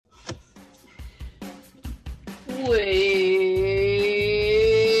We're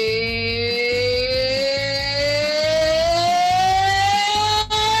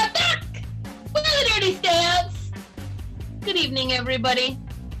back with the Dirty Stayouts. Good evening, everybody.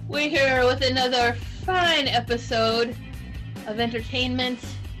 We're here with another fine episode of entertainment,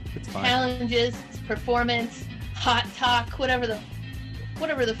 challenges, performance, hot talk, whatever the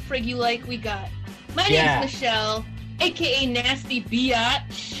frig you like. We got. My name's Michelle, aka Nasty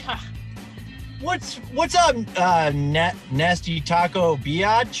Biatch. What's up, Nasty Taco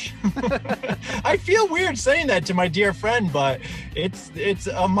Biatch? I feel weird saying that to my dear friend, but it's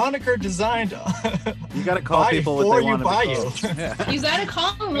a moniker designed. You gotta call people what they want to be called. Yeah. You gotta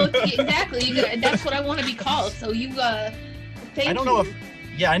call them exactly. That's what I want to be called. So you thank I don't you. know if.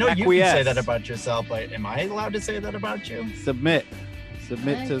 Yeah, I know Acquiesce. You can say that about yourself, but am I allowed to say that about you? Submit to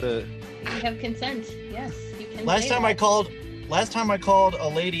the. You have consent. Yes, you can. Last time I called a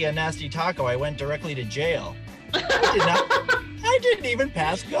lady a nasty taco, I went directly to jail. I didn't even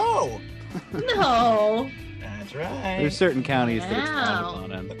pass go. No. That's right. There's certain counties that it's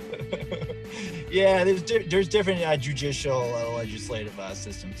frowned upon. Yeah, there's different judicial legislative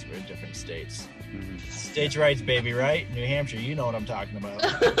systems for different states. Mm-hmm. States' rights, baby, right? New Hampshire, you know what I'm talking about.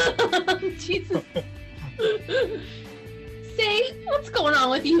 Jesus. Say, what's going on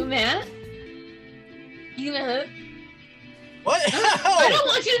with you, Matt? What? I don't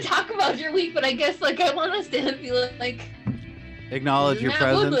want you to talk about your week, but I guess I want us to feel like acknowledge your Matt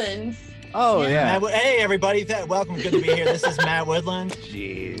presence. Woodlands. Oh yeah. Hey everybody, welcome. Good to be here. This is Matt Woodland.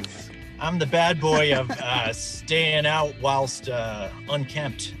 Jeez. I'm the bad boy of staying out whilst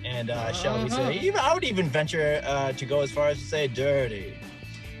unkempt, and shall we say, I would even venture to go as far as to say dirty.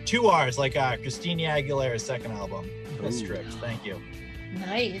 2 R's, like Christina Aguilera's second album. That's strict. Thank you.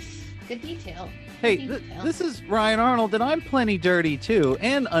 Nice. Good detail. Hey, this is Ryan Arnold, and I'm plenty dirty too,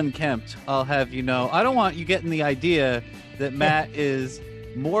 and unkempt. I'll have you know. I don't want you getting the idea that Matt is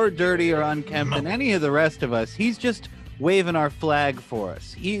more dirty or unkempt than any of the rest of us. He's just waving our flag for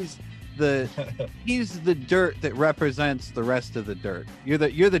us. He's the dirt that represents the rest of the dirt. You're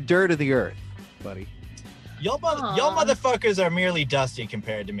the dirt of the earth, buddy. Y'all motherfuckers are merely dusty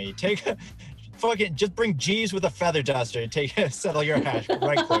compared to me. Just bring G's with a feather duster and settle your hash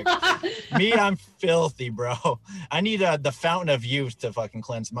right quick. Me, I'm filthy, bro. I need the fountain of youth to fucking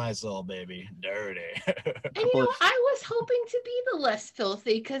cleanse my soul, baby. Dirty. And I was hoping to be the less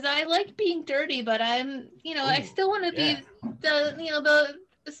filthy because I like being dirty, but I'm, I still want to be the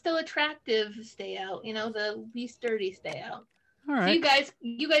still attractive stay out, the least dirty stay out. All right. So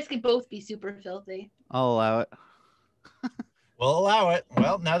you guys can both be super filthy. I'll allow it. We'll allow it.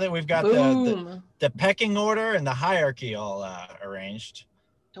 Well, now that we've got the pecking order and the hierarchy all arranged.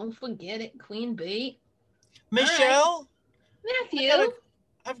 Don't forget it, Queen Bee. Michelle? Right. Matthew?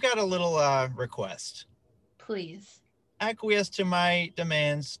 I've got a little request. Please. Acquiesce to my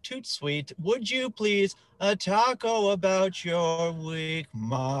demands. Toot sweet. Would you please taco about your week,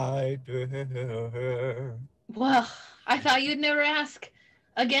 my dear? Well, I thought you'd never ask.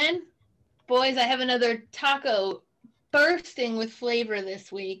 Again? Boys, I have another taco bursting with flavor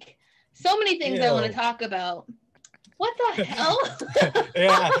this week. So many things I want to talk about. What the hell?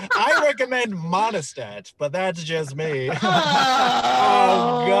 Yeah, I recommend Monostat, but that's just me. Oh,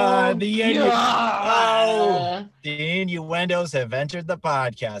 God. The innuendos have entered the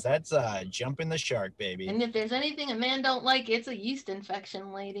podcast. That's jumping the shark, baby. And if there's anything a man don't like, it's a yeast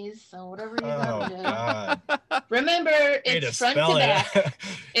infection, ladies. So whatever you gotta do. Remember, it's front to back.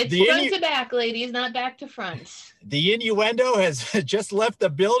 It's front to back, ladies, not back to front. The innuendo has just left the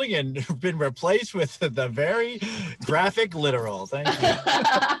building and been replaced with the very graphic literal. Thank you.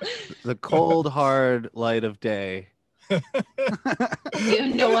 The cold, hard light of day. You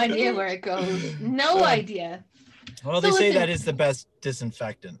have no idea where it goes. No idea. Well, they say that is the best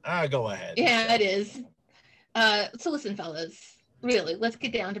disinfectant. Go ahead. Yeah, it is. So listen, fellas. Really, let's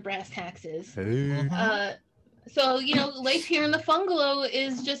get down to brass taxes. So, life here in the Fungalow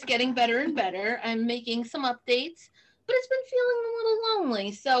is just getting better and better. I'm making some updates, but it's been feeling a little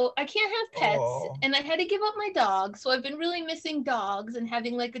lonely. So I can't have pets, and I had to give up my dog. So I've been really missing dogs and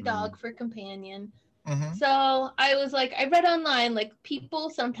having a dog for companion. So I was I read online, people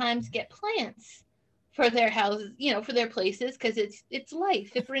sometimes get plants for their houses, for their places, because it's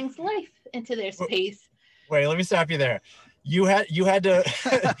life. It brings life into their space. Wait, let me stop you there. You had to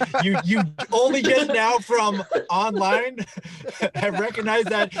you only get now from online have recognized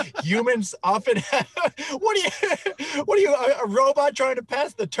that humans often have, what are you a robot trying to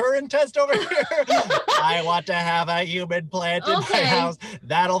pass the Turing test over here? I want to have a human plant in my house.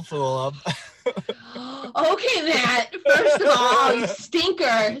 That'll fool them. Okay, Matt. First of all, you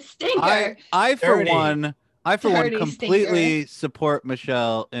stinker. I for one I, for one, Dirty completely support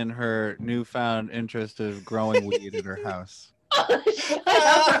Michelle in her newfound interest of growing weed in her house. Oh, shut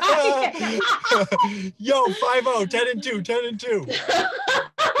up, Ryan. Yo, 5-0, 10 and 2, 10 and 2.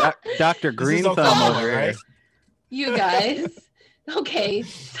 Dr. This is Green Thumb Oklahoma, over here. right? You guys. Okay.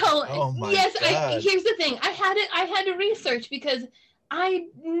 So Oh my yes, God. here's the thing. I had to research because I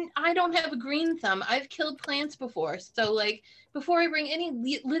don't have a green thumb. I've killed plants before. So like before I bring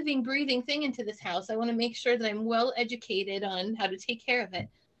any living, breathing thing into this house, I want to make sure that I'm well educated on how to take care of it.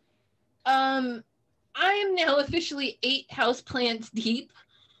 I am now officially 8 houseplants deep.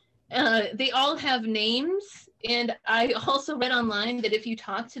 They all have names, and I also read online that if you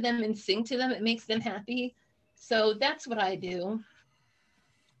talk to them and sing to them, it makes them happy. So that's what I do.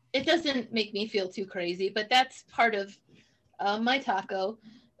 It doesn't make me feel too crazy, but that's part of my taco,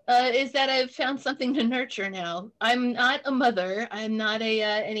 is that I've found something to nurture now. I'm not a mother. I'm not a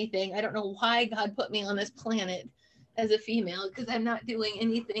anything. I don't know why God put me on this planet as a female, because I'm not doing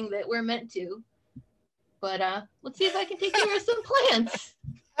anything that we're meant to. But let's see if I can take care of some plants,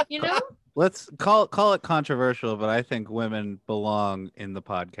 you know? Let's call it controversial, but I think women belong in the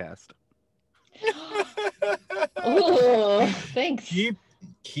podcast. Oh, thanks.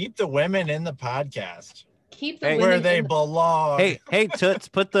 Keep the women in the podcast. Keep the Hey, women Where they in the- belong. Hey, Toots,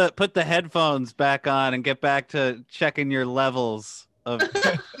 put the headphones back on and get back to checking your levels of.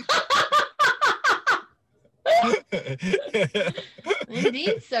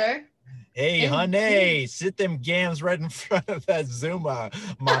 Indeed, sir. Hey, honey, sit them gams right in front of that Zoom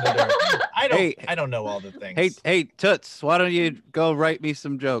monitor. I don't know all the things. Hey, Toots, why don't you go write me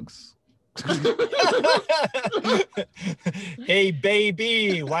some jokes? Hey,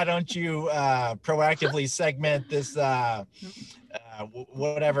 baby, why don't you proactively segment this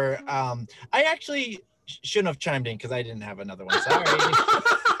whatever. I actually shouldn't have chimed in because I didn't have another one. Sorry.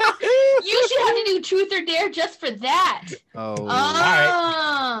 You should have to do truth or dare just for that. Oh.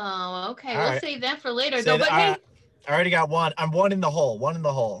 Oh, okay. We'll save that for later. Though, but hey, I already got one. I'm one in the hole. One in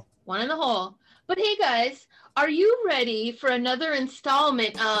the hole. But hey, guys, are you ready for another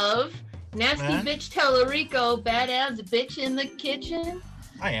installment of Nasty Bitch Talarico, Badass Bitch in the Kitchen?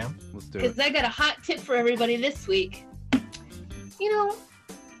 I am. Let's do it. Because I got a hot tip for everybody this week. You know,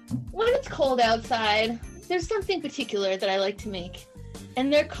 when it's cold outside, there's something particular that I like to make.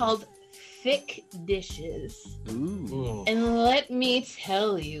 And they're called thick dishes. Ooh. And let me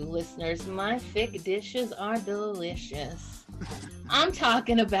tell you, listeners, my thick dishes are delicious. I'm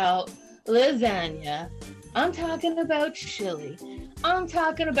talking about lasagna. I'm talking about chili. I'm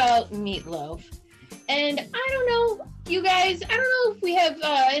talking about meatloaf. And I don't know, you guys, I don't know if we have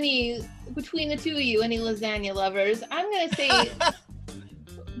any, between the two of you, any lasagna lovers. I'm going to say,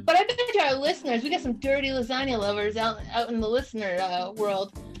 but I bet you our listeners, we got some dirty lasagna lovers out in the listener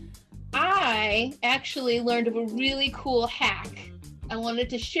world. I actually learned of a really cool hack. I wanted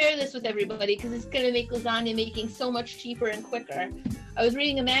to share this with everybody because it's going to make lasagna making so much cheaper and quicker. I was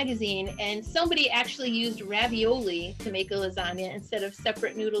reading a magazine and somebody actually used ravioli to make a lasagna instead of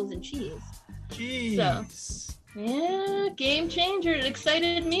separate noodles and cheese. Jeez. So, yeah, game changer. It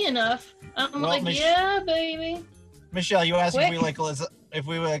excited me enough. I'm yeah, baby. Michelle, you asked Quick. if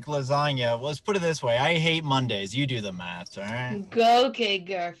we like lasagna. Well, let's put it this way. I hate Mondays. You do the math, all right? Okay,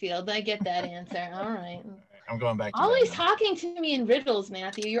 Garfield. I get that answer. All right. I'm going back to Always that. talking to me in riddles,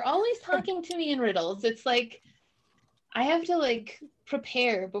 Matthew. You're always talking to me in riddles. It's like I have to like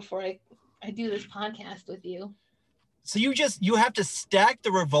prepare before I do this podcast with you. So you have to stack the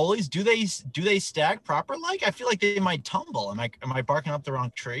Rivolis. Do they stack proper? Like I feel like they might tumble. Am I barking up the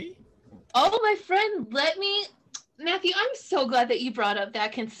wrong tree? Oh, my friend, Matthew, I'm so glad that you brought up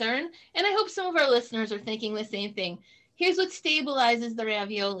that concern, and I hope some of our listeners are thinking the same thing. Here's what stabilizes the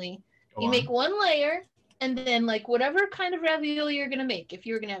ravioli. You make one layer, and then like whatever kind of ravioli you're gonna make. If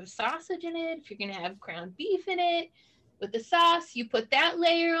you're gonna have sausage in it, if you're gonna have ground beef in it, with the sauce, you put that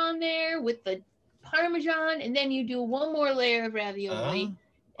layer on there with the Parmesan, and then you do one more layer of ravioli,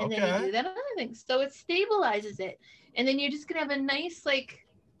 and then you do that other thing. So it stabilizes it, and then you're just gonna have a nice like.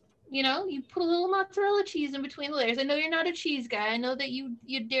 You know, you put a little mozzarella cheese in between the layers. I know you're not a cheese guy. I know that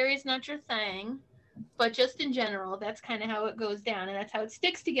your dairy is not your thing, but just in general, that's kind of how it goes down, and that's how it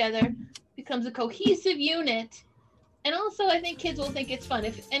sticks together, becomes a cohesive unit. And also, I think kids will think it's fun.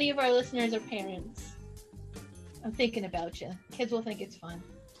 If any of our listeners are parents, I'm thinking about you. Kids will think it's fun.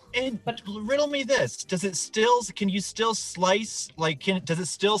 But riddle me this: can you still slice does it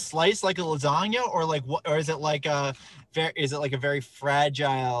still slice like a lasagna, or like what, or is it like a very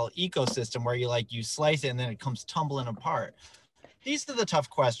fragile ecosystem where you slice it and then it comes tumbling apart? These are the tough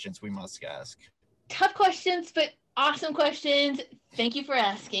questions we must ask. Tough questions, but Awesome questions. Thank you for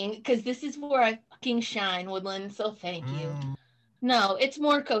asking, because this is where I fucking shine, Woodland. So thank you. No, it's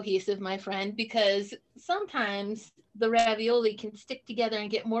more cohesive, my friend, because sometimes the ravioli can stick together and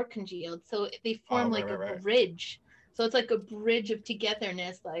get more congealed. So they form a bridge. So it's like a bridge of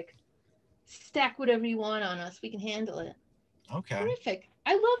togetherness. Like, stack whatever you want on us. We can handle it. Okay. Terrific.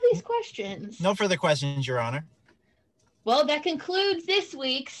 I love these questions. No further questions, Your Honor. Well, that concludes this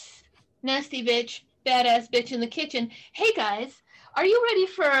week's Nasty Bitch, Badass Bitch in the Kitchen. Hey, guys, are you ready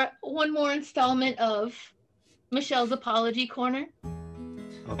for one more installment of Michelle's Apology Corner?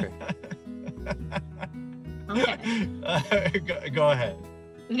 Okay. Okay. Go ahead.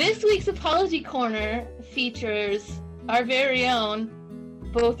 This week's Apology Corner features our very own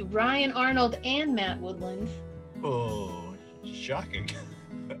both Ryan Arnold and Matt Woodland. Oh, shocking.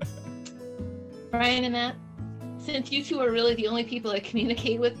 Ryan and Matt, since you two are really the only people I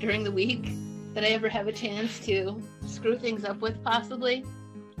communicate with during the week that I ever have a chance to screw things up with, possibly,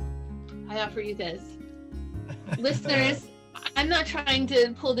 I offer you this. Listeners, I'm not trying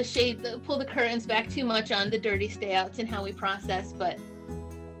to pull the curtains back too much on the Dirty Stayouts and how we process, but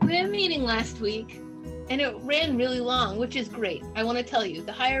we had a meeting last week and it ran really long, which is great. I want to tell you,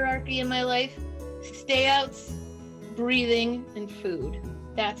 the hierarchy in my life, stayouts, breathing, and food.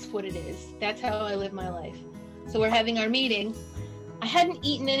 That's what it is. That's how I live my life. So we're having our meeting. I hadn't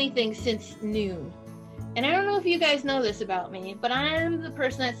eaten anything since noon. And I don't know if you guys know this about me, but I'm the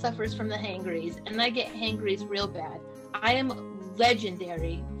person that suffers from the hangries, and I get hangries real bad. I am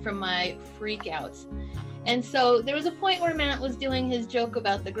legendary from my freakouts. And so there was a point where Matt was doing his joke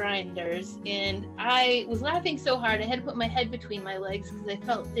about the grinders, and I was laughing so hard I had to put my head between my legs because I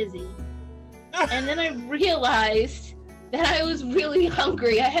felt dizzy. And then I realized that I was really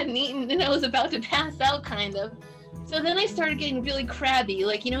hungry. I hadn't eaten, and I was about to pass out, kind of. So then I started getting really crabby,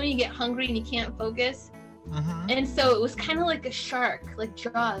 like, you know when you get hungry and you can't focus? And so it was kind of like a shark, like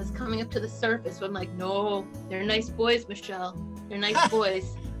Jaws, coming up to the surface. But I'm like, no, they're nice boys, Michelle. They're nice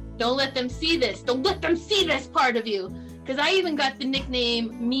boys. Don't let them see this. Don't let them see this part of you. Because I even got the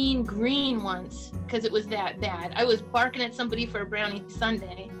nickname Mean Green once, because it was that bad. I was barking at somebody for a brownie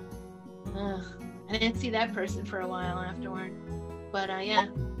sundae. Ugh, I didn't see that person for a while afterward. But yeah.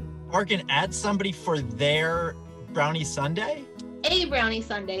 Barking at somebody for their brownie sundae? A brownie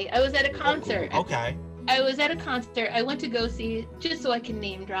sundae. I was at a concert. Okay. I was at a concert. I went to go see, just so I can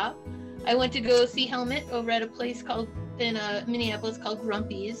name drop, I went to go see Helmet over at a place called, in Minneapolis, called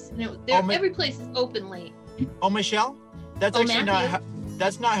Grumpy's. And every place is open late. Oh, Michelle? That's actually not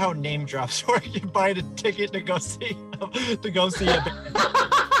that's not how name drops work. You buy a ticket to go see a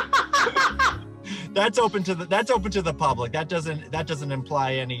That's open to the public. That doesn't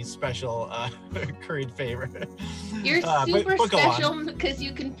imply any special curried favor. You're super special because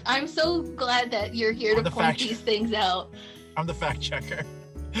you can. I'm so glad that you're here to point these things out. I'm the fact checker.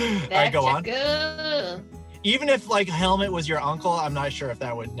 Go on. Even if like Helmet was your uncle, I'm not sure if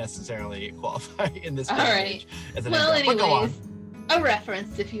that would necessarily qualify in this case. All right. Well, anyways, a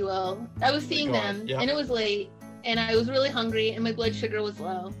reference, if you will. I was seeing them, and it was late, and I was really hungry, and my blood sugar was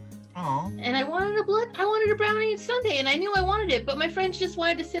low. Oh. And I wanted a brownie sundae, and I knew I wanted it, but my friends just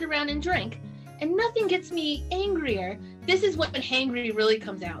wanted to sit around and drink. And nothing gets me angrier. This is when hangry really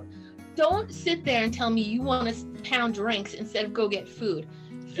comes out. Don't sit there and tell me you want to pound drinks instead of go get food.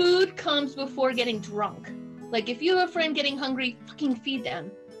 Food comes before getting drunk. Like, if you have a friend getting hungry, fucking feed them.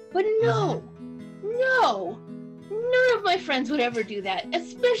 But no, none of my friends would ever do that,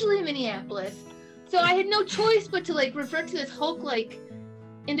 especially in Minneapolis. So I had no choice but to like revert to this Hulk-like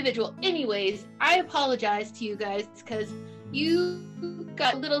individual. Anyways, I apologize to you guys because you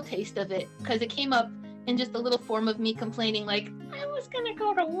got a little taste of it because it came up in just a little form of me complaining like, I was gonna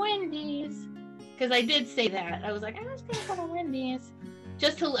go to Wendy's. Because I did say that. I was like, I was gonna go to Wendy's.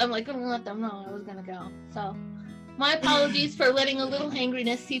 I'm like, I'm gonna let them know I was gonna go. So, my apologies for letting a little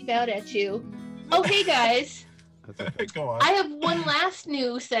hangriness seep out at you. Oh, hey guys. Go on. I have one last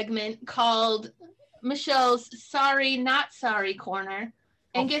new segment called Michelle's Sorry Not Sorry Corner.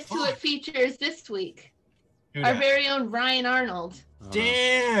 And guess who it features this week? Our very own Ryan Arnold.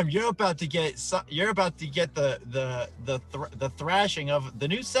 Damn, you're about to get the thrashing of the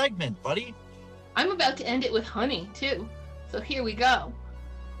new segment, buddy. I'm about to end it with honey too. So here we go.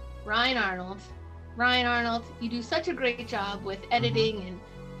 Ryan Arnold, you do such a great job with editing and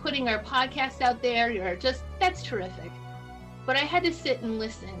putting our podcast out there. That's terrific. But I had to sit and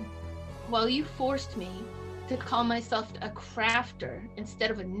listen while you forced me to call myself a crafter instead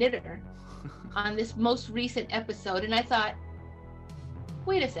of a knitter on this most recent episode, and I thought,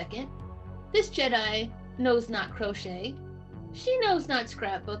 wait a second, this Jedi knows not crochet, she knows not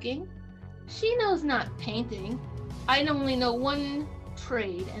scrapbooking, she knows not painting, I only know one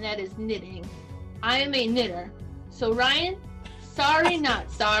trade, and that is knitting. I am a knitter. So Ryan, sorry,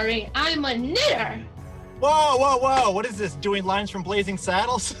 not sorry. I'm a knitter. Whoa, whoa, whoa! What is this? Doing lines from Blazing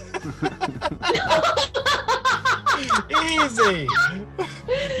Saddles? Easy,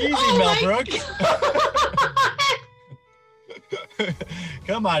 easy, Mel Brooks.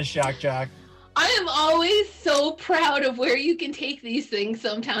 Come on, Shock Jock. I am always so proud of where you can take these things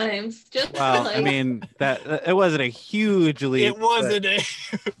sometimes. Just Wow, like... I mean that it wasn't a huge leap. It wasn't.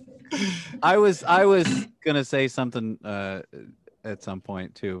 I was gonna say something at some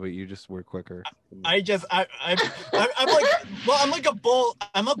point too, but you just were quicker. I'm like, well, I'm like a bull.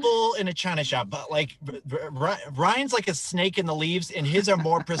 I'm a bull in a china shop, but like Ryan's like a snake in the leaves, and his are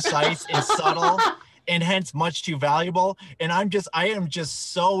more precise and subtle, and hence much too valuable. And I am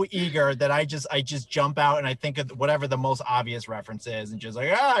just so eager that I just jump out and I think of whatever the most obvious reference is, and just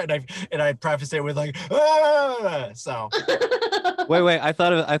like and I preface it with like so. Wait, I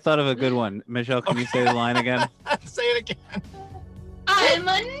thought of a good one. Michelle, can you say the line again? Say it again. I'm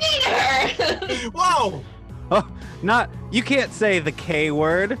a knitter. Whoa. Oh, you can't say the K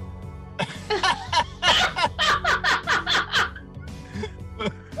word.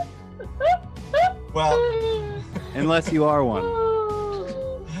 Well, unless you are one.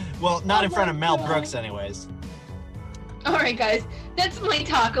 Well, not in front of Mel Brooks, anyways. All right, guys, that's my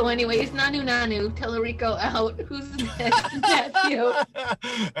taco, anyways. Nanu, Talarico out. Who's next? Matthew.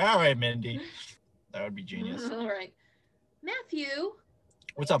 All right, Mindy. That would be genius. All right, Matthew.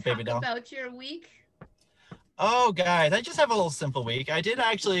 What's up, baby doll? About your week. Oh, guys, I just have a little simple week. I did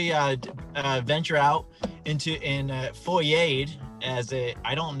actually venture out in Foyer as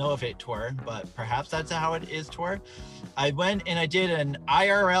I don't know if it twere, but perhaps that's how it is twere. I went and I did an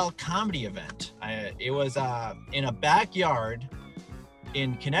IRL comedy event. It was in a backyard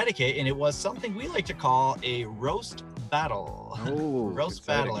in Connecticut, and it was something we like to call a roast battle. Oh, roast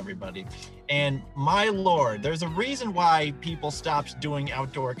battle, everybody. And my Lord, there's a reason why people stopped doing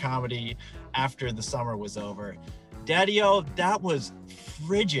outdoor comedy after the summer was over. Daddy-o, that was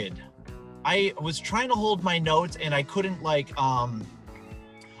frigid. I was trying to hold my notes and I couldn't like,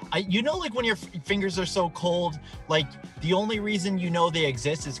 you know, like when your fingers are so cold, like the only reason you know they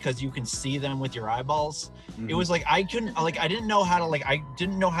exist is because you can see them with your eyeballs. Mm-hmm. It was like I didn't know how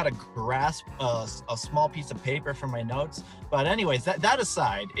to grasp a small piece of paper for my notes. But anyways, that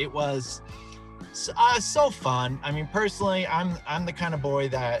aside, it was so fun. I mean, personally, I'm the kind of boy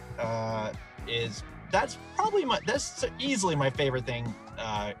that that's easily my favorite thing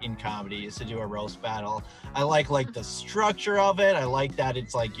in comedy, is to do a roast battle. I like the structure of it. I like that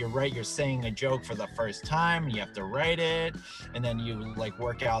it's like you're saying a joke for the first time and you have to write it, and then you like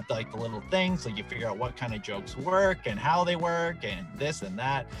work out like the little things, like you figure out what kind of jokes work and how they work and this and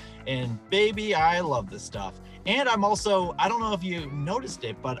that. And baby, I love this stuff. And I'm also, I don't know if you noticed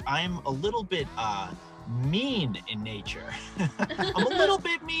it, but I'm a little bit mean in nature. I'm a little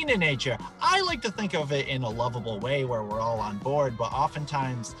bit mean in nature. I like to think of it in a lovable way where we're all on board, but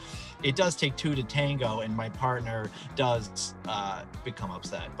oftentimes it does take two to tango, and my partner does become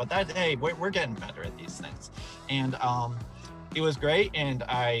upset. But hey, we're getting better at these things. And it was great, and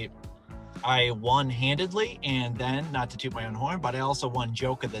I won handedly, and then, not to toot my own horn, but I also won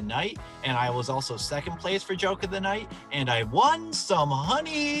Joke of the Night, and I was also second place for Joke of the Night, and I won some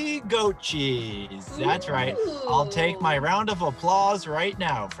honey goat cheese. That's right. I'll take my round of applause right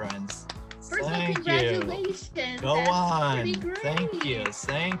now, friends. First of all, congratulations. Go on. Thank you.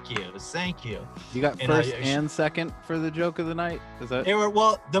 Thank you. You got first and second for the Joke of the Night? Is that?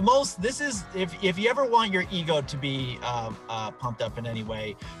 This is, if you ever want your ego to be pumped up in any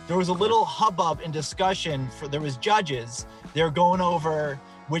way, there was a little hubbub and discussion. There was judges. They're going over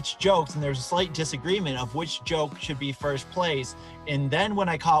which jokes, and there's a slight disagreement of which joke should be first place. And then when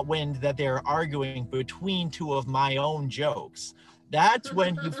I caught wind that they were arguing between two of my own jokes, that's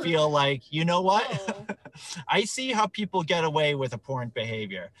when you feel like, you know what? Oh. I see how people get away with abhorrent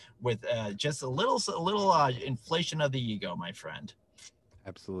behavior with just a little inflation of the ego, my friend.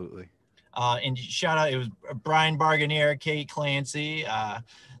 Absolutely. And shout out, it was Brian Barganier, Kate Clancy,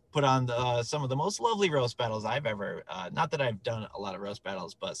 put on some of the most lovely roast battles I've ever, not that I've done a lot of roast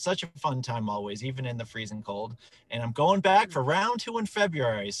battles, but such a fun time always, even in the freezing cold. And I'm going back for round 2 in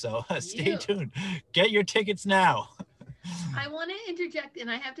February, so stay tuned. Get your tickets now. I want to interject,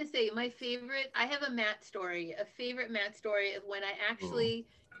 and I have to say, I have a favorite Matt story of when I actually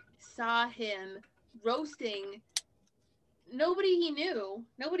saw him roasting nobody he knew,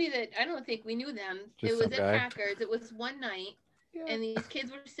 nobody that I don't think we knew them. Just it was at guy. Packers. It was one night, and these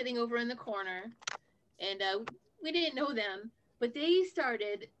kids were sitting over in the corner, and we didn't know them, but they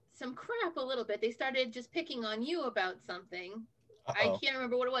started some crap a little bit. They started just picking on you about something. Uh-oh. I can't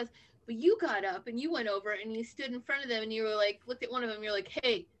remember what it was, but you got up and you went over and you stood in front of them and you were like, looked at one of them, you're like,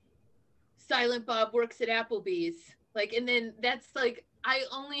 hey, Silent Bob works at Applebee's. Like, and then that's like, I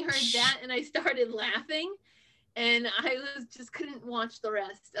only heard that and I started laughing and I just couldn't watch the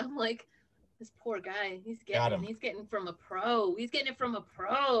rest. I'm like, this poor guy, he's getting from a pro. He's getting it from a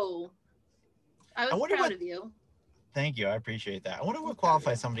pro. I was proud of you. Thank you. I appreciate that. I wonder what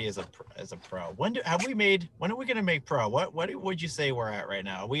qualifies somebody as a pro. When are we going to make pro? What would you say we're at right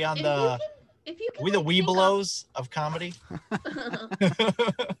now? Are we on if you can we the Weebelows of comedy? What?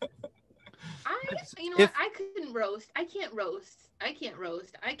 I couldn't roast. I can't roast.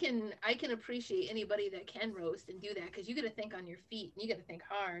 I can appreciate anybody that can roast and do that because you got to think on your feet. You got to think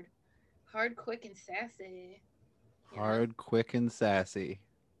hard, quick, and sassy. Hard, quick, and sassy.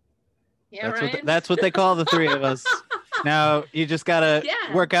 Yeah, that's what they call the three of us. Now you just gotta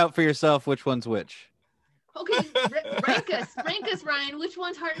work out for yourself which one's which. Okay, rank us, Ryan. Which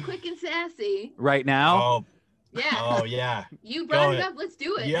one's hard, quick, and sassy? Right now? Oh yeah. You brought it up. Let's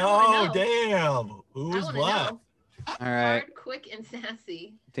do it. Yo, damn. Who's what? Know. All right. Hard, quick, and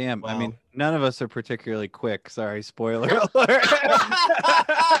sassy. Damn. Well, I mean, none of us are particularly quick. Sorry, spoiler alert.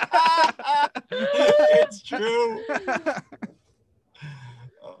 It's true.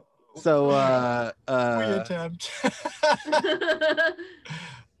 So we attempt.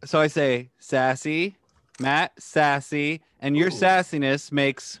 So I say sassy, Matt sassy, and your sassiness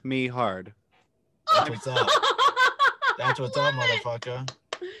makes me hard. That's what's up. That's what's up, motherfucker.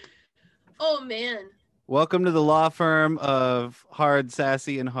 Oh man. Welcome to the law firm of Hard,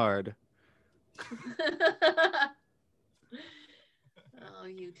 Sassy, and Hard. Oh,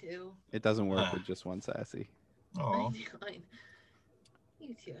 you too. It doesn't work with just one sassy. Oh.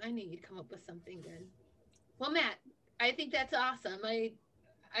 You too. I knew you'd come up with something good. Well, Matt, I think that's awesome. I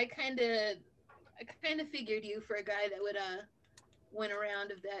kind of figured you for a guy that would win a round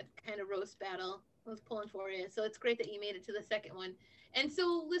of that kind of roast battle. I was pulling for you, so it's great that you made it to the second one. And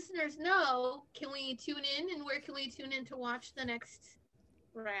so listeners know, can we tune in, and where can we tune in to watch the next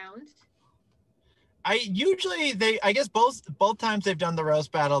round? I guess both times they've done the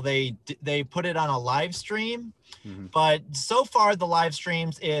roast battle, they put it on a live stream. Mm-hmm. But so far the live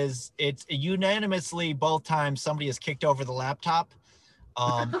streams it's unanimously both times somebody has kicked over the laptop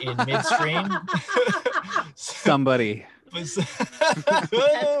in midstream. Somebody.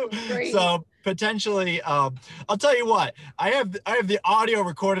 So potentially, I'll tell you what, I have the audio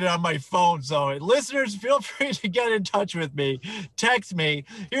recorded on my phone. So listeners, feel free to get in touch with me. Text me.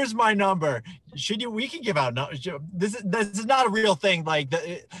 Here's my number. We can give out this is not a real thing. Like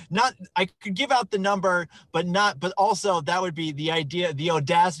I could give out the number, but also that would be the idea, the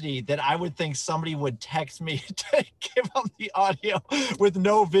audacity that I would think somebody would text me to give up the audio with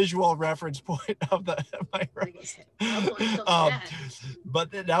no visual reference point of my roast.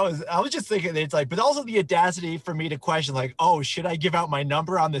 But I was just thinking it's like, but also the audacity for me to question like, oh, should I give out my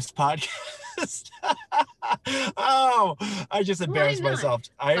number on this podcast? Oh, I just embarrassed myself.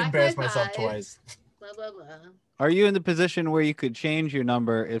 I embarrassed myself twice. Blah, blah, blah. Are you in the position where you could change your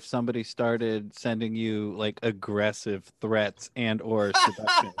number if somebody started sending you like aggressive threats and or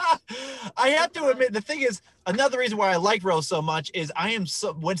seduction? I have to admit, the thing is, another reason why I like roast so much is I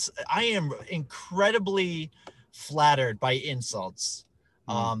am incredibly flattered by insults.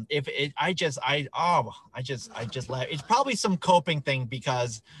 I just laugh. It's probably some coping thing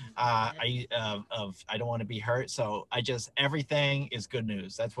because I don't want to be hurt. So everything is good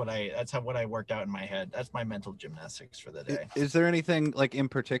news. That's what I worked out in my head. That's my mental gymnastics for the day. Is there anything like in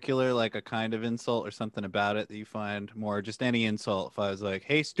particular, like a kind of insult or something about it that you find more, just any insult? If I was like,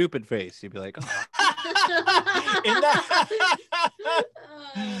 hey, stupid face, you'd be like, oh.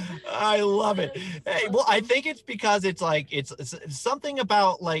 I love it. Hey, well, I think it's because it's like it's something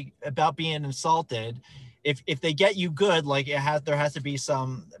about being insulted. If they get you good, like there has to be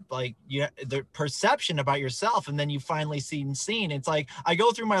some like the perception about yourself, and then you finally seen. It's like I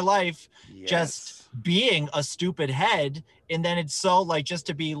go through my life just being a stupid head, and then it's so like just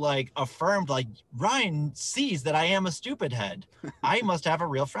to be like affirmed, like Ryan sees that I am a stupid head. I must have a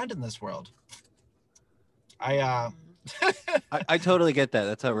real friend in this world. I totally get that.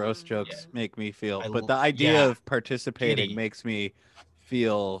 That's how roast jokes make me feel. But the idea of participating makes me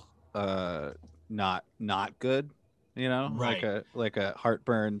feel not good, you know, right. like a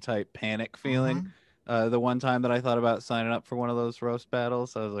heartburn type panic feeling. The one time that I thought about signing up for one of those roast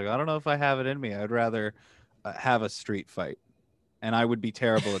battles, I was like, I don't know if I have it in me. I'd rather have a street fight, and I would be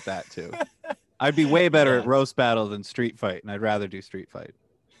terrible at that too. I'd be way better at roast battle than street fight, and I'd rather do street fight.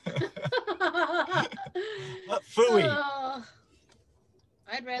 Phooey.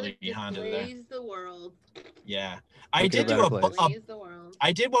 I'd rather Lee just Honda there. blaze the world. Yeah, I Make it a did do better a place. Blaze the world.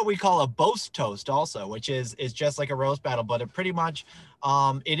 I did what we call a boast toast also, which is just like a roast battle, but it pretty much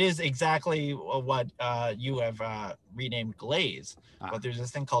it is exactly what you have renamed glaze. But there's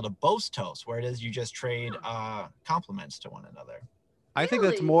this thing called a boast toast where it is you just trade compliments to one another. I think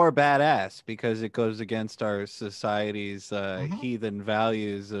that's Really? more badass because it goes against our society's Mhm. heathen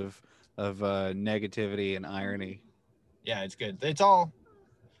values of negativity and irony. Yeah, it's good. It's all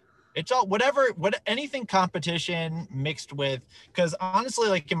anything competition mixed with, because honestly,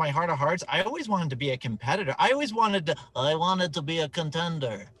 like in my heart of hearts, I always wanted to be a competitor. I wanted to be a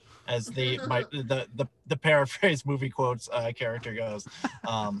contender, as the paraphrase movie quotes character goes.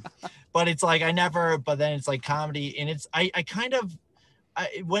 But it's like but then it's like comedy, and it's I kind of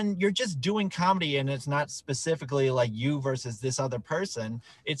when you're just doing comedy and it's not specifically like you versus this other person,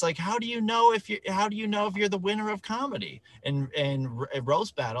 it's like how do you know if you're the winner of comedy? And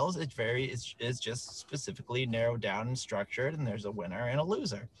roast battles, it's just specifically narrowed down and structured, and there's a winner and a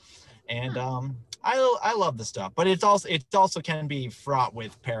loser. And I love the stuff, but it also can be fraught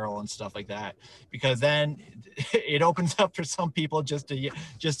with peril and stuff like that, because then it opens up for some people just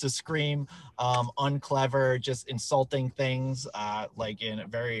to scream unclever, just insulting things like in a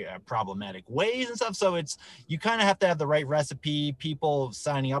very problematic ways and stuff. So you kind of have to have the right recipe. People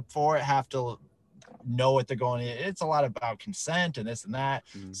signing up for it have to know what they're going. It's a lot about consent and this and that.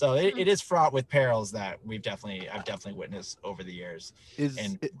 So it is fraught with perils that I've definitely witnessed over the years,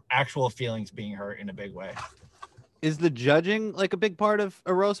 and actual feelings being hurt in a big way. Is the judging like a big part of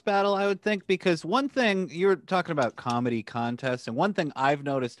a roast battle? I would think, because one thing you're talking about comedy contests, and one thing I've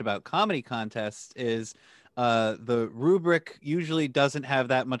noticed about comedy contests is the rubric usually doesn't have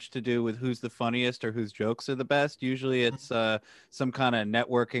that much to do with who's the funniest or whose jokes are the best. Usually it's some kind of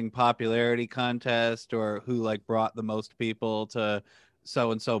networking popularity contest, or who like brought the most people to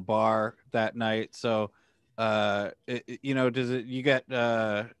so and so bar that night. So you get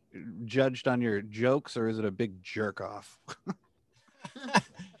judged on your jokes, or is it a big jerk off?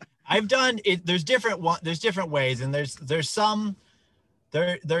 I've done it. There's different ways, and there's some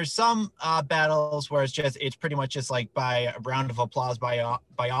battles where it's pretty much just like by a round of applause by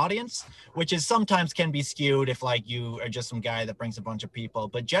audience, which is sometimes can be skewed if like you are just some guy that brings a bunch of people.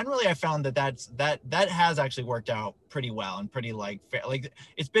 But generally I found that has actually worked out pretty well and pretty like fair. Like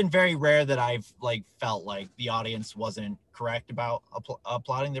it's been very rare that I've like felt like the audience wasn't correct about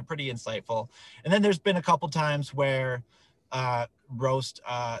applauding. They're pretty insightful. And then there's been a couple times where roast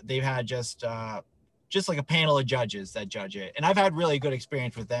they've had just like a panel of judges that judge it. And I've had really good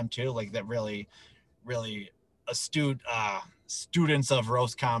experience with them too. Like that really, really astute students of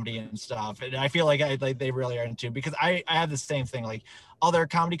roast comedy and stuff. And I feel like they really are into, because I have the same thing. Like other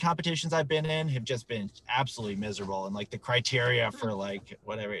comedy competitions I've been in have just been absolutely miserable. And like the criteria for like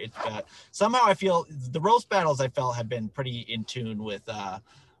whatever it's somehow I feel the roast battles I felt have been pretty in tune with, fair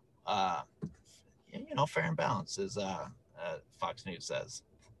and balance, as Fox News says.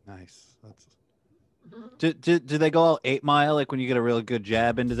 Nice. Do they go all 8 Mile, like when you get a really good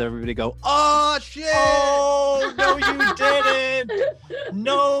jab in? Does everybody go, oh shit? Oh no, you didn't!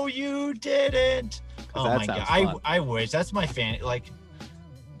 No, you didn't! Oh my god, I wish. That's my fan. Like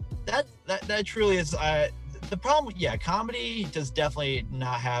that truly is. The problem, comedy does definitely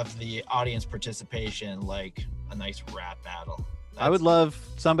not have the audience participation like a nice rap battle. I would love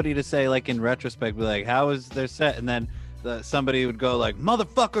somebody to say, like in retrospect, be like, how was their set? And then somebody would go like,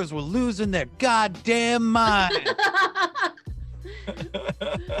 motherfuckers were losing their goddamn mind.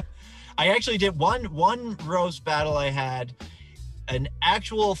 I actually did one roast battle. I had an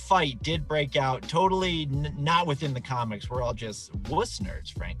actual fight did break out, totally not within the comics. We're all just wuss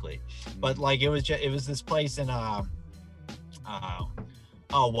nerds, frankly. But like it was this place in it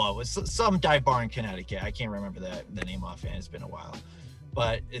was some dive bar in Connecticut. I can't remember the name offhand. It's been a while.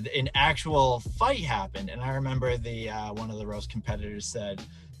 But an actual fight happened, and I remember one of the roast competitors said,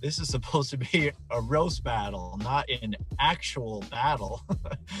 "This is supposed to be a roast battle, not an actual battle."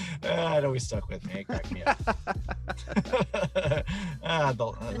 It always stuck with me. It cracked me up.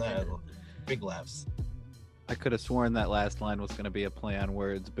 Big laughs. I could have sworn that last line was going to be a play on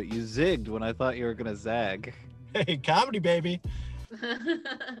words, but you zigged when I thought you were going to zag. Hey, comedy, baby.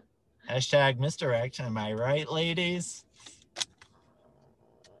 Hashtag misdirect. Am I right, ladies?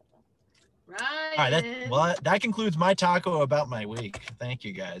 Right. All right, that concludes my taco about my week. Thank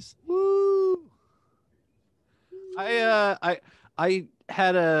you, guys. Woo! I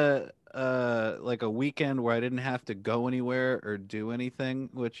had a weekend where I didn't have to go anywhere or do anything.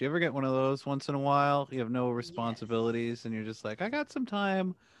 Which, you ever get one of those once in a while? You have no responsibilities, and you're just like, I got some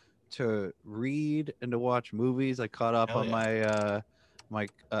time to read and to watch movies. I caught up on my my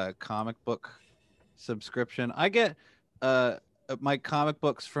comic book subscription. I get my comic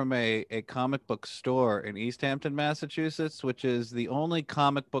books from a comic book store in East Hampton, Massachusetts, which is the only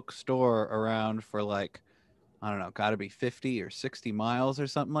comic book store around for like, I don't know, got to be 50 or 60 miles or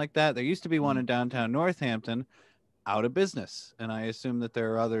something like that. There used to be one in downtown Northampton, out of business. And I assume that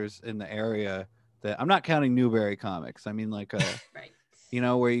there are others in the area that I'm not counting Newberry Comics. I mean, like right.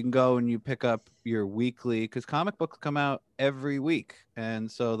 where you can go and you pick up your weekly, because comic books come out every week. And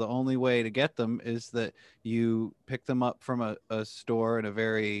so the only way to get them is that you pick them up from a store in a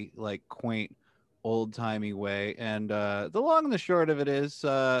very like quaint, old timey way. And the long and the short of it is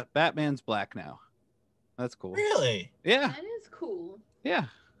Batman's black now. That's cool. Really? Yeah. That is cool. Yeah.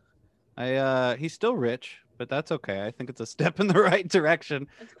 He's still rich, but that's okay. I think it's a step in the right direction.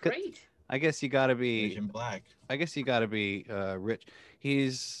 That's great. I guess you gotta be Rich and black. I guess you gotta be rich.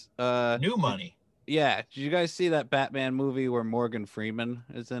 He's new money. Yeah. Did you guys see that Batman movie where Morgan Freeman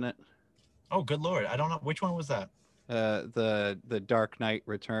is in it? Oh, good Lord. I don't know. Which one was that? The Dark Knight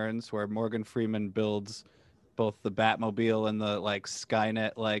Returns, where Morgan Freeman builds both the Batmobile and the like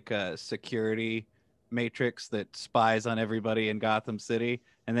Skynet like security matrix that spies on everybody in Gotham City,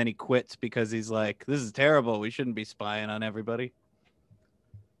 and then he quits because he's like, this is terrible, we shouldn't be spying on everybody.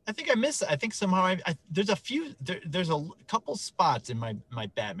 I think I missed it. I think somehow I there's a few there's a couple spots in my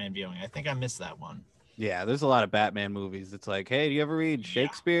Batman viewing. I think I missed that one. Yeah, there's a lot of Batman movies. It's like, hey, do you ever read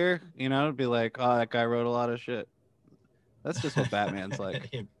Shakespeare? You know, it'd be like, oh, that guy wrote a lot of shit. That's just what Batman's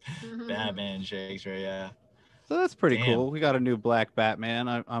like. Batman, Shakespeare, yeah. So that's pretty cool. We got a new black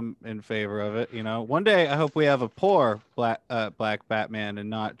Batman. I'm in favor of it. You know, one day I hope we have a poor black Batman and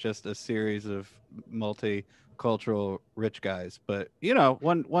not just a series of multicultural rich guys. But you know,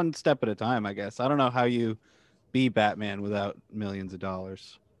 one step at a time, I guess. I don't know how you be Batman without millions of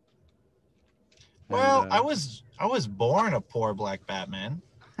dollars. Well, I was born a poor black Batman.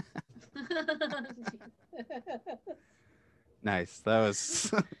 Nice. That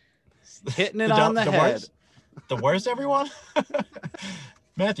was hitting it on the head. Worst? The worst, everyone.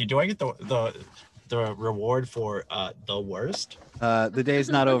 Matthew, do I get the reward for the worst? The day's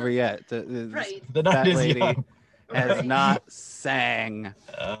not over yet. Right. The night is lady young. has not sang.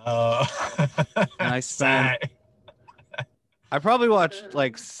 And I probably watched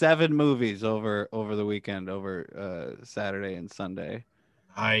like 7 movies over the weekend, over Saturday and Sunday.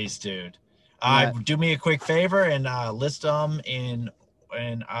 Nice, dude. Do me a quick favor and list them in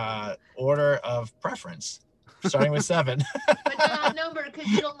order of preference, starting with 7. But not number, because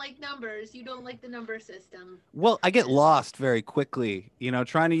you don't like numbers. You don't like the number system. Well, I get lost very quickly. You know,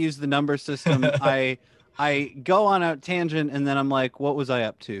 trying to use the number system. I go on a tangent and then I'm like, what was I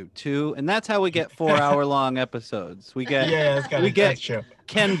up to? 2, and that's how we get 4-hour-long episodes. We get that's true.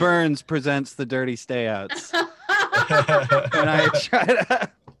 Ken Burns presents the Dirty Stayouts, and I try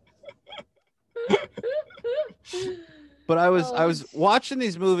to. But I was watching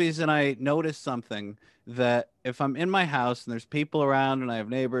these movies and I noticed something, that if I'm in my house and there's people around and I have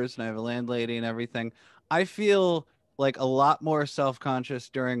neighbors and I have a landlady and everything, I feel like a lot more self-conscious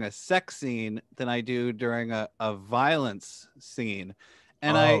during a sex scene than I do during a violence scene.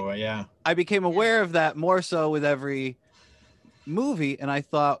 And I became aware of that more so with every movie, and I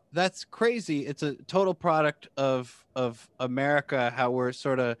thought, that's crazy. It's a total product of America, how we're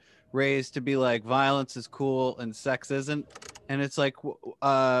sort of raised to be like violence is cool and sex isn't. And it's like, what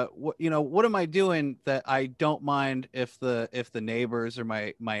am I doing that I don't mind if the neighbors or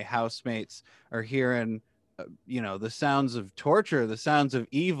my housemates are hearing the sounds of torture, the sounds of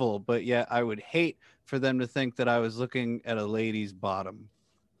evil, but yet I would hate for them to think that I was looking at a lady's bottom.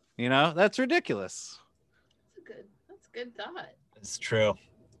 That's ridiculous. That's a good thought. It's true.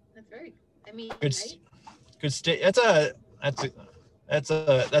 That's very, good. Right?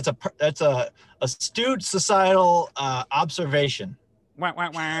 That's a astute societal observation.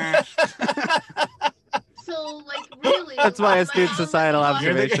 So, like, really, that's my astute societal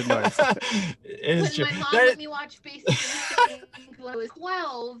observation was. When my mom let me watch Basic Instinct when I was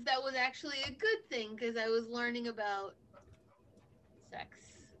 12, that was actually a good thing, because I was learning about sex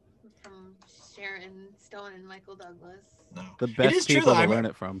from Sharon Stone and Michael Douglas. No. The best people to learn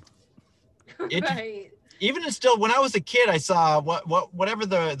it from. Right. Even still, when I was a kid, I saw whatever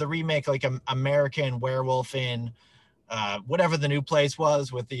the remake, like American Werewolf in whatever the new place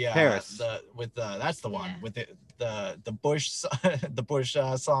was with the Paris. That's the one with the Bush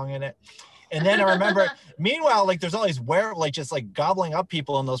song in it. And then I remember, meanwhile, like there's all these just like gobbling up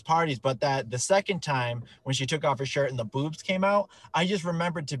people in those parties. But that the second time when she took off her shirt and the boobs came out, I just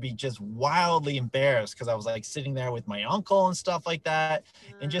remembered to be just wildly embarrassed, because I was like sitting there with my uncle and stuff like that,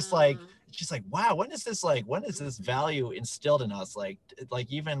 and just like it's just like, wow, when is this value instilled in us? Like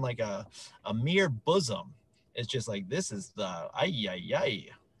even like a mere bosom. It's just like, this is the ay.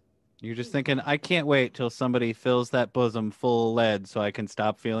 You're just thinking, I can't wait till somebody fills that bosom full of lead so I can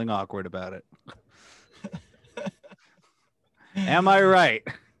stop feeling awkward about it. Am I right?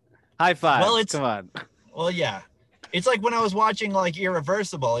 High five. Well, Come on. Well, yeah. It's like when I was watching like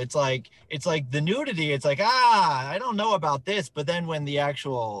Irreversible, it's like the nudity. It's like, I don't know about this. But then when the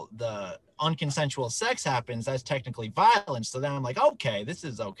unconsensual sex happens, that's technically violence. So then I'm like, okay, this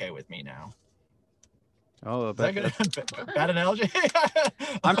is okay with me now. Oh, bad analogy.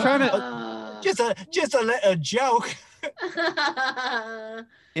 I'm trying to just a joke.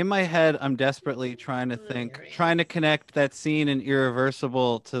 In my head, I'm desperately trying to connect that scene in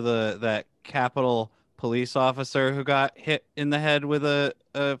Irreversible to that Capitol police officer who got hit in the head with a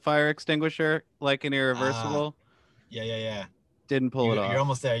fire extinguisher, like in Irreversible. Yeah. Didn't pull it off. You're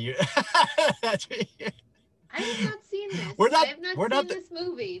almost there. I have not seen this. I have not seen this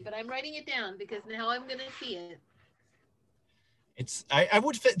movie, but I'm writing it down because now I'm going to see it. I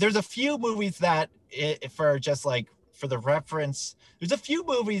would fit. There's a few movies that for the reference. There's a few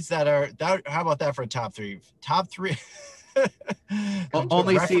movies that are that. How about that for a top three? Top three.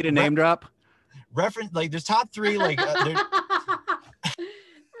 Only see to name drop. Reference like there's top three like. Ryan.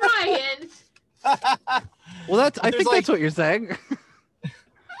 Well, I think that's what you're saying.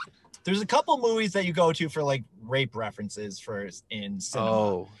 There's a couple movies that you go to for like rape references in cinema.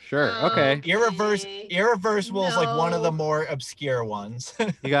 Oh, sure. Okay. Irreversible is like one of the more obscure ones.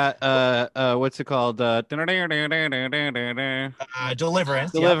 You got what's it called? Deliverance.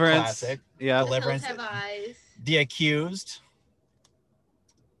 Deliverance. Yep, classic. Yeah. Deliverance. Have eyes. The Accused.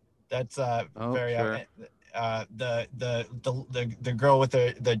 That's very sure. The girl with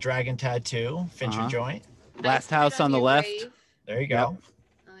the dragon tattoo, Fincher joint. Last House on the Left. There you go.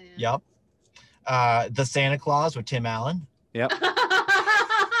 Yep. The Santa Claus with Tim Allen. Yep.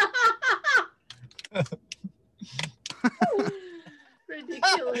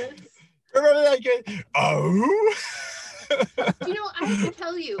 Ridiculous. Remember that game? Oh. You know, I have to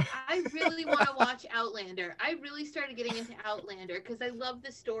tell you, I really want to watch Outlander. I really started getting into Outlander because I love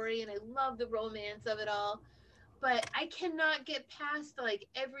the story and I love the romance of it all. But I cannot get past like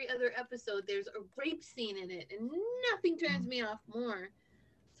every other episode. There's a rape scene in it, and nothing turns me off more.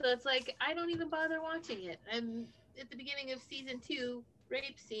 So it's like, I don't even bother watching it. I'm at the beginning of season 2,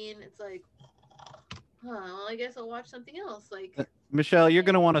 rape scene. It's like, well, I guess I'll watch something else. Like, Michelle, you're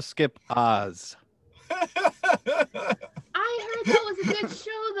going to want to skip Oz. I heard that was a good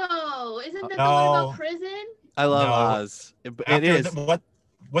show, though. Isn't that the one about prison? I love Oz. It is.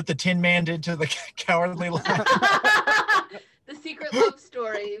 What the Tin Man did to the Cowardly Lion. The secret love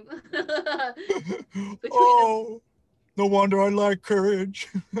story. No wonder I lack courage.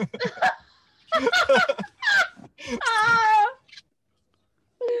 Oh,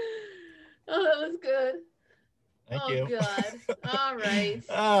 that was good. Thank you. Oh, God. All right.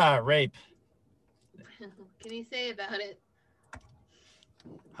 Rape. What can you say about it?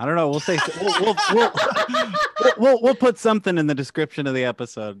 I don't know. We'll say we'll put something in the description of the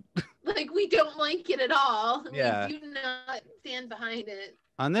episode. Like, we don't like it at all. Yeah. We do not stand behind it.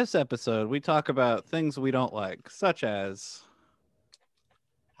 On this episode, we talk about things we don't like, such as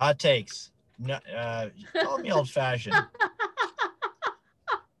hot takes. No, call me old-fashioned.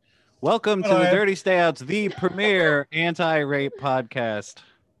 Welcome to the Dirty Stayouts, the premier anti-rape podcast.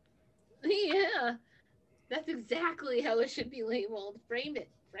 Yeah, that's exactly how it should be labeled. Frame it.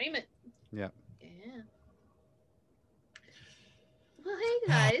 Yeah. Well, hey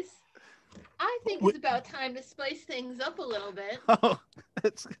guys, I think it's about time to spice things up a little bit. Oh,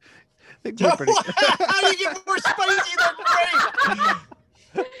 things are pretty. How do you get more spicy than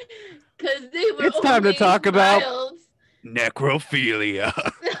rape? Because they were. It's time to talk about wild. Necrophilia.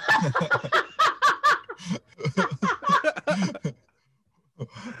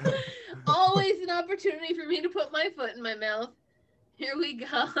 Always an opportunity for me to put my foot in my mouth. Here we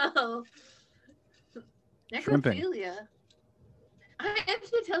go. Necrophilia. I have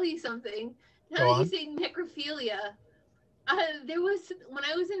to tell you something. Now that you say necrophilia, there was, when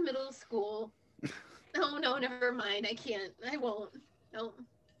I was in middle school. Oh no, never mind. I can't. I won't. Nope.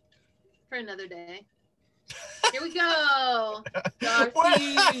 For another day. Here we go.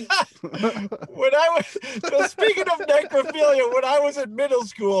 Darcy. When I was, so speaking of necrophilia, when I was in middle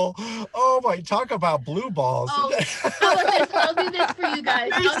school, oh my, talk about blue balls. Oh, I'll do this for you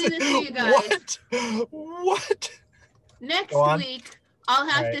guys. What? Next week, I'll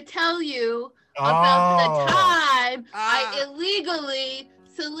have to tell you about the time I illegally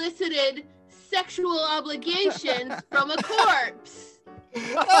solicited sexual obligations from a corpse.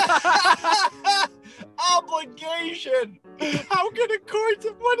 Obligation. How can a corpse?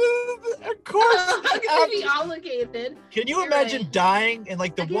 What is a corpse? How can they be obligated? Can you You're imagine right. dying? And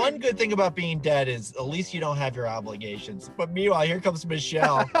like the Again. one good thing about being dead is at least you don't have your obligations. But meanwhile, here comes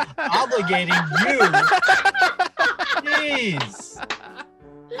Michelle obligating you. Jeez.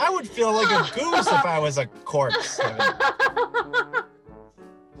 I would feel like a goose if I was a corpse.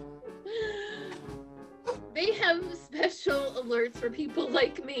 They have special alerts for people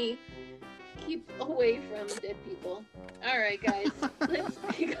like me. Keep away from dead people. All right, guys. Let's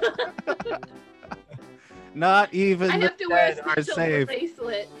pick up. Not even I the have to wear a dead are special safe.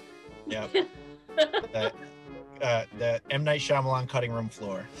 bracelet. Yep. The M. Night Shyamalan cutting room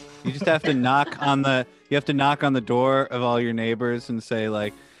floor. You just have to knock on the door of all your neighbors and say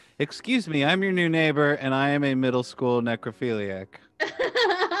like, "Excuse me, I'm your new neighbor and I am a middle school necrophiliac."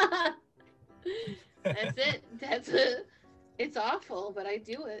 That's it. It's awful, but I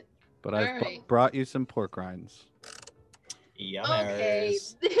do it. But I've Alright. brought you some pork rinds. Okay.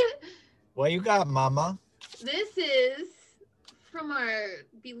 Yummers. What you got, mama? This is from our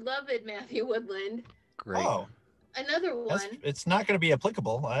beloved Matthew Woodland. Great. Oh, Another one. it's not going to be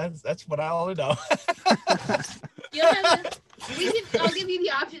applicable. That's what I want to know. You don't have to, I'll give you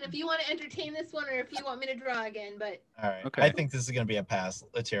the option if you want to entertain this one or if you want me to draw again. But All right. Okay. I think this is going to be a pass.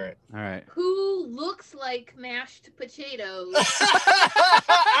 Let's hear it. All right. who looks like mashed potatoes?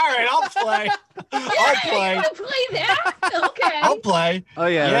 All right, I'll play. I'll play. You play that? Okay. I'll play. Oh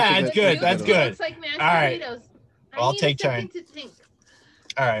yeah. Yeah, that's a it's good. Who That's good. Looks like mashed All right. potatoes. I'll need take a second turn. to think.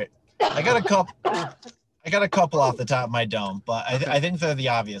 All right. I got a couple off the top of my dome, but I think they're the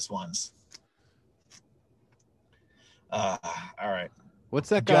obvious ones. All right. What's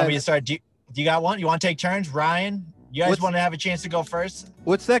that Do you want guy? me to start? Do you got one? You want to take turns, Ryan? You guys want to have a chance to go first?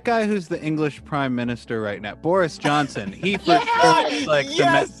 What's that guy who's the English prime minister right now? Boris Johnson. He for Yes! sure looks like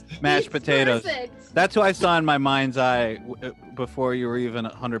Yes! the mashed He's potatoes. perfect. That's who I saw in my mind's eye before you were even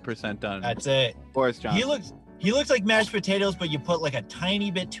 100% done. That's it. Boris Johnson. He looks like mashed potatoes, but you put like a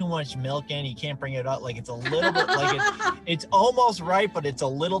tiny bit too much milk in. You can't bring it up. Like it's a little bit like it's almost right, but it's a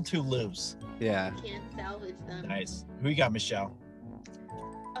little too loose. Yeah. Can't salvage them. Nice. Who you got, Michelle?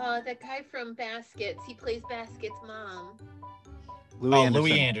 That guy from Baskets. He plays Baskets' mom.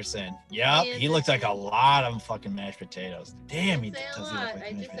 Louis Anderson. Yep. He looks like a Anderson. lot of fucking mashed potatoes. Damn, he Say a doesn't lot. look like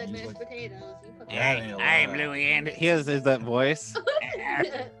I just said mashed mashed potatoes. potatoes. You fucking- Yeah, I'm Louis Anderson. He has that voice.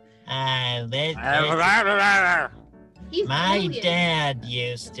 He's My brilliant. dad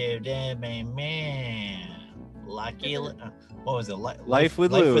used to do me, man. Lucky. What was it? Life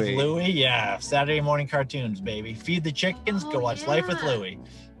with Louie. Louie. Yeah. Saturday morning cartoons, baby. Feed the chickens. Oh, Go watch Life with yeah. Louie.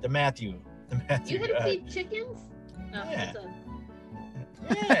 The Matthew. You had to feed chickens? Oh, Yeah. that's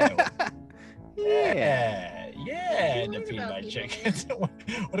a- Yeah. Yeah. You To learn feed about my people, chickens.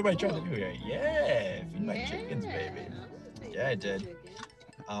 What am I trying to do here? Yeah. Feed my Yeah. chickens, baby. Oh, Yeah, I did. chicken.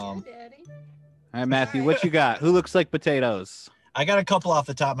 Um, Yeah, Daddy. All right, Matthew, what you got? Who looks like potatoes? I got a couple off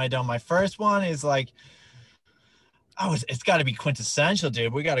the top of my dome. My first one is like, it's got to be quintessential,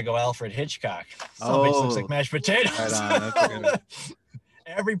 dude. We got to go Alfred Hitchcock. Somebody looks like mashed potatoes. Right on, that's good.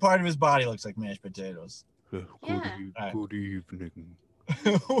 Every part of his body looks like mashed potatoes. Yeah. Good evening. Good evening.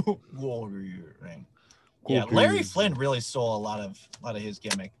 Yeah, Larry Flynn really stole a lot of his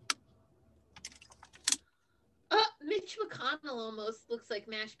gimmick. Mitch McConnell almost looks like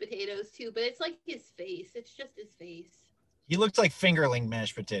mashed potatoes too, but it's like his face. It's just his face. He looks like fingerling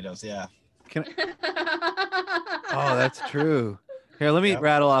mashed potatoes. Yeah. Oh, that's true. Here, let me Yep.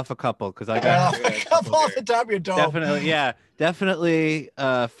 rattle off a couple because I Got got a couple off the top of your dome. definitely, yeah, definitely.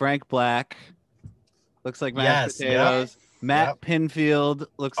 Frank Black looks like mashed potatoes. Yes. Matt Yep. Pinfield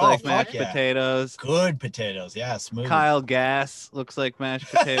looks Oh, like fuck mashed yeah. potatoes. Good potatoes. Yeah, smooth. Kyle Gass looks like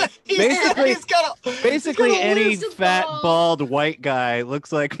mashed potatoes. He's got Basically, any lose the fat, ball. bald white guy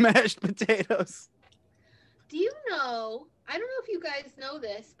looks like mashed potatoes. Do you know? I don't know if you guys know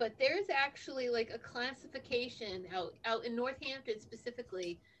this, but there's actually like a classification out in Northampton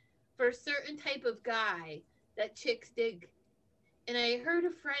specifically for a certain type of guy that chicks dig. And I heard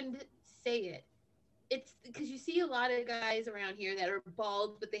a friend say it. It's because you see a lot of guys around here that are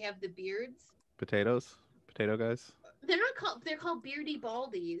bald, but they have the beards. Potatoes? Potato guys? They're not called. They're called beardy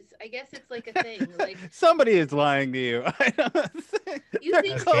baldies. I guess it's like a thing. Like Somebody is lying to you. I don't you They're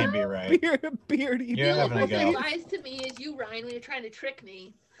think That called can't be right. beardy. You're the having only a person go. that lies to me is you, Ryan, when you're trying to trick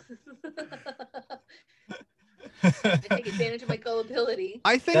me. I take advantage of my gullibility.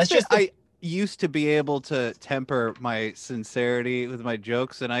 I think That's that just the- used to be able to temper my sincerity with my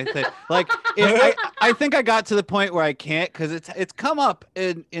jokes, and I think I think I got to the point where I can't, because it's come up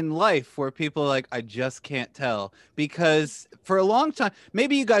in life where people are like, I just can't tell, because for a long time,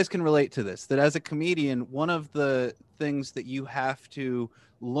 maybe you guys can relate to this, that as a comedian, one of the things that you have to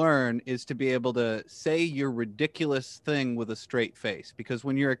learn is to be able to say your ridiculous thing with a straight face, because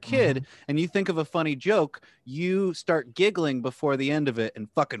when you're a kid and you think of a funny joke, you start giggling before the end of it and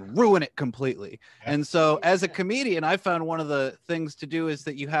fucking ruin it completely. And so as a comedian, I found one of the things to do is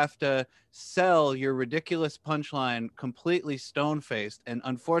that you have to sell your ridiculous punchline completely stone-faced, and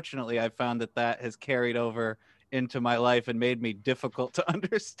unfortunately I found that has carried over into my life and made me difficult to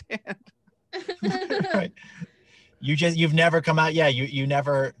understand. Right. You've never come out. Yeah. You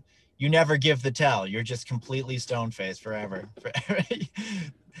never give the tell. You're just completely stone-faced forever.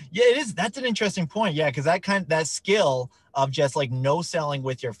 Yeah, it is. That's an interesting point. Yeah. Cause that skill of just like no selling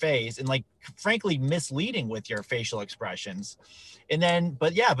with your face and like, frankly, misleading with your facial expressions. And then,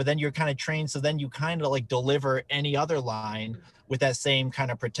 but then you're kind of trained. So then you kind of like deliver any other line with that same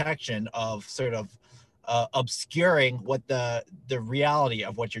kind of protection of sort of obscuring what the reality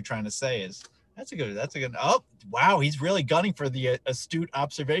of what you're trying to say is. That's a good. Oh, wow. He's really gunning for the astute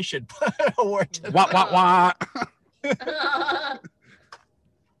observation award. Wah.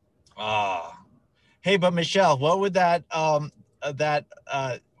 Hey, but Michelle, what would what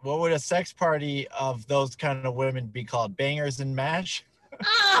would a sex party of those kind of women be called? Bangers and mash?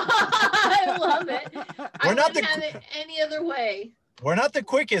 I love it. We're not have it any other way. We're not the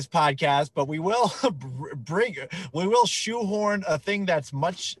quickest podcast, but we will shoehorn a thing that's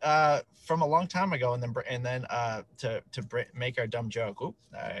much from a long time ago, and then to make our dumb joke. Oop,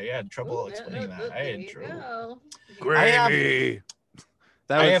 I had trouble explaining that. I had trouble. Gravy.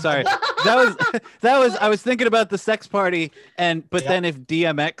 I was thinking about the sex party, but then if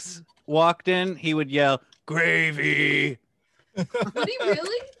DMX walked in, he would yell gravy. Would he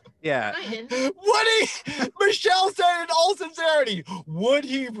really? Yeah. Michelle said in all sincerity, would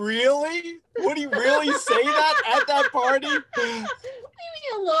he really say that at that party? Leave me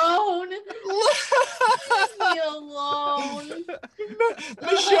alone. Leave me alone.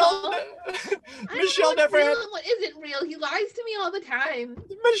 Michelle never had. What isn't real? He lies to me all the time.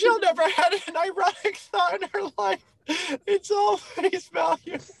 Michelle never had an ironic thought in her life. It's all face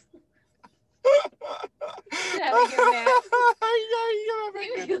value. All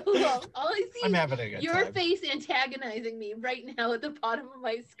I see I'm having a good your time. face antagonizing me right now at the bottom of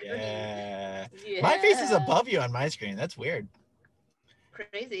my screen. Yeah. My face is above you on my screen. That's weird.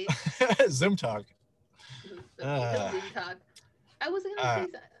 Crazy. Zoom talk. Zoom talk. I was gonna say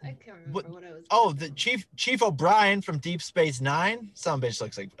that. I can't remember what I was. Oh, the Chief O'Brien from Deep Space Nine. Some bitch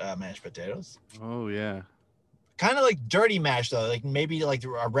looks like mashed potatoes. Oh yeah. Kind of like dirty mash though, like maybe like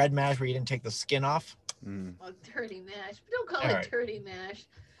a red mash where you didn't take the skin off. Oh, dirty mash, but don't call it dirty mash.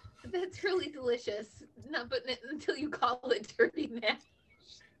 That's really delicious. Not but until you call it dirty mash.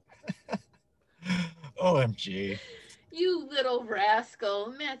 OMG. You little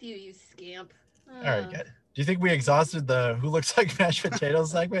rascal, Matthew. You scamp. All right, good. Do you think we exhausted the who looks like mashed potatoes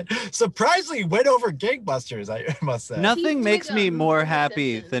segment? Surprisingly, went over gangbusters. I must say. Nothing makes me more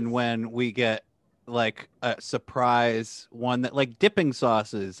happy than when we get like a surprise one that like dipping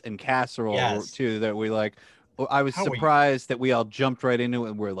sauces and casserole too, that we like. I was surprised that we all jumped right into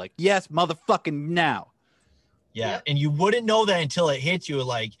it and we're like, yes, motherfucking now. Yeah. Yep. And you wouldn't know that until it hits you.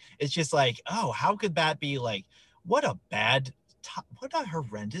 Like, it's just like, oh, how could that be? Like, what a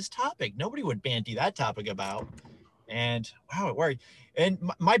horrendous topic. Nobody would banty that topic about. And wow, it worked. And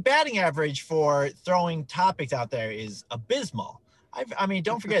my batting average for throwing topics out there is abysmal. I mean,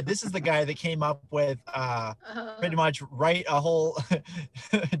 don't forget, this is the guy that came up with pretty much write a whole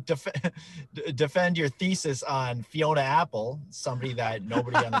defend your thesis on Fiona Apple, somebody that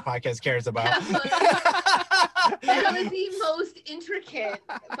nobody on the podcast cares about. That was the most intricate,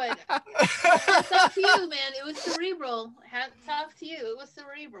 but hats off to you, man. It was cerebral. Hats off to you. It was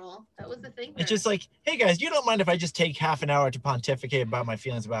cerebral. That was the thing. It's just like, hey guys, you don't mind if I just take half an hour to pontificate about my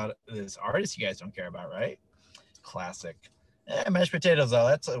feelings about this artist you guys don't care about, right? Classic. Mashed potatoes, though.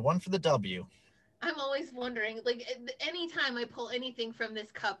 That's a one for the W. I'm always wondering, like, anytime I pull anything from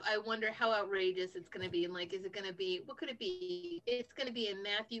this cup, I wonder how outrageous it's going to be. And, like, is it going to be, what could it be? It's going to be a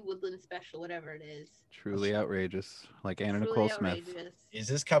Matthew Woodland special, whatever it is. Truly outrageous, like Anna Nicole Smith. Is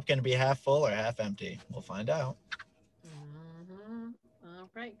this cup going to be half full or half empty? We'll find out. All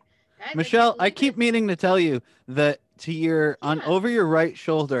right. Guys, Michelle, I keep meaning to tell you that over your right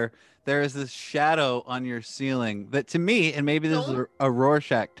shoulder, there is this shadow on your ceiling that to me, and maybe this is a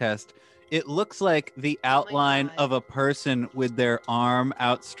Rorschach test, It looks like the outline God. of a person with their arm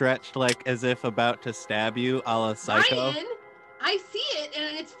outstretched, like as if about to stab you, a la Psycho. Ryan, I see it,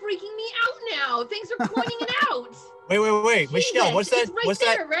 and it's freaking me out now. Things are pointing it out. Wait, Jesus, Michelle, what's that? It's right what's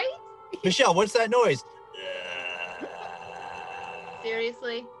there, that? right? Michelle, what's that noise?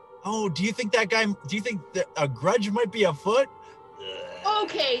 Seriously? Oh, do you think that a grudge might be afoot?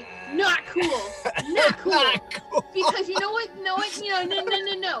 Okay, not cool. Not cool. Not cool. Because you know what? No.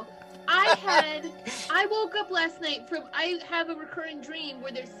 I woke up last night I have a recurring dream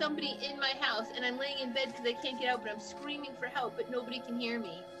where there's somebody in my house and I'm laying in bed because I can't get out, but I'm screaming for help, but nobody can hear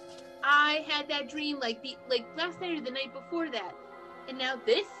me. I had that dream like last night or the night before that. And now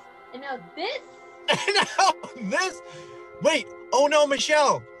this? And now this? Wait, oh no,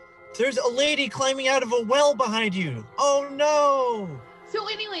 Michelle. There's a lady climbing out of a well behind you. Oh no. So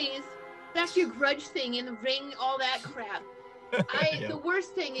anyways, back to your grudge thing and the ring, all that crap. Yeah. The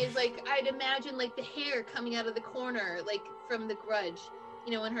worst thing is I'd imagine the hair coming out of the corner, from the grudge.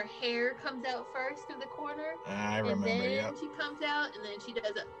 You know, when her hair comes out first of the corner. I remember, and then yeah. she comes out and then she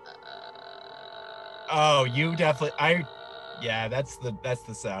does a Oh, you definitely yeah, that's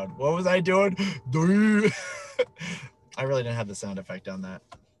the sound. What was I doing? I really didn't have the sound effect on that.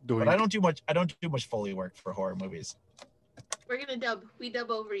 But I don't do much Foley work for horror movies. We're gonna we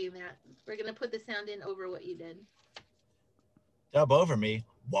dub over you, Matt. We're gonna put the sound in over what you did. Dub over me.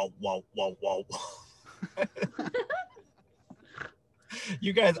 Whoa.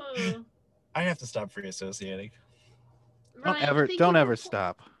 You guys, I have to stop free associating. Don't ever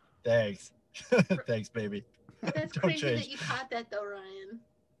stop. Thanks. Thanks, baby. That's Don't crazy change. that you caught that though, Ryan.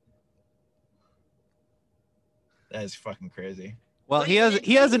 That is fucking crazy. Well, he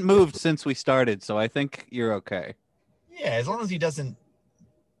hasn't moved since we started, so I think you're okay. Yeah, as long as he doesn't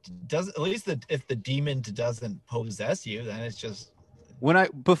at least if the demon doesn't possess you, then it's just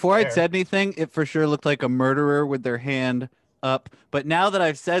Before I'd said anything, it for sure looked like a murderer with their hand up. But now that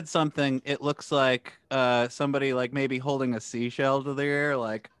I've said something, it looks like somebody maybe holding a seashell to the air,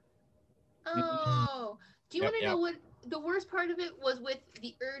 Oh, do you want to know what the worst part of it was? With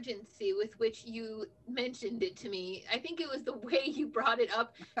the urgency with which you mentioned it to me. I think it was the way you brought it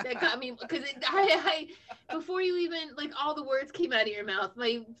up that got me, because I before you even all the words came out of your mouth,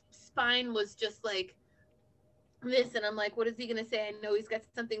 my spine was just this, and I'm like, what is he gonna say? I know he's got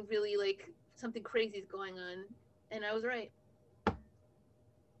something really something crazy's going on, and I was right.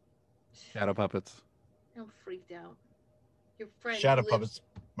 Shadow puppets. I'm freaked out. Your friend Shadow Puppets,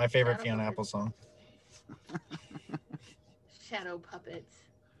 my favorite Shadow Fiona Puppets. Apple song. Shadow Puppets.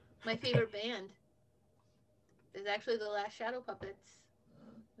 My favorite band is actually the last Shadow Puppets.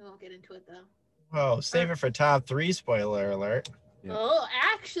 We won't get into it though. Oh, save it for top 3, spoiler alert. Yeah. Oh,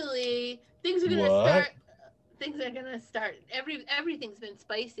 actually, things are gonna What? start. Things are gonna start. Everything's been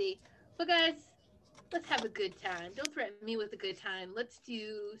spicy. But guys, let's have a good time. Don't threaten me with a good time. Let's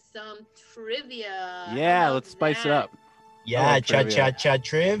do some trivia. Yeah, How let's about spice it that? up. Yeah, trivia.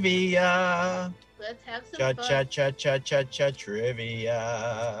 trivia. Let's have some fun.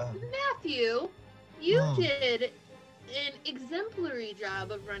 Trivia. Matthew, you did an exemplary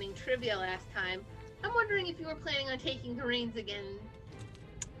job of running trivia last time. I'm wondering if you were planning on taking the reins again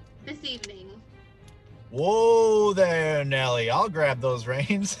this evening. Whoa there, Nelly. I'll grab those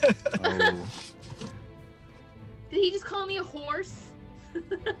reins. Oh. Did he just call me a horse?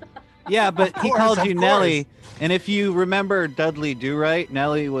 Yeah, but he course, called of you course. Nelly, and if you remember Dudley Do-Right,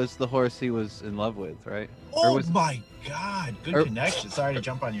 Nelly was the horse he was in love with, right? Oh was- my God. Good connection. Sorry to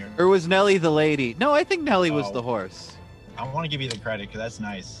jump on your... Or was Nelly the lady? No, I think Nelly was Oh. the horse. I want to give you the credit because that's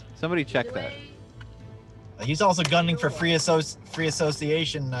nice. Somebody check Either that. way, He's also gunning for free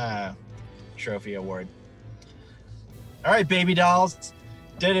association trophy award. All right, baby dolls.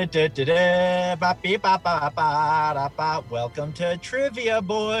 Welcome to Trivia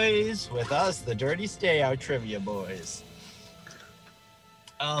Boys with us, the Dirty Stayout Trivia Boys.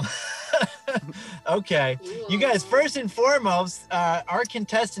 Okay, you guys, first and foremost, our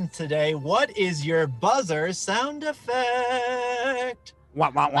contestant today, what is your buzzer sound effect?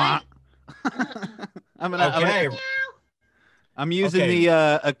 Wah, wah, wah. Okay. I'm using Okay.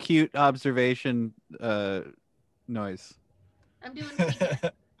 the acute observation noise. I'm doing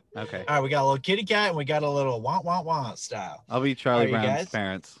it. Okay. All right, we got a little kitty cat and we got a little wah wah wah style. I'll be Charlie Are you Brown's guys?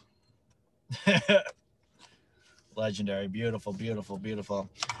 parents. Legendary. Beautiful, beautiful, beautiful.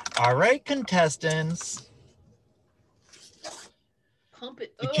 All right, contestants. Pump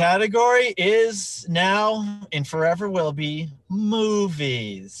it The up. category is now and forever will be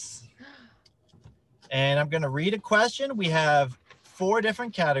movies. And I'm going to read a question. We have 4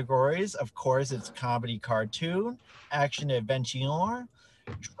 different categories. Of course, it's comedy, cartoon, action, adventure,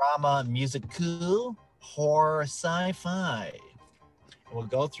 drama, musical, horror, sci-fi. We'll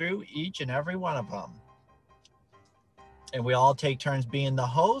go through each and every one of them. And we all take turns being the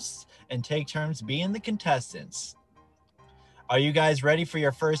hosts and take turns being the contestants. Are you guys ready for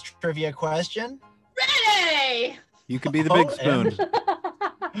your first trivia question? Ready! You can be the big spoon.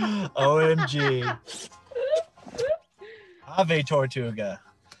 OMG. Ave Tortuga.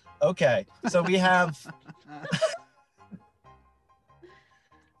 Okay, so we have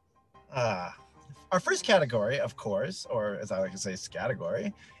our first category, of course, or as I like to say,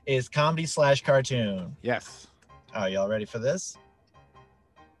 category, is comedy/cartoon. Yes. Oh, y'all ready for this?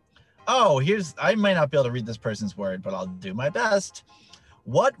 Oh, I might not be able to read this person's word, but I'll do my best.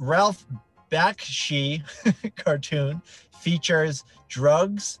 What Ralph Bakshi cartoon features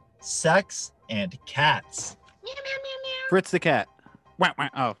drugs, sex, and cats? Meow, meow, meow, meow. Fritz the cat. Wah, wah.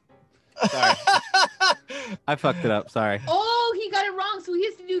 Oh, sorry. I fucked it up. Sorry. Oh, he got it wrong, so he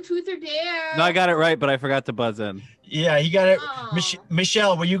has to do truth or dare. No, I got it right, but I forgot to buzz in. Yeah, he got it. Oh.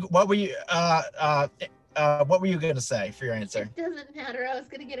 Michelle, what were you gonna say for your answer? It doesn't matter. I was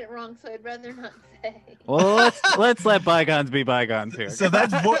gonna get it wrong, so I'd rather not say. Well, let's let bygones be bygones here. So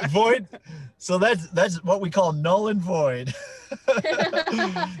that's void. So that's what we call null and void.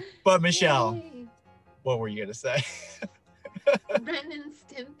 But Michelle, Yay. what were you gonna say? Ren and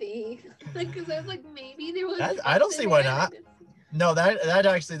Stimpy. Because I was like, maybe there was. I don't see why something not. there. No,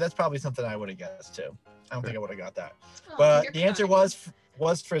 that's probably something I would have guessed too. I don't think I would have got that. Oh, But you're the answer kind.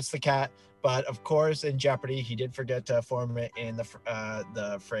 was Fritz the cat. But of course, in Jeopardy, he did forget to form it in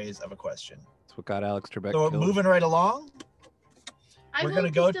the phrase of a question. That's what got Alex Trebek So killed. moving right along. I We're vote gonna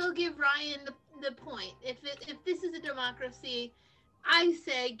to go- still give Ryan the point. If this is a democracy, I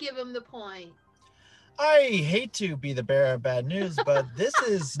say give him the point. I hate to be the bearer of bad news, but this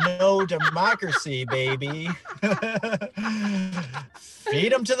is no democracy, baby.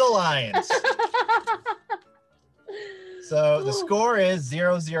 Feed them to the lions. So the Ooh. score is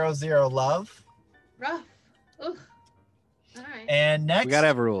 0-0-0 love. Rough. Oof. All right. And next, We gotta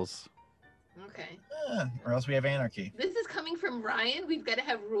have rules. Okay. or else we have anarchy. This is coming from Ryan. We've got to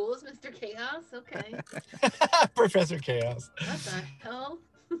have rules, Mr. Chaos. Okay. Professor Chaos. What the hell?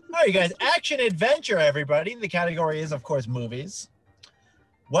 All right, you guys. Action adventure, everybody. The category is, of course, movies.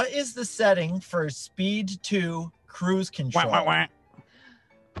 What is the setting for Speed 2 Cruise Control? Wah, wah,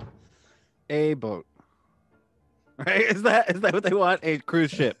 wah. A boat. Right? Is that what they want? A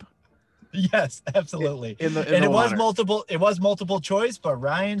cruise ship. Yes, absolutely. In the And it was water. multiple choice, but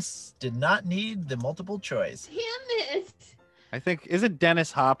Ryan did not need the multiple choice. Damn it. I think isn't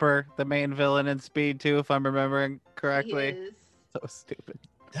Dennis Hopper the main villain in Speed 2, if I'm remembering correctly? He is. So stupid.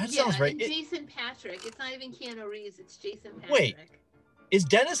 That Yeah, sounds right. and Jason Patrick. It's not even Keanu Reeves. It's Jason Patrick. Wait. Is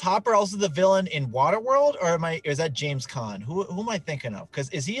Dennis Hopper also the villain in Waterworld, or is that James Caan? Who am I thinking of? Because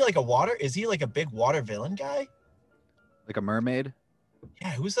is he like a big water villain guy? Like a mermaid?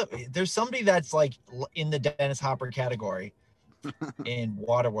 Yeah, there's somebody that's like in the Dennis Hopper category in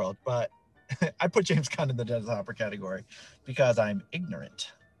Waterworld, but I put James Caan in the Dennis Hopper category because I'm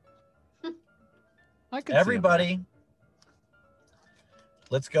ignorant. I could see him Everybody,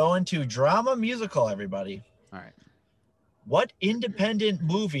 let's go into drama musical, everybody. there. All right. What independent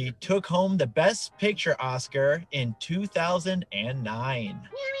movie took home the Best Picture Oscar in 2009? Meow, meow, meow,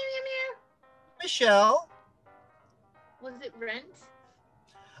 meow. Michelle? Was it Rent?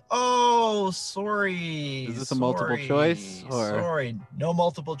 Oh, sorry. Is this a multiple choice, or- Sorry, no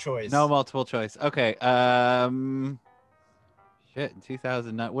multiple choice. No multiple choice. Okay. Shit, in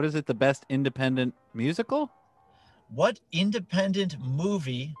 2009. What is it? The best independent musical? What independent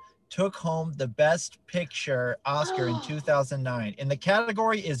movie took home the Best Picture Oscar in 2009? And the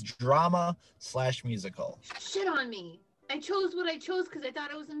category is drama/musical. Shit on me. I chose what I chose because I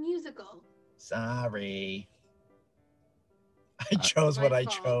thought it was a musical. Sorry. I chose what my I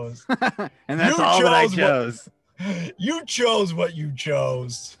fault. chose. And that's You all that I chose what- chose. You chose what you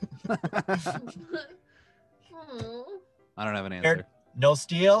chose. Oh. I don't have an answer. No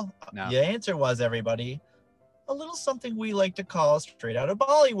steal? No. The answer was, everybody, a little something we like to call straight out of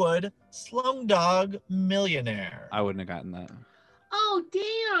Bollywood, Slumdog Millionaire. I wouldn't have gotten that. Oh,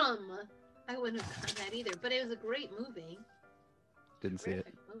 damn. I wouldn't have gotten that either, but it was a great movie. Didn't see it.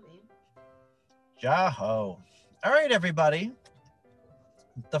 Terrific movie. Jaho. All right, everybody.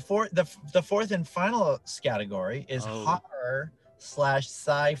 The fourth and final category is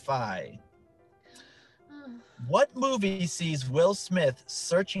horror/sci-fi. What movie sees Will Smith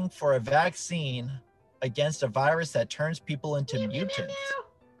searching for a vaccine against a virus that turns people into Meow, meow, mutants?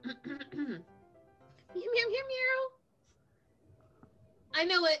 meow, meow. Meow, meow, meow, meow. I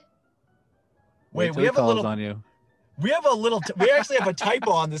know it. Wait, till we he have a calls little. on you. We have a little. We actually have a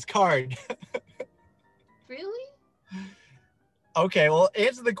typo on this card. Really? Okay, well,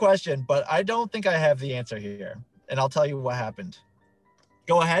 answer the question, but I don't think I have the answer here, and I'll tell you what happened.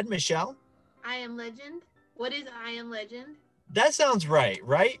 Go ahead, Michelle. I Am Legend. What is I Am Legend? That sounds right?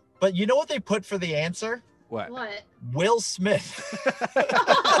 But you know what they put for the answer? What? Will Smith.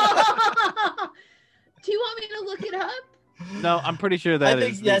 Do you want me to look it up? No, I'm pretty sure that I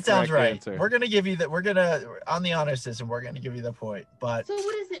think is that sounds right. Answer. We're gonna give you that. We're gonna on the honor system. We're gonna give you the point. But so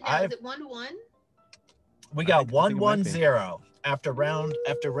what is it now? Is it 1-1? We got 1-1-0 after round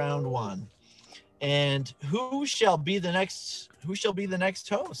 1. And who shall be the next? Who shall be the next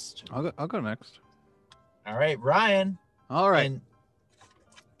host? I'll go next. All right, Ryan. All right. And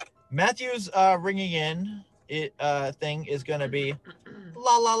Matthew's ringing in thing is gonna be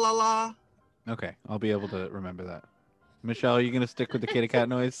la la la la. Okay, I'll be able to remember that. Michelle, are you gonna stick with the kitty cat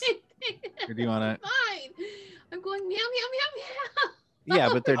noise, or do you want to? Fine. I'm going meow meow meow meow. Yeah,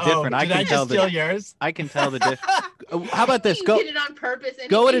 but they're different. I can tell yours. I can tell the difference. How about this? Go. You did it on purpose.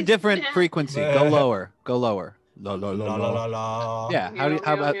 Go at a different frequency. Go lower. Go lower. La la la la la. Yeah. Meow,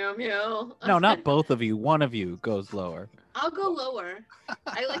 How about? meow, meow. No, not both of you. One of you goes lower. I'll go lower.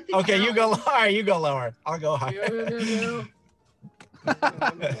 I like the Okay, you go challenge. lower. You go lower. I'll go higher. Meow, meow,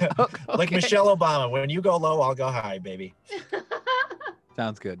 meow, Like Michelle Obama. When you go low, I'll go high, baby. meow.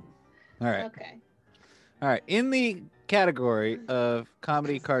 Sounds good. All right. Okay. All right. In the category of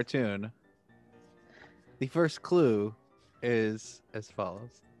comedy cartoon, the first clue is as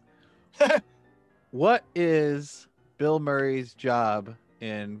follows. What is Bill Murray's job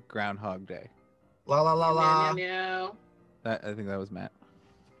in Groundhog Day? La la la la. Meow, meow, meow. I think that was Matt.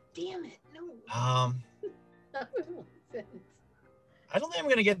 Damn it. No. I don't think I'm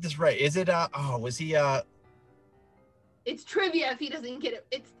gonna get this right. Is it was he It's trivia if he doesn't get it.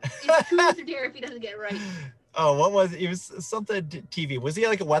 It's truth or dare if he doesn't get it right. Oh, what was it? It was something TV. Was he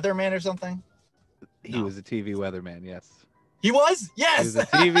like a weatherman or something? He was a TV weatherman, yes. He was? Yes. He was a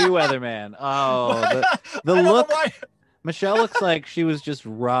TV weatherman. Oh, the I don't know look. why. Michelle looks like she was just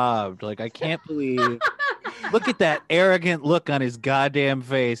robbed. Like, I can't believe. Look at that arrogant look on his goddamn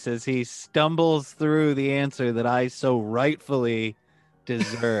face as he stumbles through the answer that I so rightfully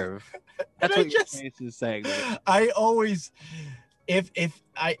deserve. That's what your face is saying. I always, if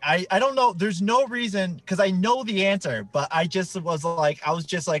I don't know, there's no reason, because I know the answer, but I was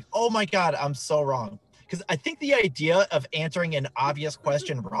just like, oh my God, I'm so wrong. Because I think the idea of answering an obvious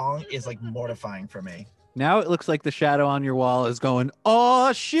question wrong is like mortifying for me. Now it looks like the shadow on your wall is going,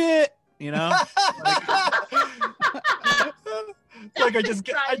 oh shit, you know? Like I just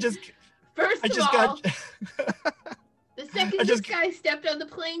First of all, got the second this guy stepped on the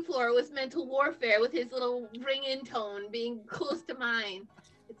playing floor, it was mental warfare with his little ring-in tone being close to mine.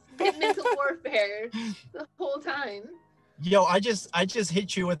 It's mental warfare the whole time. Yo, I just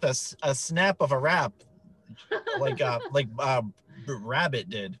hit you with a snap of a rap, like Rabbit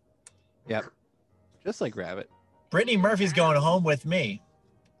did. Yep, just like Rabbit. Brittany Murphy's going home with me.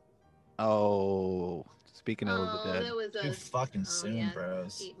 Oh, speaking of the dead. That was Too fucking soon,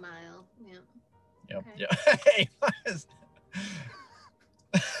 bros. 8 Mile. Yeah. Yep. Okay. Yeah.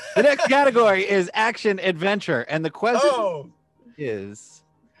 The next category is action adventure, and the question is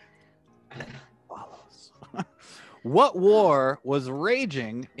follows. What war was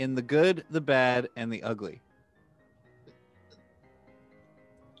raging in the good, the bad, and the ugly?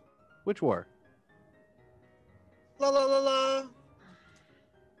 Which war? La la la la.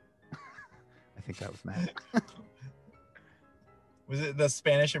 I think that was Matt. Was it the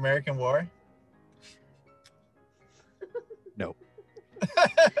Spanish-American War? No.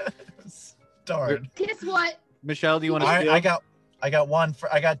 Darn. Guess what? Michelle, do you want to steal? I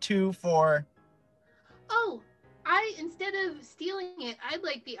got 2 for. Oh, instead of stealing it, I'd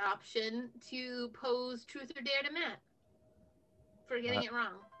like the option to pose truth or dare to Matt for getting it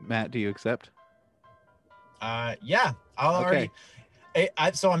wrong. Matt, do you accept? Yeah. I'll already.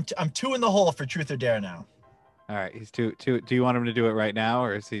 So I'm 2 in the hole for truth or dare now. All right, he's two. Do you want him to do it right now,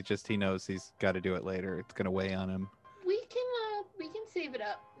 or is he knows he's got to do it later? It's gonna weigh on him. We can save it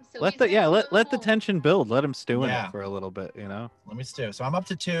up. So Let the tension build. Let him stew in it for a little bit. You know. Let me stew. So I'm up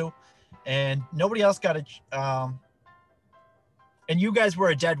to 2, and nobody else got and you guys were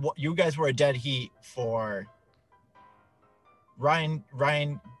a dead heat for Ryan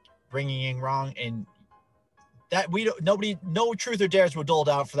bringing in wrong, and that no truth or dares were doled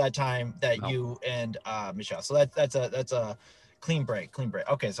out for that time that you and Michelle. So that's a clean break.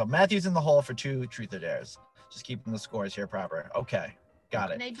 Okay, so Matthew's in the hole for 2 truth or dares. Just keeping the scores here proper. Okay,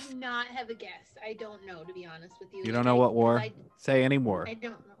 got it. And I do not have a guess. I don't know, to be honest with you. You don't know what war? Say any more. I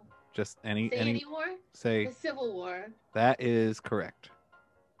don't know. Just Say any any war? say The Civil War. that is correct.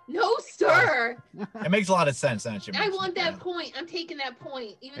 No, sir. It makes a lot of sense, actually. I want that point. I'm taking that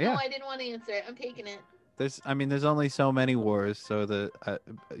point, even though I didn't want to answer it. I'm taking it. There's only so many wars, so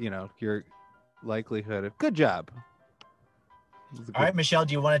your likelihood of good job. All right, Michelle,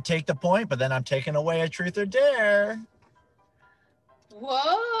 do you want to take the point? But then I'm taking away a truth or dare.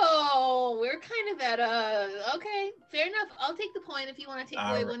 Whoa, we're kind of at okay, fair enough. I'll take the point if you want to take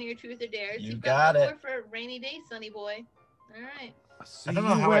away one of your truth or dares. You've got one more for a rainy day, Sunny boy. All right. I don't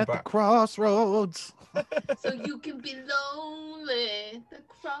know how at the crossroads. So you can be lonely. The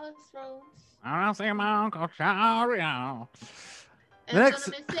crossroads. I'll see my Uncle Charlie. I'm gonna miss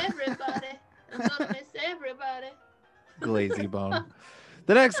everybody. I'm gonna miss everybody. Glazy bone.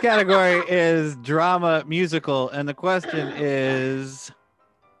 The next category is drama musical, and the question is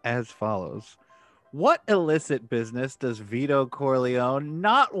as follows. What illicit business does Vito Corleone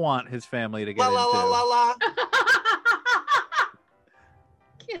not want his family to get into? La la la.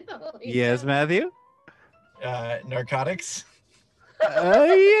 Yes, Matthew? Narcotics.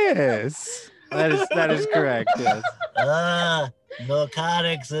 Yes. That is correct, yes.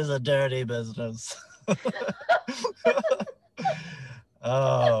 Narcotics is a dirty business.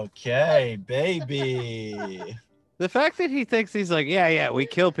 Okay, baby. The fact that he thinks he's like, yeah, we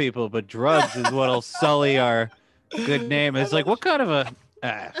kill people, but drugs is what'll sully our good name. It's like, what kind of a...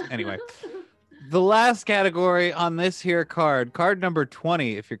 anyway. The last category on this here card number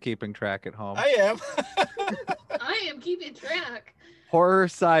 20, if you're keeping track at home. I am. I am keeping track. Horror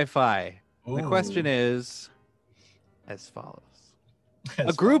sci-fi. Ooh. The question is as follows.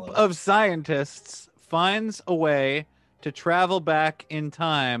 A group of scientists finds a way to travel back in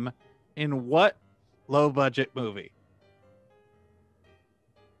time in what low-budget movie?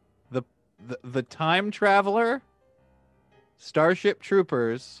 The Time Traveler, Starship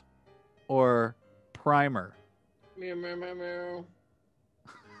Troopers, or Primer? Meow, meow, meow, meow.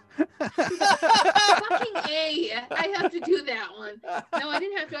 Fucking A. I have to do that one. No, I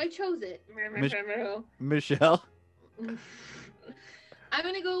didn't have to. I chose it. Michelle? I'm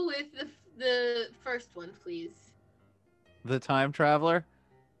going to go with the first one, please. The Time Traveler?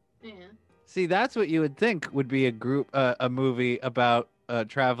 Yeah. See, that's what you would think would be a movie about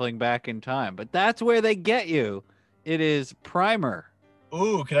traveling back in time. But that's where they get you. It is Primer.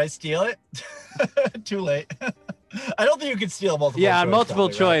 Ooh, can I steal it? Too late. I don't think you can steal multiple choice. Yeah, on multiple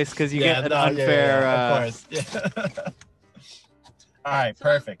choice, because you get an unfair... of course. Yeah. All right, so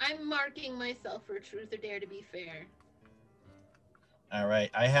perfect. I'm marking myself for truth or dare to be fair. All right,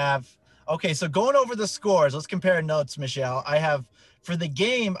 I have... Okay, so going over the scores, let's compare notes, Michelle. I have, for the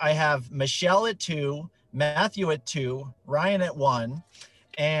game, I have Michelle at 2, Matthew at 2, Ryan at 1.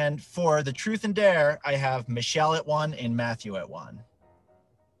 And for the truth and dare, I have Michelle at 1 and Matthew at 1.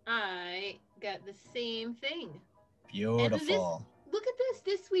 I got the same thing. Beautiful. Look at this.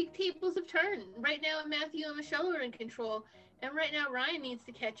 This week, tables have turned. Right now, Matthew and Michelle are in control. And right now, Ryan needs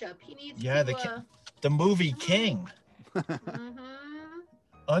to catch up. He needs to... the movie king. Mm-hmm.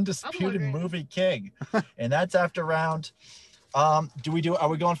 Undisputed movie king. And that's after round. Are we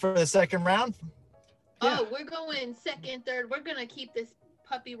going for the second round? Oh, we're going second, third. We're going to keep this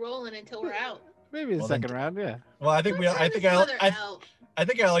puppy rolling until we're out. Maybe the second round, yeah. Well, I think I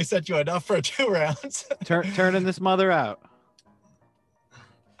think I only sent you enough for 2 rounds. Turning this mother out.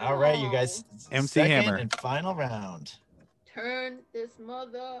 All right, you guys. MC second Hammer. and final round. Turn this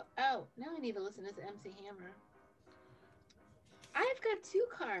mother out. Now I need to listen to this MC Hammer. I've got 2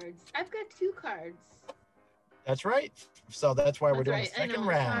 cards. That's right. So that's why we're doing the second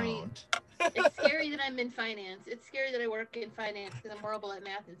round. It's scary that I'm in finance. It's scary that I work in finance because I'm horrible at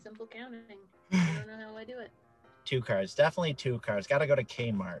math and simple counting. I don't know how I do it. 2 cards. Definitely 2 cards. Got to go to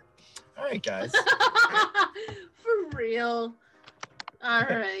Kmart. All right, guys. For real. All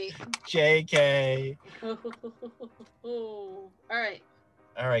right. JK. All right.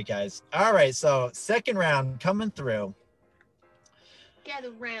 All right, guys. All right, so second round coming through.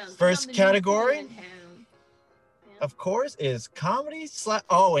 Gather round. First category, of course, is comedy.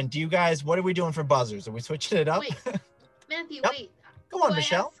 Oh, and do you guys, what are we doing for buzzers? Are we switching it up? Wait, Matthew, Yep. wait. Come on,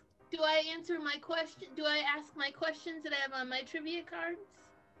 Michelle. Do I answer my question? Do I ask my questions that I have on my trivia cards?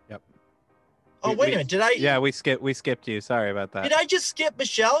 Yep. Oh, wait a minute. Did I? Yeah, we skipped you. Sorry about that. Did I just skip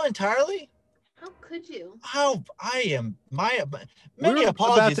Michelle entirely? How could you? How I am. Many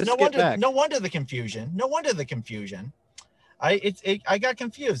apologies. No wonder the confusion. No wonder the confusion. I got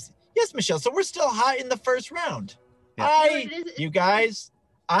confused. Yes, Michelle. So we're still hot in the first round. Yeah. You guys,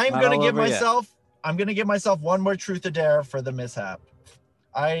 I'm gonna give myself one more truth or dare for the mishap.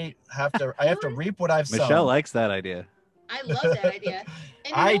 I have to reap what I've sown. Michelle likes that idea. I love that idea.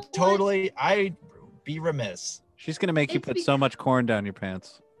 And I'd be remiss. She's gonna make you put so much corn down your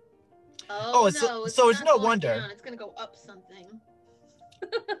pants. Oh, so no, it's no not going wonder. down. It's gonna go up something.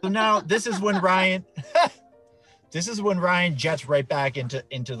 So now this is when Ryan jets right back into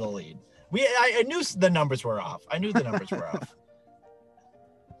the lead. I knew the numbers were off.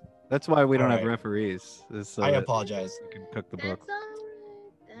 That's why we don't All have right. referees. So I apologize. we can cook the book. That's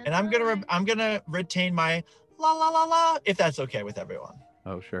all right. And I'm gonna retain my la la la la if that's okay with everyone.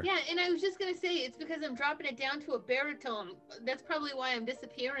 Oh, sure. Yeah, and I was just gonna say it's because I'm dropping it down to a baritone. That's probably why I'm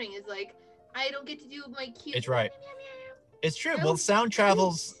disappearing. Is like I don't get to do my cute. It's right. It's true. No. Well, sound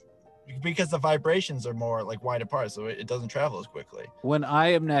travels because the vibrations are more like wide apart, so it doesn't travel as quickly. When I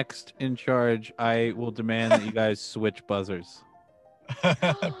am next in charge, I will demand that you guys switch buzzers.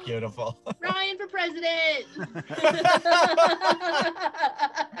 Beautiful. Ryan for president.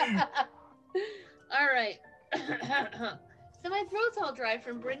 All right. So my throat's all dry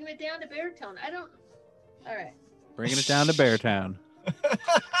from bringing it down to baritone. All right. Bringing it down to Beartown.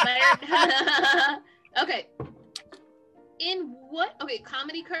 Okay.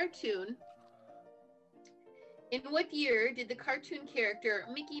 Comedy cartoon. In what year did the cartoon character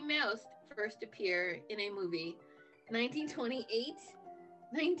Mickey Mouse first appear in a movie? 1928,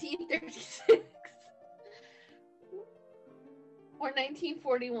 1936, or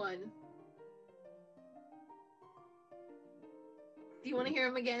 1941? Do you want to hear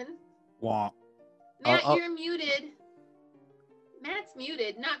him again? Wah. Matt, you're muted. Matt's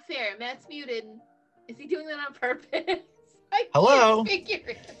muted. Not fair. Matt's muted. Is he doing that on purpose? Hello. Figure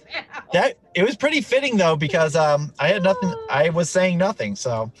it out. It was pretty fitting though because I had nothing. I was saying nothing.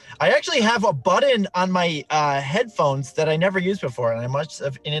 So I actually have a button on my headphones that I never used before, and I must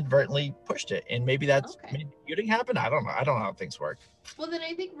have inadvertently pushed it. And maybe that's muting happened. I don't know. I don't know how things work. Well, then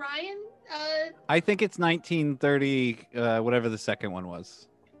I think Ryan. I think it's 1930. Whatever the second one was.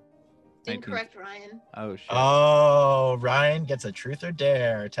 Incorrect, Ryan. Oh shit. Oh, Ryan gets a truth or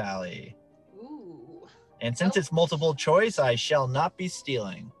dare tally. Ooh. And since it's multiple choice, I shall not be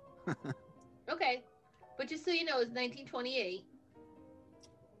stealing. Okay. But just so you know, it's 1928.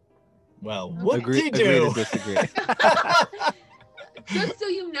 Well, whoop-de-doo. Agree to disagree. Just so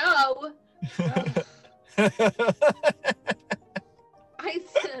you know.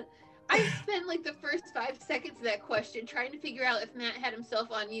 I spent like the first 5 seconds of that question trying to figure out if Matt had himself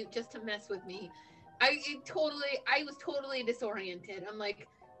on mute just to mess with me. I was totally disoriented. I'm like,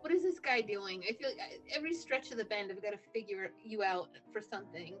 what is this guy doing? I feel like every stretch of the bend, I've got to figure you out for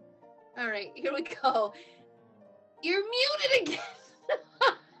something. All right, here we go. You're muted again.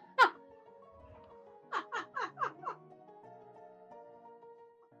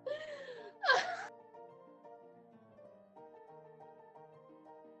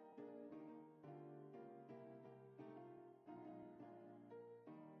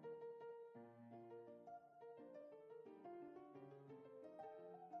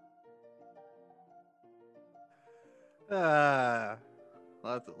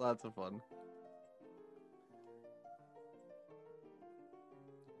 Lots of fun.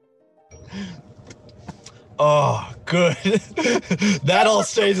 Oh, good. That all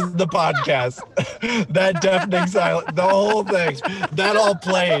stays in the podcast. That deafening silence, the whole thing, that all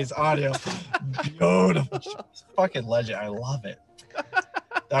plays audio. Beautiful. Fucking legend. I love it.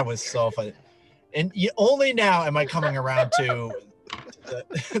 That was so funny. And only now am I coming around to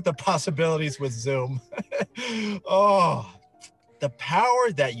the possibilities with Zoom. Oh, the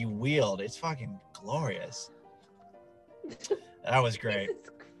power that you wield. It's fucking glorious. That was great.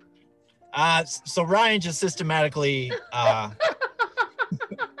 So Ryan just systematically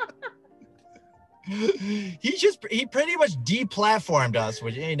he pretty much deplatformed us,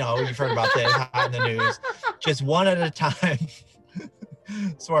 which you've heard about this hot in the news, just one at a time.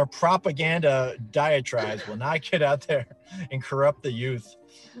 So our propaganda diatribes will not get out there and corrupt the youth.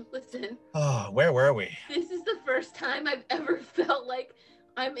 Listen. Oh, where were we? This is the first time I've ever felt like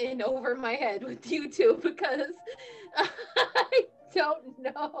I'm in over my head with you two because I don't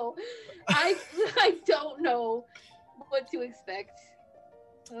know. I don't know what to expect.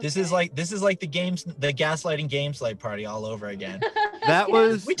 Okay. This is like the gaslighting gameslight party all over again. That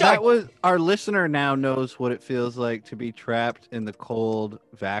was our listener now knows what it feels like to be trapped in the cold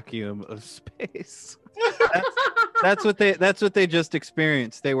vacuum of space. That's what they just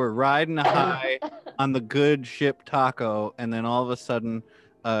experienced. They were riding high on the good ship Taco, and then all of a sudden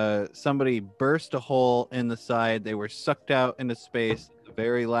somebody burst a hole in the side. They were sucked out into space. The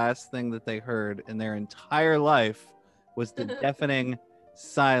very last thing that they heard in their entire life was the deafening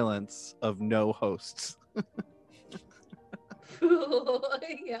silence of no hosts.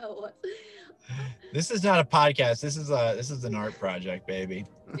 Yeah, This is not a podcast. This is an art project, baby.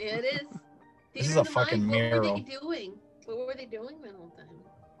 Yeah, it is. This is Theater a of the fucking mind. mural. What were they doing? What were they doing that whole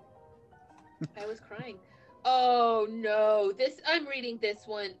time? I was crying. Oh no! I'm reading this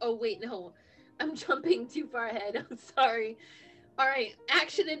one. Oh wait, no, I'm jumping too far ahead. I'm sorry. All right,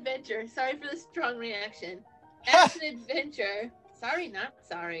 action adventure. Sorry for the strong reaction. Action adventure. Sorry, not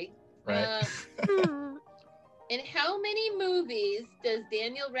sorry. Right. In how many movies does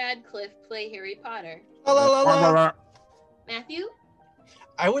Daniel Radcliffe play Harry Potter? La, la, la, la. Matthew?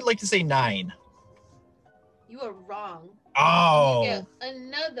 I would like to say 9. You are wrong. Oh. You get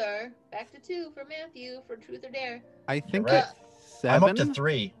another back to 2 for Matthew for truth or dare. I think Right. it's 7. I'm up to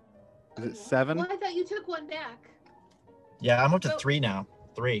 3. Is it 7? Well, I thought you took one back. Yeah, I'm up to So- 3 now.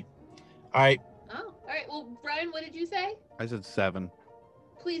 3. All right. Oh, all right. Well, Ryan, what did you say? I said 7.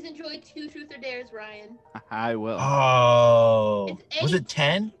 Please enjoy 2 truth or dares, Ryan. I will. Oh. It's Was 8. it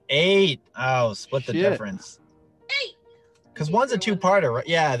 10? 8. Oh, split the Shit. difference. 8. Because one's a two-parter, right?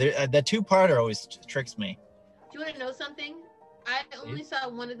 Yeah, the two-parter always tricks me. Do you want to know something? I only saw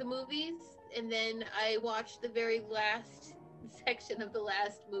one of the movies, and then I watched the very last section of the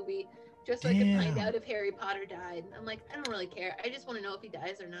last movie just so I could find Damn. out if Harry Potter died. I'm like, I don't really care. I just want to know if he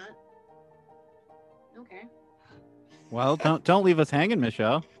dies or not. Okay. Well, don't leave us hanging,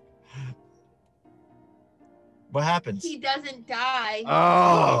 Michelle. What happens? He doesn't die.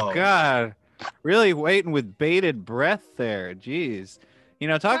 Oh Oh. God, really waiting with bated breath there. Jeez,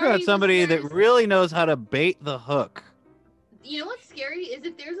 talk Sorry, about somebody listeners. that really knows how to bait the hook. You know what's scary is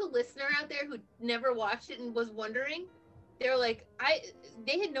if there's a listener out there who never watched it and was wondering, they're like,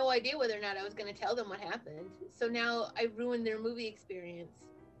 they had no idea whether or not I was going to tell them what happened. So now I ruined their movie experience.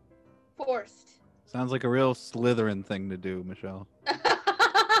 Forced. Sounds like a real Slytherin thing to do, Michelle.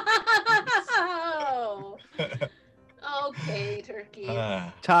 Oh. Okay, Turkey.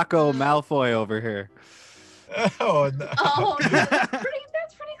 Taco Malfoy over here. Oh, no. Oh, that's pretty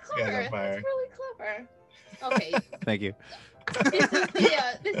clever. Guy's on fire. That's really clever. Okay, Thank you.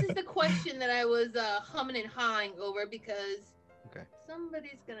 this is the question that I was humming and hawing over because Okay.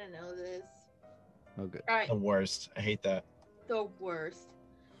 somebody's gonna know this. Oh, good. All right, The worst. I hate that. the worst.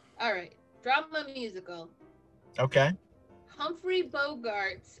 All right, drama musical. Okay. Humphrey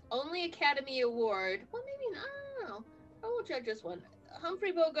Bogart's only Academy Award. Well, maybe not. I don't know. I will judge this one.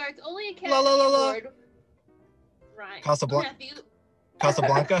 Humphrey Bogart's only Academy La, la, la, la. Award. Right. Casablanca. Matthew.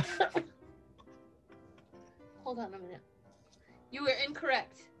 Casablanca. Hold on a minute. You were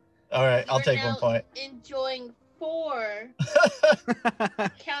incorrect. All right, I'll You're take now 1 point. Enjoying 4.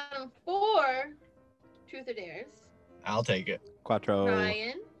 Count 'em 4. Truth or dares. I'll take it. Quattro.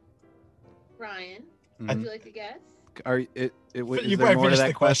 Ryan, Mhm. would you like to guess? Is You there probably more to finished that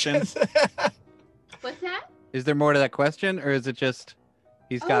the question? questions. What's that? Is there more to that question, or is it just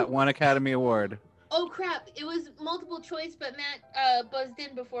he's got Oh. 1 Academy Award? Oh crap! It was multiple choice, but Matt buzzed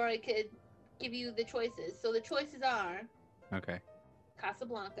in before I could give you the choices. So the choices are Okay.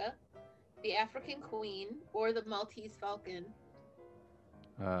 Casablanca, The African Queen, or The Maltese Falcon.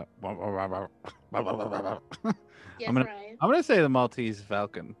 Yes, Yes, I'm gonna- Ryan. I'm gonna say the Maltese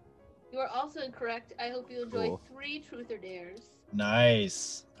Falcon. You are also incorrect. I hope you enjoy Cool. 3 truth or dares.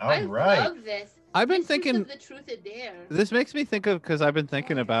 Nice. All I right. love this. I've been This is thinking. the truth or dare. This makes me think of because I've been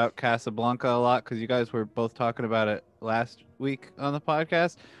thinking about Casablanca a lot because you guys were both talking about it last week on the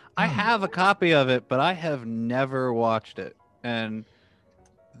podcast. I have a copy of it, but I have never watched it. And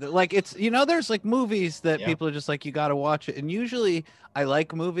it's there's like movies that Yeah. people are just like you got to watch it. And usually I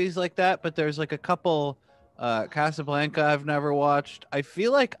like movies like that, but there's like a couple Casablanca I've never watched. I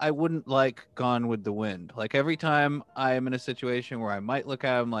feel like I wouldn't like Gone with the Wind. Like every time I am in a situation where I might look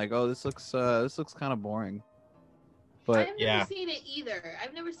at it, I'm like, oh, this looks kind of boring. But I've Yeah. never seen it either.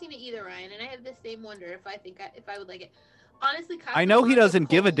 I've never seen it either, Ryan, and I have the same wonder if I would like it. Honestly, I know he Casablanca doesn't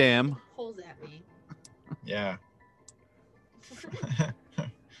give a pulls- damn. Pulls at me. Yeah.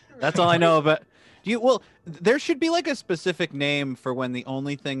 That's all I know about. There should be like a specific name for when the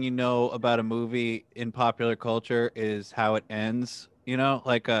only thing you know about a movie in popular culture is how it ends.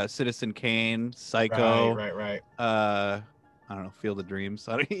 Like Citizen Kane, Psycho. Right. I don't know, Field of Dreams.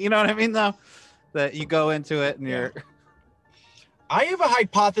 You know what I mean, though? That you go into it and Yeah. you're. I have a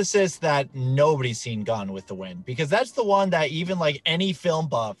hypothesis that nobody's seen Gone with the Wind because that's the one that even like any film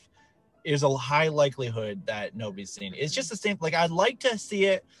buff is a high likelihood that nobody's seen. It's just the same. Like I'd like to see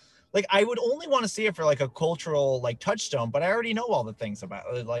it. Like I would only want to see it for like a cultural like touchstone, but I already know all the things about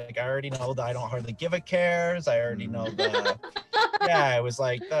it. Like I already know that I don't hardly give a cares. I already know the it was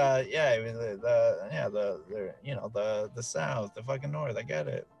like the the South, the fucking North. I get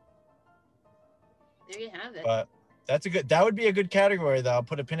it. There you have it. But That would be a good category though. I'll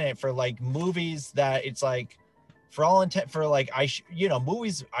put a pin in it for like movies that it's like, for all intent, for like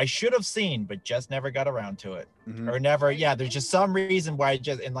movies I should have seen but just never got around to it, or never. Yeah, there's just some reason why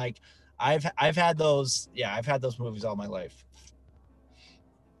I've had those. Yeah, I've had those movies all my life.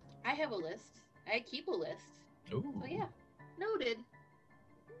 I have a list. I keep a list. Ooh. Oh yeah, noted.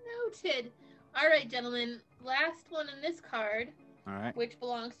 All right, gentlemen. Last one in this card. All right. Which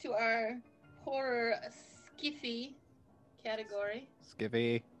belongs to our horror skiffy category.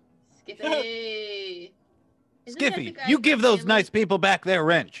 Skiffy. Skiffy, you give those nice people back their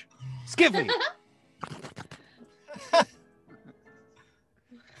wrench. Skiffy.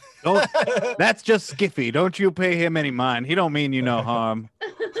 That's just Skiffy. Don't you pay him any mind. He don't mean you no harm.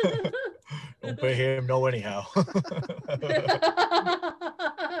 Don't pay him no anyhow.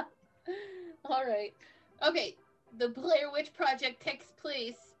 All right. Okay. The Blair Witch Project takes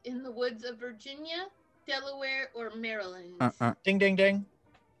place in the woods of Virginia, Delaware, or Maryland. Ding, ding, ding.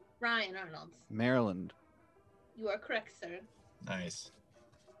 Ryan Arnold. Maryland. You are correct, sir. Nice.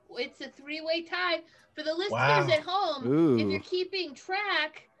 It's a 3-way tie. For the listeners Wow. at home, Ooh. if you're keeping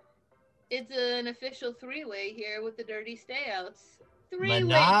track, it's an official 3-way here with the Dirty Stayouts. 3-way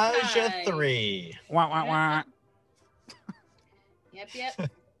Menage tie. a 3. Wah, wah, wah. Yep.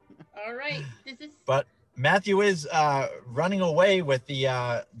 All right. This is. But Matthew is running away with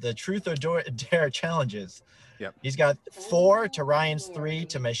the truth or dare challenges. Yep. He's got 4 to Ryan's 3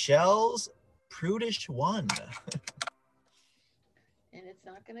 to Michelle's prudish 1. And it's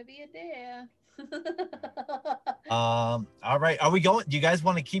not going to be a dare. All right. Are we going? Do you guys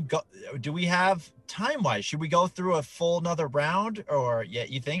want to keep go? Do we have time wise? Should we go through a full another round, or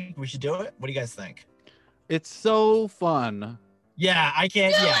you think we should do it? What do you guys think? It's so fun. Yeah, I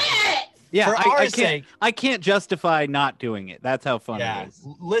can't. Do Yeah. it! Yeah, For our sake. I can't justify not doing it. That's how fun Yeah. it is.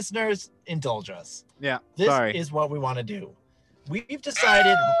 Listeners, indulge us. Yeah. This Sorry. is what we want to do. We've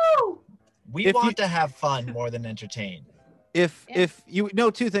decided we If want to have fun more than entertain. If you know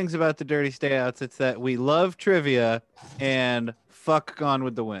 2 things about the Dirty Stayouts, it's that we love trivia and fuck Gone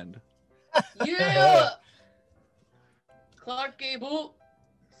with the Wind. Yeah! Clark Gable,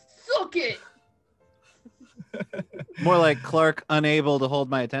 suck it! More like Clark unable to hold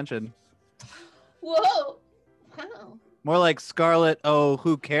my attention. Whoa! Wow. More like Scarlet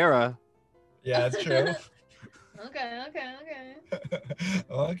who Kara. Yeah, that's true. Okay.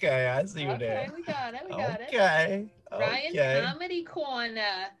 Okay, I see you Okay, there. we got it. Okay. Ryan Okay. Comedy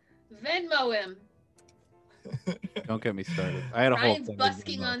Corner. Venmo him. Don't get me started. I had a Ryan's whole thing.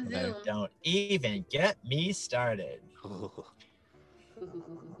 busking on Zoom. Don't even get me started. All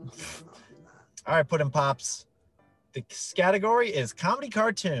right, Puddin' Pops. The category is comedy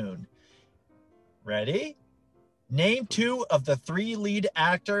cartoon. Ready? Name 2 of the 3 lead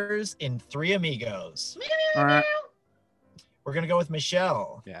actors in Three Amigos. We're going to go with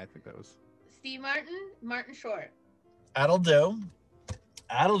Michelle. Yeah, I think that was. Steve Martin Short. That'll do.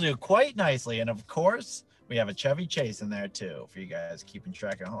 That'll do quite nicely. And of course, we have a Chevy Chase in there too, for you guys keeping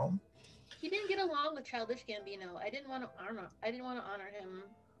track at home. He didn't get along with Childish Gambino. I didn't want to honor him.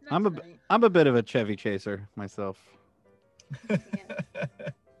 Not I'm tonight. a bit of a Chevy chaser myself.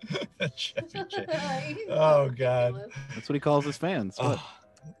 Chevy Chase. He's Oh, so God. ridiculous. That's what he calls his fans. What?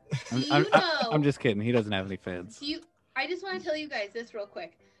 Do you know? I'm just kidding. He doesn't have any fans. I just want to tell you guys this real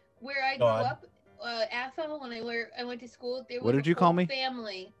quick. Where I Go grew on. up, Athol, when I went to school, there was What did a you call whole me?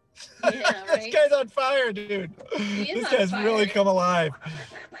 family. Yeah, right. This guy's on fire, dude. He is This on guy's fire. really come alive.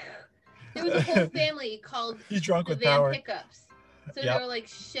 There was a whole family called He's drunk the with van power. pickups. So Yep. there were like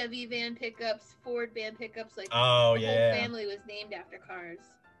Chevy van pickups, Ford van pickups. Like Oh, the whole yeah. family was named after cars.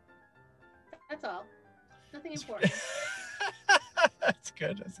 That's all. Nothing important. That's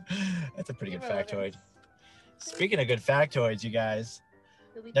good. That's a pretty good factoid. Irrelevant. Speaking of good factoids, you guys,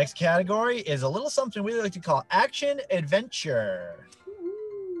 You'll be next back. category is a little something we like to call action adventure.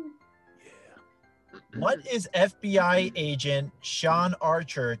 Ooh. What is FBI agent Sean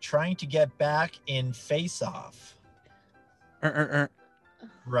Archer trying to get back in Face Off?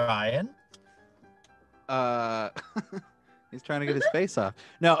 Ryan? He's trying to get his face off.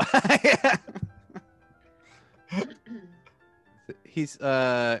 No. He's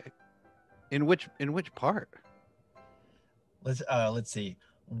in which part? Let's see.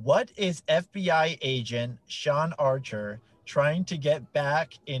 What is FBI agent Sean Archer trying to get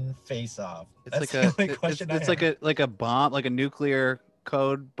back in Face Off? It's like a bomb, like a nuclear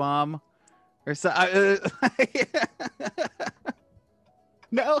code bomb, or so.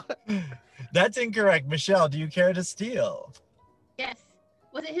 No. That's incorrect. Michelle, do you care to steal? Yes.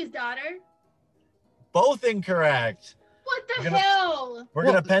 Was it his daughter? Both incorrect. What the We're gonna- hell? We're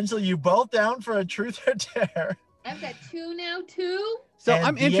going to pencil you both down for a truth or dare. I I've got 2 now. 2. So And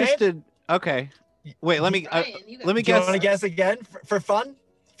I'm the interested. Okay. Wait, let me Ryan, you got let me Do you guess. want to guess again for fun?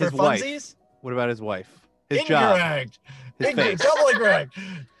 For His wife. funsies? What about his wife? His job. Incorrect. His face. Double incorrect.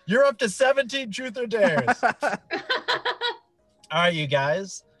 You're up to 17 truth or dares. All right, you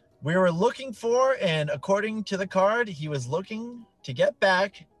guys. We were looking for, and according to the card, he was looking to get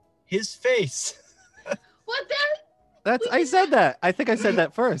back his face. What That's I said that. I think I said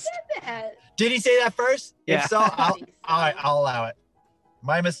that first. that? Did he say that first? Yeah. If so, I think so. I'll allow it.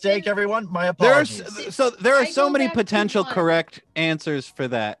 My mistake, everyone. My There are apologies. there are I so go many back to potential 1. correct answers for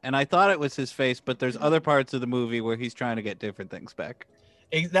that, and I thought it was his face, but there's other parts of the movie where he's trying to get different things back.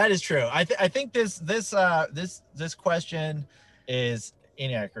 That is true. I think this question is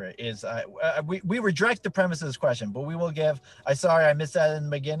inaccurate. We reject the premise of this question, but we will give. Sorry, I missed that in the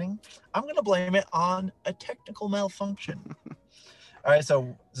beginning. I'm gonna blame it on a technical malfunction. All right,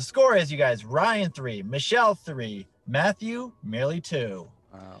 so the score is, you guys: Ryan 3, Michelle 3, Matthew merely 2.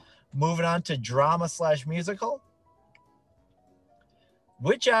 Wow. Moving on to drama/musical.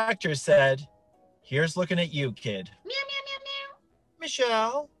 Which actor said, "Here's looking at you, kid"? Meow, meow, meow, meow.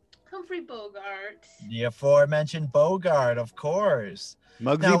 Michelle. Humphrey Bogart. The aforementioned Bogart, of course.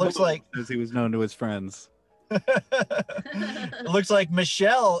 Muggsy Now, it looks Bogues, like as he was known to his friends. it looks like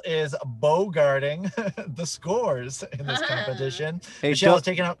Michelle is bogarting the scores in this competition. Hey, Michelle's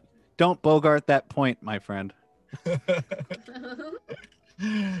taking out. Don't Bogart that point, my friend.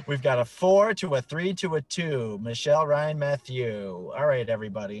 We've got a 4 to a 3 to a 2. Michelle, Ryan, Matthew. All right,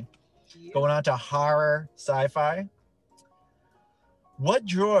 everybody. Going on to horror sci-fi. What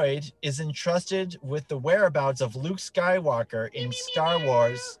droid is entrusted with the whereabouts of Luke Skywalker in Star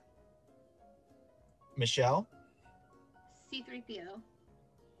Wars? Michelle? C-3PO.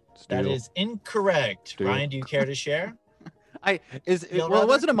 That is incorrect. Steal. Ryan, do you care to share? It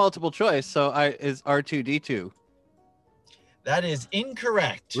wasn't a multiple choice, so is R2D2. That is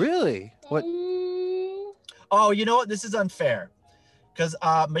incorrect. Really? What? Oh, you know what? This is unfair. Because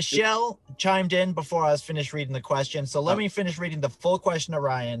Michelle chimed in before I was finished reading the question. So let me finish reading the full question to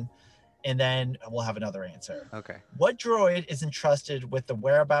Ryan, and then we'll have another answer. Okay. What droid is entrusted with the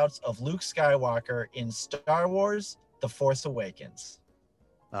whereabouts of Luke Skywalker in Star Wars: The Force Awakens?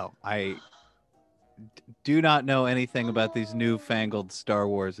 Oh, I do not know anything about these newfangled Star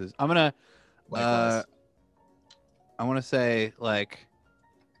Warses. I'm gonna, Likewise. I want to say like,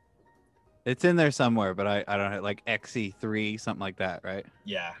 it's in there somewhere, but I don't know, like XE3, something like that, right?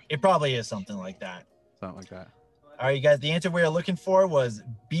 Yeah, it probably is something like that. Something like that. All right, you guys, the answer we were looking for was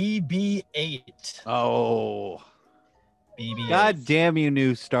BB-8. Oh, BB-8. God damn you,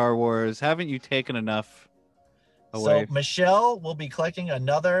 new Star Wars! Haven't you taken enough away? So Michelle will be collecting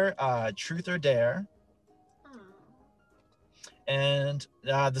another truth or dare. And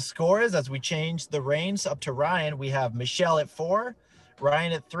the score is, as we change the reins up to Ryan, we have Michelle at 4,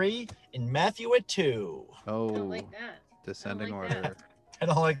 Ryan at 3, and Matthew at 2. Oh, I don't like that. descending like order. that. I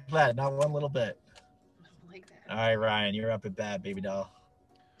don't like that, not one little bit. I don't like that. All right, Ryan, you're up at bat, baby doll.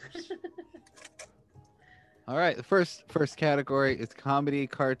 All right, the first category is comedy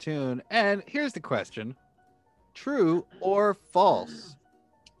cartoon, and here's the question: true or false?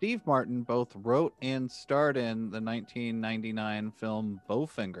 Steve Martin both wrote and starred in the 1999 film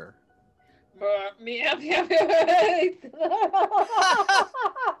Bowfinger.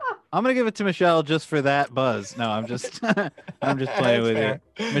 I'm gonna give it to Michelle just for that buzz. No, I'm just I'm just playing with fair.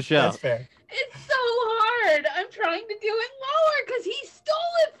 you, Michelle. That's fair. It's so hard. I'm trying to do it lower because he stole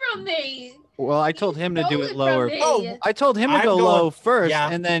it from me. Well, I told him to do stole it it lower. from me. Oh, I told him to I'm go going- low first, yeah,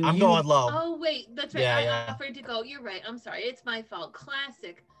 and then I'm you... going low. Oh wait, that's right. Yeah, I yeah. offered to go. You're right. I'm sorry. It's my fault.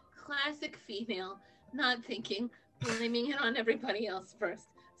 Classic female. Not thinking, blaming it on everybody else first.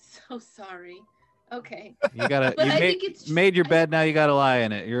 So sorry. Okay. You gotta. But You I think it's made your bed. Now you gotta lie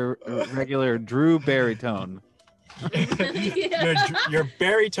in it. You're a regular Drew baritone. Your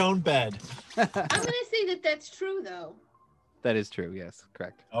baritone bed. I'm gonna say that that's true though. That is true. Yes,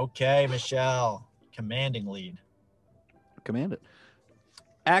 correct. Okay, Michelle, commanding lead. Command it.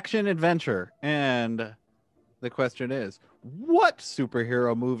 Action adventure, and the question is: what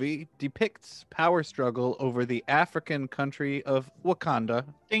superhero movie depicts power struggle over the African country of Wakanda?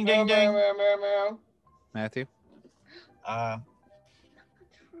 Ding, ding, ding. Matthew, it Oh,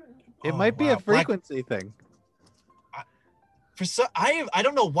 might be wow. a frequency thing. I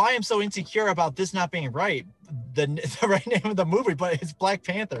don't know why I'm so insecure about this not being right. The right name of the movie, but it's Black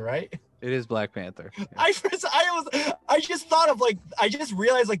Panther, right? It is Black Panther. Yeah. I just thought of I just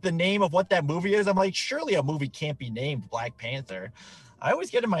realized the name of what that movie is. I'm like, surely a movie can't be named Black Panther. I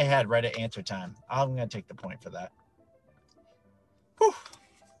always get in my head right at answer time. I'm gonna take the point for that. Whew.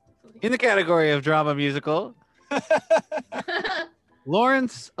 In the category of drama musical,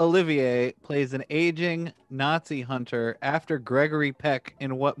 Laurence Olivier plays an aging Nazi hunter after Gregory Peck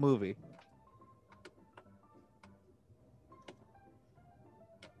in what movie?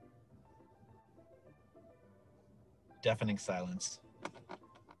 Deafening silence.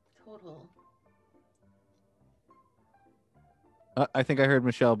 Total. I think I heard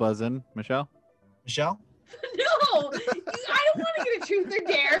Michelle buzz in. Michelle? Michelle? No, I don't want to get a truth or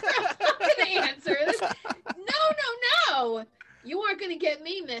dare. I'm not going to answer this. No. You aren't going to get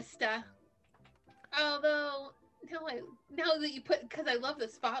me, mister. Although, now that you put, because I love the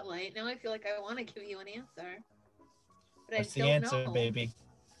spotlight, now I feel like I want to give you an answer. But What's I the don't answer, know. baby?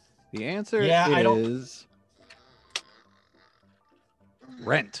 The answer is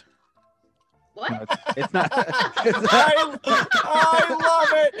Rent. What? No, it's not. I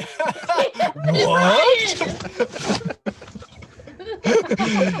love it. What?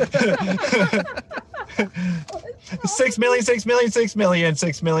 6 million, 6 million, 6 million,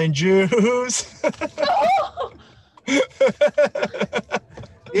 6 million Jews. The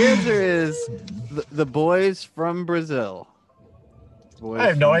answer is the boys from Brazil. I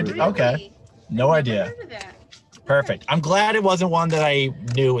have no idea. Really? Okay. No Never idea. heard of that. Perfect. I'm glad it wasn't one that I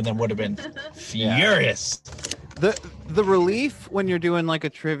knew and then would have been furious. The relief when you're doing like a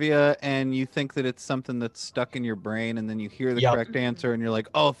trivia and you think that it's something that's stuck in your brain and then you hear the correct answer and you're like,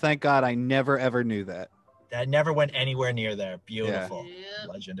 oh, thank God I never ever knew that. That never went anywhere near there. Beautiful. Yeah.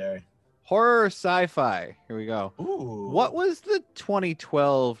 Legendary. Horror sci-fi. Here we go. Ooh. What was the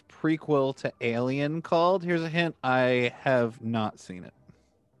 2012 prequel to Alien called? Here's a hint. I have not seen it.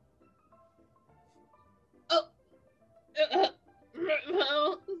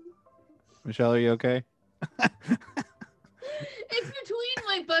 Michelle, are you okay? It's between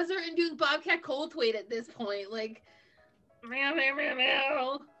my buzzer and doing Bobcat Goldthwait at this point. Like, meow, meow, meow,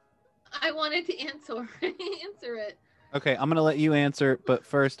 meow. I wanted to answer it. Okay, I'm gonna let you answer, but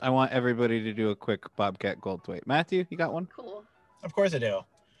first I want everybody to do a quick Bobcat Goldthwait. Matthew, you got one? Cool. Of course I do.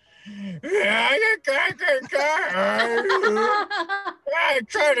 I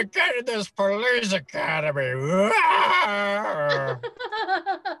try to get in this police academy.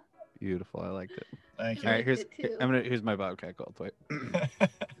 Beautiful. I liked it. Thank you. All right, here's my Bobcat Goldthwait.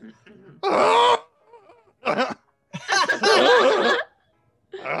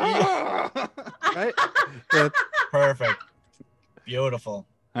 Right? Good. Perfect. Beautiful.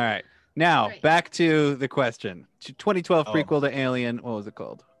 All right. Now Great. back to the question. 2012 prequel to Alien. What was it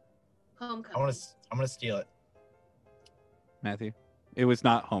called? Homecoming. I'm gonna steal it. Matthew. It was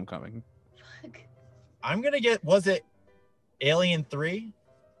not Homecoming. Fuck. I'm gonna get. Was it Alien 3?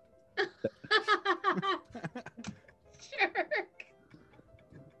 Jerk.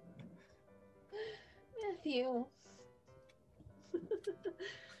 Matthew.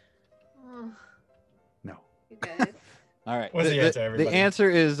 Oh, No. you guys. All right. What's the answer, everybody? The answer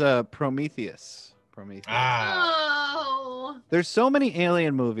is Prometheus. Prometheus. Ah. Oh. There's so many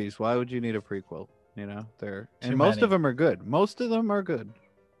Alien movies. Why would you need a prequel? You know, and Too most many. of them are good. Most of them are good.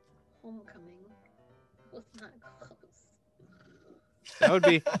 Homecoming was not close. That would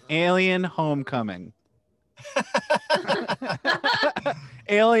be Alien Homecoming.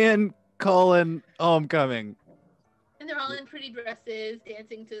 Alien : Homecoming. And they're all in pretty dresses,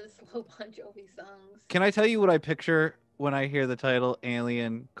 dancing to slow Bon Jovi songs. Can I tell you what I picture when I hear the title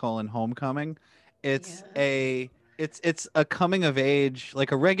Alien : Homecoming? It's it's a coming of age,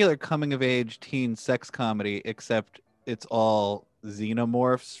 like a regular coming of age teen sex comedy, except it's all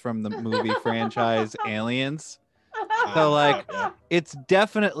xenomorphs from the movie franchise Aliens. So like it's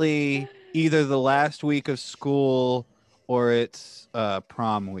definitely either the last week of school or it's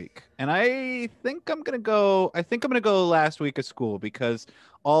prom week. And I think I'm gonna go last week of school because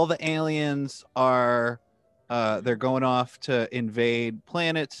all the aliens are they're going off to invade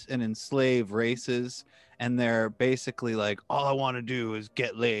planets and enslave races, and they're basically like, all I want to do is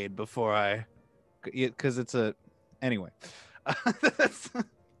get laid before I, because it's a anyway.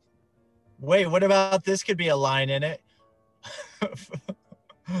 Wait, what about this? Could be a line in it.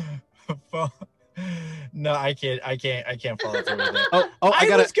 No, I can't follow through with it. I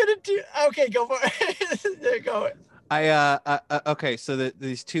was gonna do. Okay, go for it. There you go. Okay, so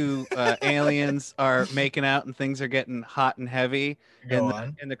these two aliens are making out and things are getting hot and heavy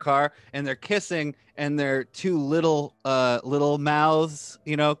in the car, and they're kissing, and their two little mouths,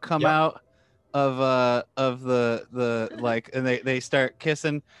 come out of the like, and they start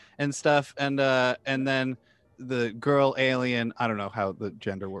kissing and stuff, and then the girl alien, I don't know how the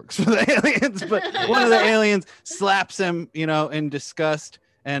gender works for the aliens, but one of the aliens slaps him, in disgust.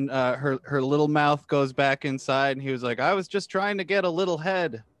 And her little mouth goes back inside, and he was like, I was just trying to get a little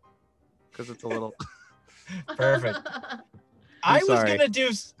head. Because it's a little... Perfect. I was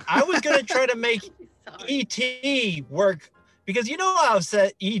gonna try to make E.T. work, because you know how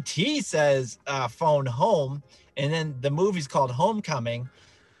E.T. says phone home, and then the movie's called Homecoming,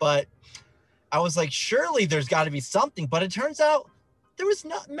 but I was like, surely there's got to be something, but it turns out there was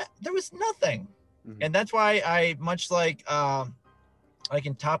nothing. Mm-hmm. And that's why I, much like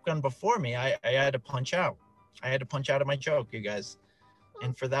in Top Gun before me, I had to punch out. I had to punch out of my joke, you guys.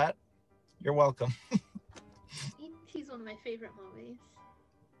 And for that, you're welcome. E.T.'s one of my favorite movies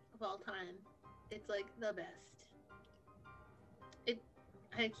of all time. It's like the best.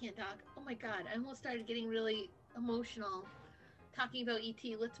 I can't talk. Oh my god, I almost started getting really emotional talking about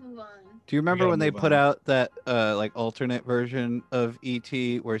E.T. Let's move on. Do you remember when they put out that like alternate version of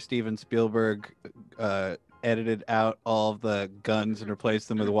E.T. where Steven Spielberg edited out all of the guns and replaced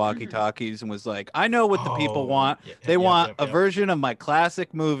them with walkie-talkies and was like, I know what the people want. They want a version of my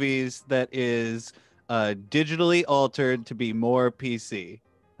classic movies that is digitally altered to be more PC.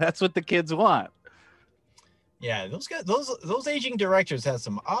 That's what the kids want. Yeah, those guys, those aging directors have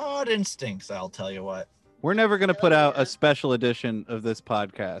some odd instincts, I'll tell you what. We're never going to put out a special edition of this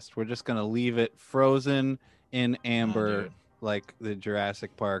podcast. We're just going to leave it frozen in amber like the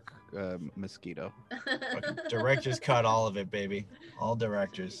Jurassic Park mosquito. Directors cut all of it, baby. All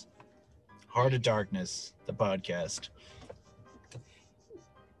directors. Heart of Darkness, the podcast.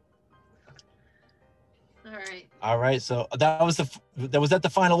 All right. So was that the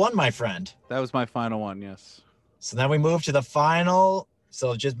final one, my friend? That was my final one. Yes. So then we move to the final.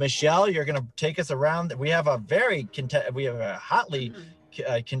 So just Michelle, you're going to take us around. We have a hotly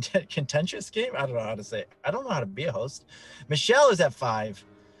contentious game. I don't know how to say it. I don't know how to be a host. Michelle is at 5.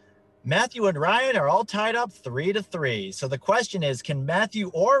 Matthew and Ryan are all tied up 3-3. So the question is, can Matthew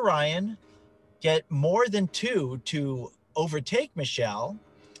or Ryan get more than 2 to overtake Michelle?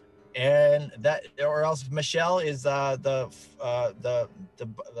 And that, or else Michelle is the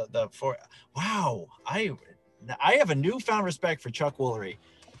four. Wow, I have a newfound respect for Chuck Woolery,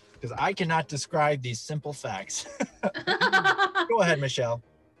 because I cannot describe these simple facts. Go ahead, Michelle.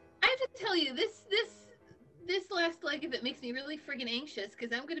 I have to tell you, this last leg of it makes me really friggin' anxious,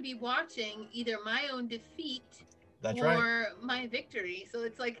 because I'm going to be watching either my own defeat or my victory. So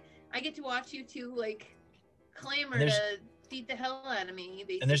it's like I get to watch you two like clamor to beat the hell out of me,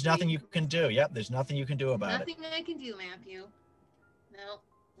 basically. And there's nothing you can do. Yep, there's nothing you can do about Nothing I can do, Matthew. No,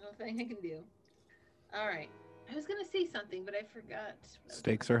 nothing I can do. All right. I was gonna say something, but I forgot.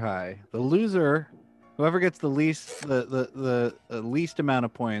 Stakes are high. The loser, whoever gets the least the least amount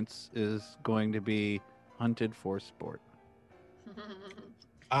of points, is going to be hunted for sport.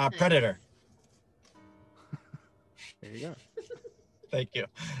 Predator. There you go. Thank you.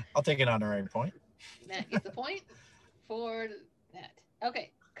 I'll take an honorary point. Matt gets a point for that.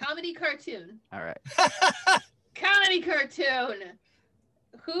 Okay. Comedy cartoon. All right. Comedy cartoon.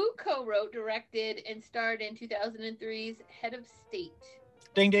 Who co-wrote, directed, and starred in 2003's Head of State?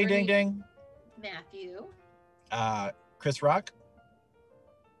 Ding, ding, ding, ding. Matthew. Chris Rock.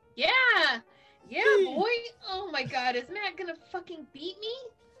 Yeah. Yeah, boy. Oh my God. Is Matt gonna fucking beat me?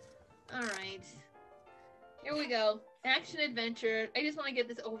 All right. Here we go. Action adventure. I just want to get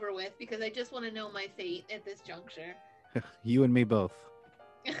this over with because I just want to know my fate at this juncture. You and me both.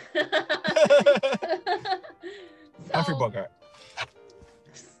 Humphrey Bogart.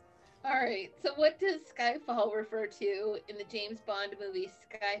 All right. So what does Skyfall refer to in the James Bond movie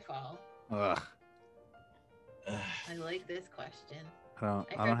Skyfall? Ugh. I like this question.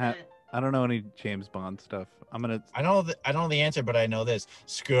 I don't know any James Bond stuff. I don't know the answer, but I know this.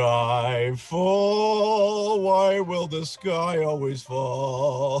 Skyfall, why will the sky always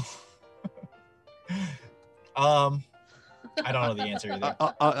fall? I don't know the answer either.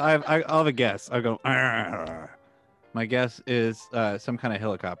 I'll have a guess. I'll go. Arr. My guess is some kind of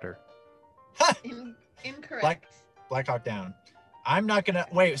helicopter. Incorrect. Black Hawk Down. I'm not gonna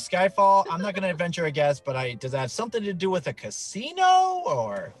wait. Skyfall. I'm not gonna venture a guess, but does that have something to do with a casino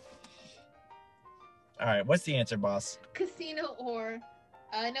or? All right. What's the answer, boss? Casino or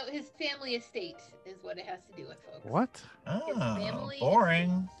no? His family estate is what it has to do with, folks. What? Oh,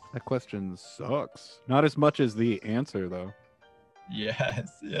 boring. That question sucks. Not as much as the answer, though.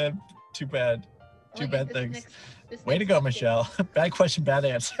 Yes. Yeah. Too bad. Two bad things. Way to next go, question. Michelle. Bad question, bad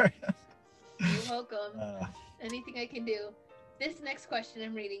answer. You're welcome. Anything I can do. This next question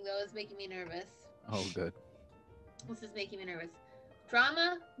I'm reading, though, is making me nervous. Oh, good. This is making me nervous.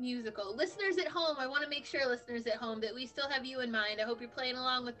 Drama, musical. Listeners at home, I want to make sure, listeners at home, that we still have you in mind. I hope you're playing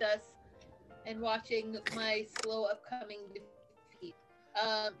along with us and watching my slow upcoming defeat.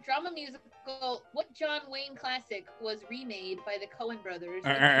 Drama, musical. What John Wayne classic was remade by the Coen brothers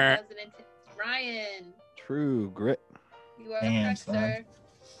in 2010? Ryan. True grit. You are correct, sir.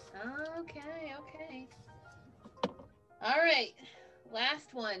 Okay. All right.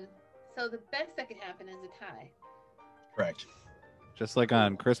 Last one. So the best that could happen is a tie. Correct. Just like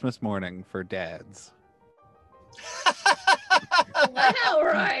on Christmas morning for dads. Wow,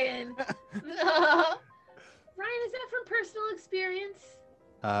 Ryan. Ryan, is that from personal experience?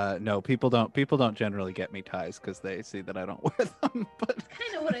 No, people don't generally get me ties because they see that I don't wear them. But That's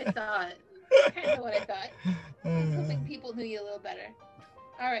kind of what I thought. I was hoping people knew you a little better.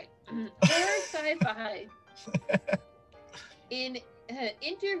 All right. Horror sci-fi. In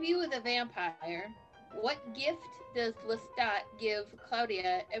Interview with a Vampire, what gift does Lestat give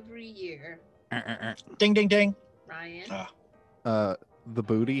Claudia every year? Ding, ding, ding. Ryan. The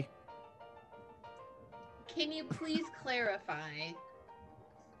booty. Can you please clarify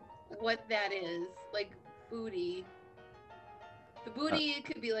what that is? Like booty. The booty, it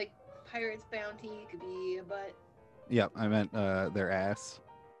could be like Pirate's Bounty, it could be a butt. Yep, I meant their ass.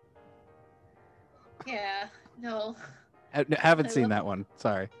 Yeah, no. Haven't seen that one.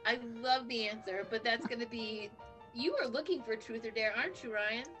 Sorry. I love the answer, but that's going to be... You were looking for Truth or Dare, aren't you,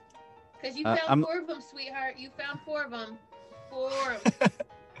 Ryan? Because you found 4 of them, sweetheart. You found 4 of them. 4 of them.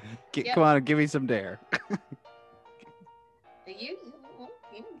 Yep. Come on, give me some dare. You give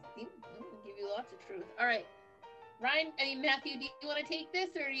you lots of truth. All right. Matthew, do you want to take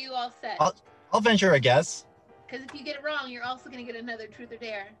this, or are you all set? I'll venture a guess. Because if you get it wrong, you're also going to get another Truth or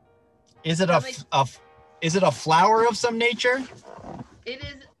Dare. Is it is it a flower of some nature? It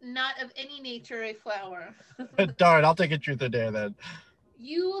is not of any nature a flower. Darn, I'll take a Truth or Dare then.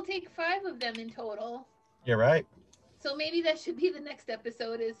 You will take 5 of them in total. You're right. So maybe that should be the next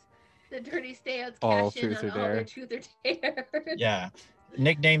episode, is the Dirty Stayouts All cash in Truth on or all Dare. their Truth or Dare. Yeah.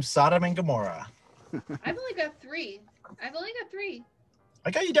 Nicknamed Sodom and Gomorrah. I've only got 3.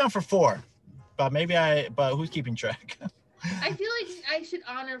 I got you down for 4. But who's keeping track? I feel like I should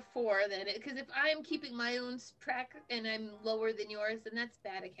honor 4 then, because if I'm keeping my own track and I'm lower than yours, then that's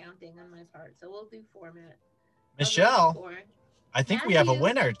bad accounting on my part. So we'll do 4, Matt. Michelle, 4. I think we have a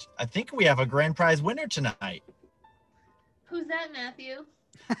winner. I think we have a grand prize winner tonight. Who's that, Matthew?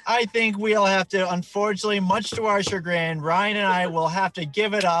 I think we'll have to, unfortunately, much to our chagrin, Ryan and I will have to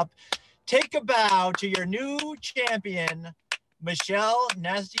give it up. Take a bow to your new champion, Michelle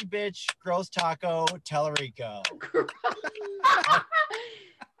Nasty Bitch Gross Taco Talarico.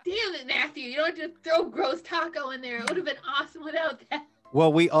 Damn it, Matthew. You don't have to throw Gross Taco in there. It would have been awesome without that.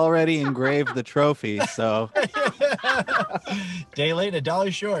 Well, we already engraved the trophy, so. Day late,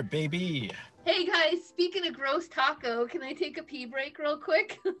 $1 short, baby. Hey, guys, speaking of Gross Taco, can I take a pee break real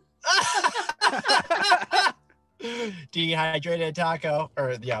quick? Dehydrated taco,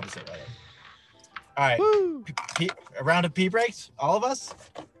 or the opposite, rather. All right. A round of pee breaks, all of us?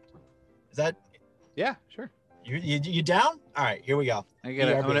 Is that? Yeah, sure. You down? All right, here we go. I'm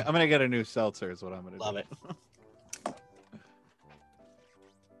gonna get a new seltzer is what I'm gonna do. Love it.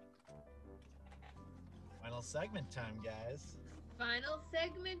 Final segment time, guys. Final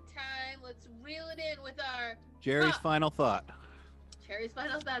segment time. Let's reel it in with our Jerry's final thought. Jerry's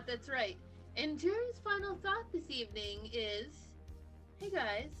final thought, that's right. And Jerry's final thought this evening is, hey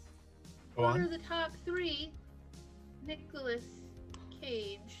guys, what are the top 3 Nicolas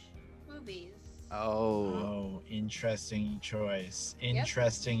Cage movies? Oh, interesting choice.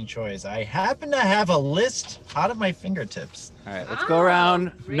 Interesting choice. I happen to have a list out of my fingertips. All right, let's go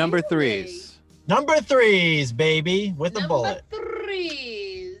around number 3s. Number 3s, baby, with a bullet. Number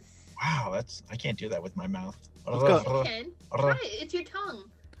 3s. Wow, I can't do that with my mouth. Let's go. You can. Try it. It's your tongue.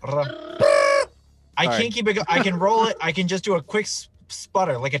 I can't keep it. I can roll it. I can just do a quick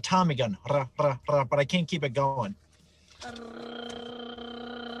sputter like a Tommy gun, but I can't keep it going.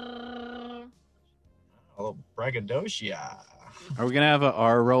 Oh, braggadocio. Are we gonna have a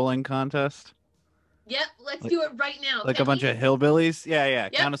R rolling contest? Yep, let's do it right now. Like a bunch of hillbillies? Yeah.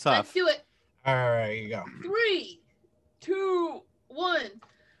 Yep, Count us off. Let's do it. All right, here you go. 3, 2, 1,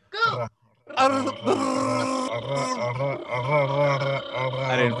 go. I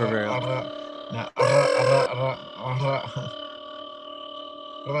didn't prepare.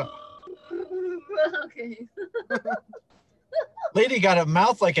 Okay. Lady got a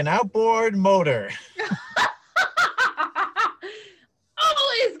mouth like an outboard motor.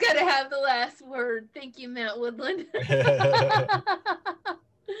 Always gotta have the last word. Thank you, Matt Woodland.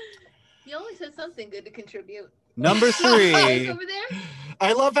 He always has something good to contribute. Number 3. Over there?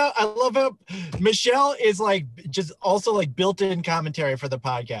 I love how Michelle is like just also like built-in commentary for the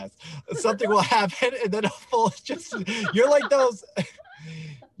podcast. Something will happen and then you're like those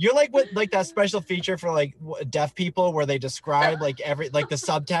You're like what, like that special feature for like deaf people where they describe like the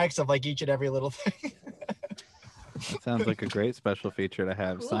subtext of like each and every little thing. That sounds like a great special feature to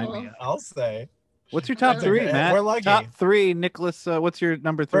have. Cool. Sign me up. I'll say. What's your top three, Matt? We're lucky. Top three, Nicholas. What's your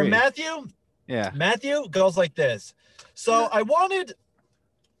number three? For Matthew? Yeah. Matthew goes like this. So I wanted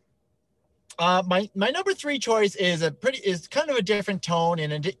my number three choice is kind of a different tone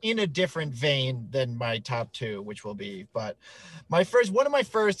and in a different vein than my top two, which will be. But one of my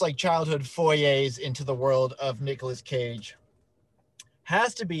first like childhood forays into the world of Nicolas Cage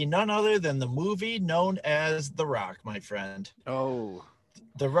has to be none other than the movie known as The Rock, my friend. Oh.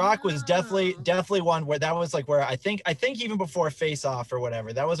 The Rock was definitely one where that was like where I think even before Face Off or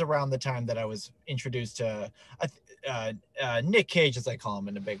whatever, that was around the time that I was introduced to Nick Cage, as I call him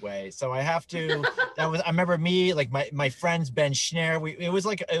in a big way. So I have to. I remember me, like my friends Ben Schneer. It was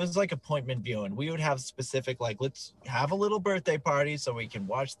like appointment viewing. We would have specific like, let's have a little birthday party so we can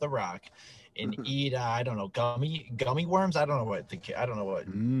watch The Rock and eat I don't know, gummy worms. I don't know what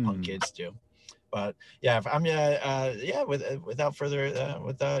punk kids do. But yeah, I'm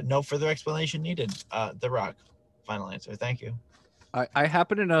without no further explanation needed. The Rock, final answer. Thank you. I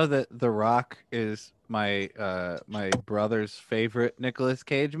happen to know that The Rock is my brother's favorite Nicolas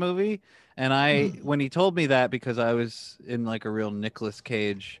Cage movie, and when he told me that, because I was in like a real Nicolas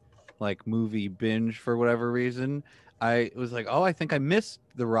Cage like movie binge for whatever reason, I was like, oh, I think I missed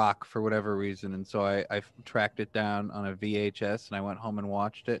The Rock for whatever reason, and so I tracked it down on a VHS and I went home and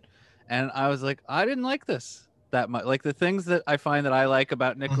watched it. And I was like, I didn't like this that much. Like the things that I find that I like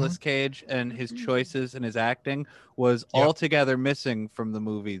about Nicolas Cage and his choices and his acting was altogether missing from the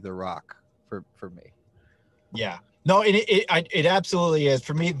movie The Rock for me. Yeah. No, it absolutely is.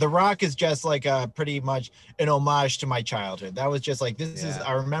 For me, The Rock is just like pretty much an homage to my childhood. That was just like,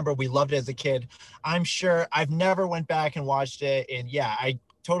 I remember we loved it as a kid. I'm sure I've never went back and watched it. And yeah, I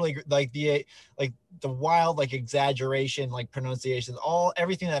totally like the wild like exaggeration, like pronunciations,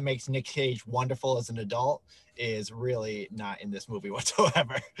 everything that makes Nick Cage wonderful as an adult is really not in this movie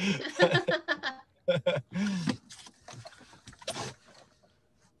whatsoever.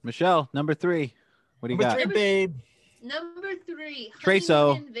 Michelle, number three. What do you got? Number three, babe. Number three,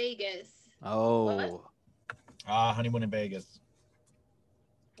 Treso. Honeymoon in Vegas. Oh. Honeymoon in Vegas.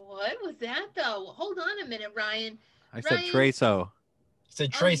 What was that though? Hold on a minute, Ryan. I said Treso.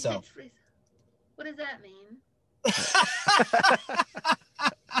 Said Treso. What does that mean?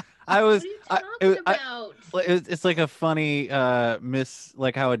 I was. What are you talking about? It's like a funny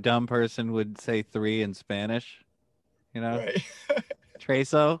like how a dumb person would say three in Spanish. You know, right.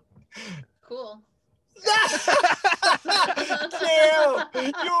 Treso. Cool. Damn,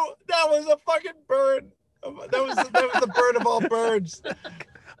 that was a fucking bird. That was the bird of all birds.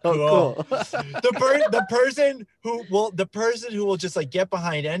 Oh, cool. The person who will just like get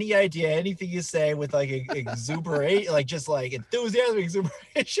behind any idea, anything you say with like exuberate, like just like enthusiasm,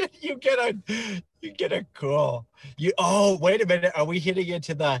 exuberation. You get a cool. Wait a minute, are we hitting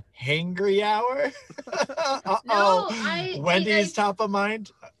into the hangry hour? No, Wendy's top of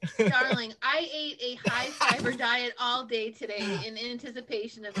mind. Darling, I ate a high fiber diet all day today in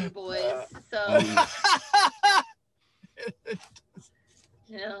anticipation of you boys. So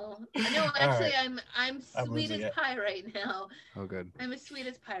no, actually, right. I'm sweet as pie right now. Oh, good. I'm as sweet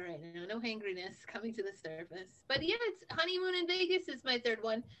as pie right now. No hangriness coming to the surface. But yeah, it's Honeymoon in Vegas is my third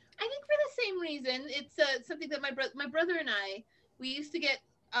one. I think for the same reason. It's something that my brother and we used to get.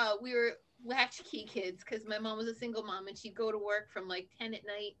 We were latchkey kids because my mom was a single mom and she'd go to work from like 10 at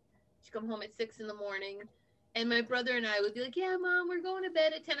night. She'd come home at 6 in the morning. And my brother and I would be like, yeah, Mom, we're going to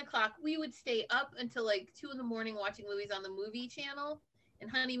bed at 10 o'clock. We would stay up until like 2 in the morning watching movies on the movie channel. And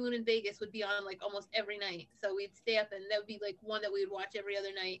Honeymoon in Vegas would be on like almost every night. So we'd stay up and that would be like one that we would watch every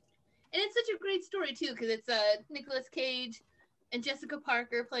other night. And it's such a great story too, because it's Nicolas Cage and Jessica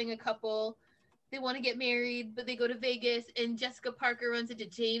Parker playing a couple. They want to get married, but they go to Vegas and Jessica Parker runs into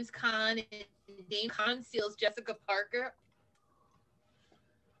James Caan and James Caan steals Jessica Parker.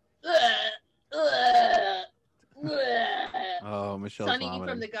 Oh, Michelle. Sonny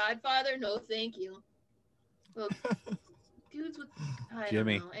from The Godfather? No, thank you. Well, dudes with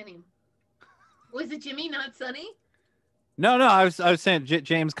Jimmy. Don't know. Was it Jimmy, not Sonny? No. I was saying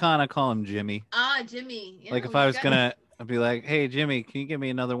James Caan. I call him Jimmy. Jimmy. Yeah, like if I was gonna, I'd be like, hey Jimmy, can you give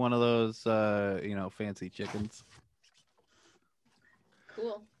me another one of those, fancy chickens?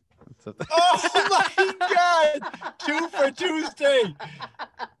 Cool. Oh my God! 2 for Tuesday,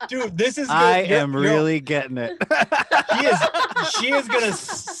 dude. This is. Good. I am really getting it. She is gonna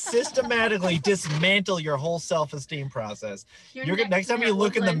systematically dismantle your whole self-esteem process. Next time you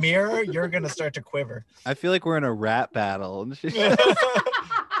look in the mirror, you're gonna start to quiver. I feel like we're in a rap battle.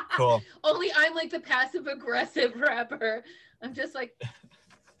 Cool. Only I'm like the passive aggressive rapper. I'm just like,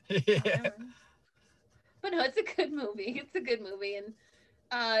 Yeah. but no, it's a good movie. It's a good movie, and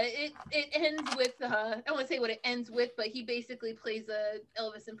it ends with I don't want to say what it ends with, but he basically plays a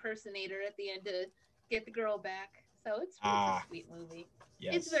Elvis impersonator at the end to get the girl back. So it's a sweet movie.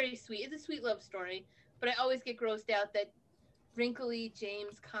 Yes. It's very sweet. It's a sweet love story, but I always get grossed out that wrinkly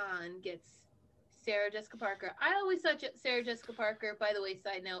James Caan gets Sarah Jessica Parker. I always thought Sarah Jessica Parker, by the way,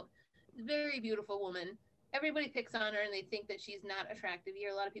 side note, very beautiful woman. Everybody picks on her and they think that she's not attractive. You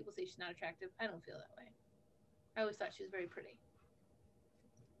hear a lot of people say she's not attractive. I don't feel that way. I always thought she was very pretty.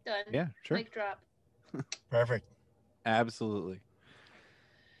 Done. Yeah, sure. Mic drop. Perfect. Absolutely.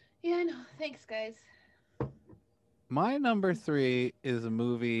 Yeah, I know. Thanks, guys. My number 3 is a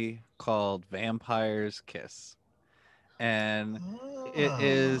movie called Vampire's Kiss. And it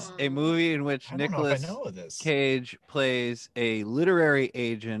is a movie in which Nicolas Cage plays a literary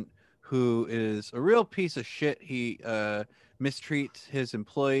agent who is a real piece of shit. He mistreats his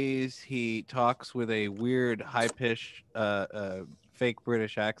employees. He talks with a weird, high-pitched, fake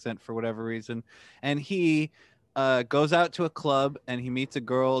British accent for whatever reason. And he goes out to a club and he meets a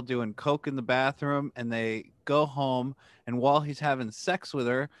girl doing coke in the bathroom, and they go home. And while he's having sex with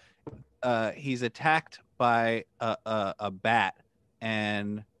her, he's attacked by a bat,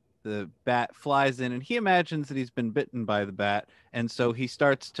 and the bat flies in, and he imagines that he's been bitten by the bat, and so he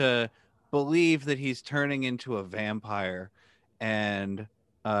starts to believe that he's turning into a vampire. And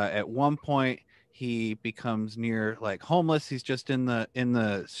at one point he becomes near like homeless. He's just in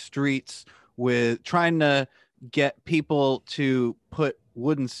the streets with trying to get people to put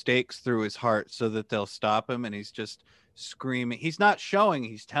wooden stakes through his heart so that they'll stop him, and he's just screaming. He's not showing,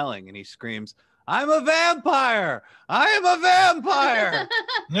 he's telling, and he screams, "I'm a vampire! I am a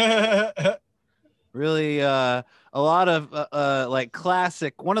vampire!" Really, a lot of like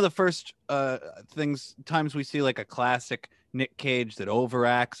classic. One of the first times we see like a classic Nick Cage that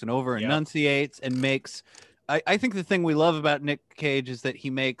overacts and over enunciates and makes. I think the thing we love about Nick Cage is that he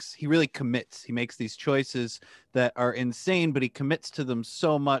really commits. He makes these choices that are insane, but he commits to them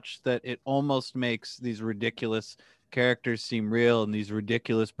so much that it almost makes these ridiculous characters seem real and these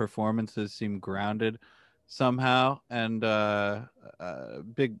ridiculous performances seem grounded somehow. And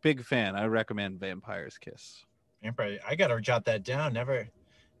big fan. I recommend Vampire's Kiss. Vampire. I gotta jot that down. Never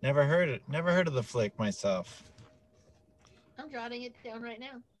heard it. Never heard of the flick myself. I'm jotting it down right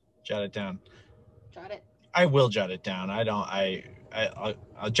now. Jot it down. Jot it. I will jot it down. I'll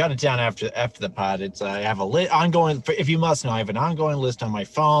jot it down after the pod. I have a ongoing. If you must know, I have an ongoing list on my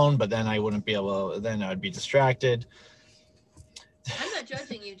phone, but then I wouldn't be able. Then I'd be distracted. I'm not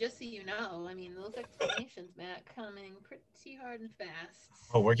judging you, just so you know. I mean, those explanations, Matt, coming pretty hard and fast.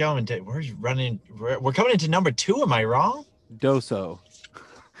 Oh, we're coming into number 2. Am I wrong? Doso.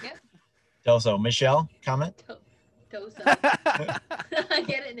 Yep. Doso. Michelle, comment. Doso. I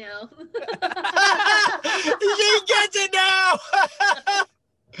get it now. She gets it now.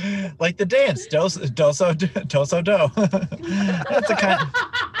 Like the dance, doso do. That's a kind.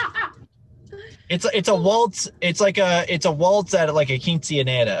 It's a waltz. It's a waltz at like a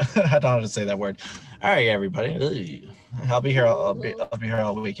quinceanera. I don't know how to say that word. All right, everybody. I'll be here. I'll be here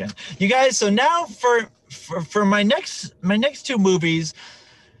all weekend. You guys. So now for my next 2 movies,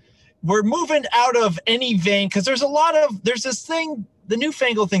 we're moving out of any vein because there's this thing. The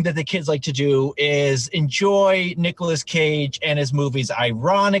newfangled thing that the kids like to do is enjoy Nicolas Cage and his movies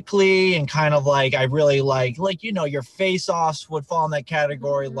ironically and kind of like I really like your Face Offs would fall in that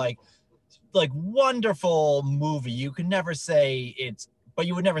category. Mm-hmm. Like wonderful movie. You would never say it's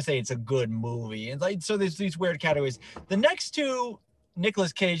a good movie. And like so there's these weird categories. The next 2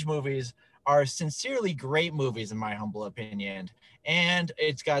 Nicolas Cage movies are sincerely great movies in my humble opinion. And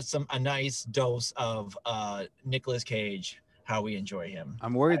it's got a nice dose of Nicolas Cage, how we enjoy him.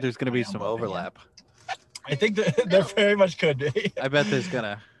 I'm worried there's going to be some overlap. I think that there very much could be. I bet there's going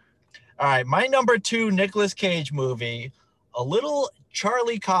to. All right, my number 2 Nicolas Cage movie, a little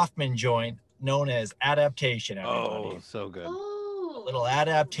Charlie Kaufman joint known as Adaptation. Everybody. Oh, so good. Oh. A little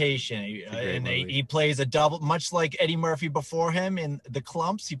Adaptation. And he plays a double, much like Eddie Murphy before him in The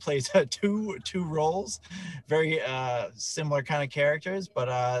Clumps. He plays two roles, very similar kind of characters,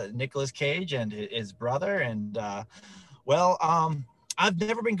 but Nicolas Cage and his brother. And I've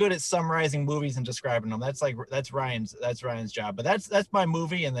never been good at summarizing movies and describing them. That's Ryan's job. But that's my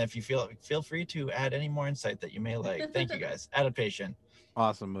movie. And if you feel free to add any more insight that you may like. Thank you guys. Adaptation.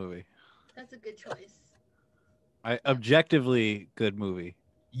 Awesome movie. That's a good choice. Objectively good movie.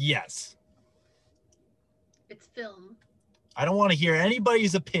 Yes. It's film. I don't want to hear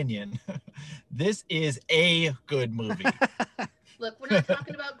anybody's opinion. This is a good movie. Look, we're not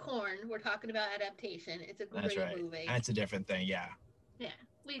talking about Corn. We're talking about adaptation. It's a That's great right. movie. That's a different thing. Yeah. Yeah,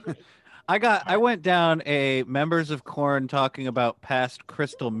 we agree. I went down a members of Corn talking about past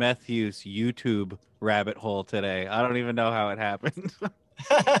crystal meth use YouTube rabbit hole today. I don't even know how it happened.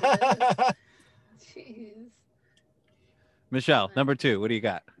 Jeez. Michelle, number 2, what do you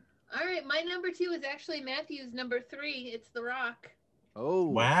got? All right, my number 2 is actually Matthew's number 3. It's The Rock. Oh,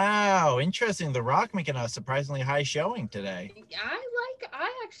 wow, interesting. The Rock making a surprisingly high showing today.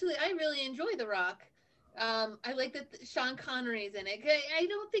 I really enjoy The Rock. I like that Sean Connery's in it. I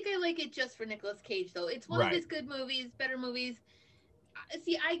don't think I like it just for Nicolas Cage, though. It's one of his good movies, better movies.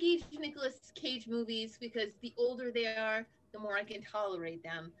 See, I gauge Nicolas Cage movies because the older they are, the more I can tolerate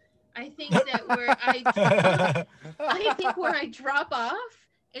them. I think that where I drop off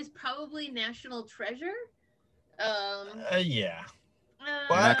is probably National Treasure. Yeah. I'm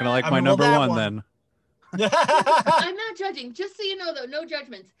not gonna like my number one then. I'm not judging. Just so you know, though, no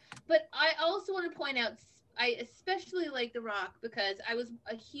judgments. But I also want to point out, I especially like The Rock because I was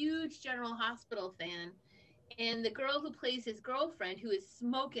a huge General Hospital fan, and the girl who plays his girlfriend, who is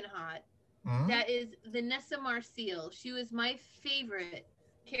smoking hot, that is Vanessa Marcil. She was my favorite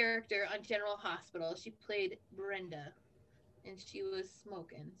character on General Hospital. She played Brenda, and she was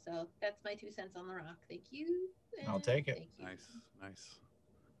smoking. So that's my 2 cents on The Rock. Thank you. I'll take it. Nice.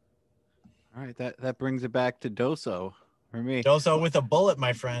 All right, that brings it back to Doso for me. Doso with a bullet,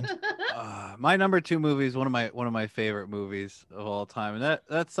 my friend. My number 2 movie is one of my favorite movies of all time, and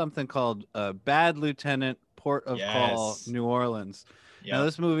that's something called Bad Lieutenant, Port of Call, New Orleans. Yep. Now,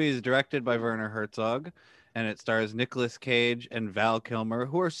 this movie is directed by Werner Herzog, and it stars Nicolas Cage and Val Kilmer,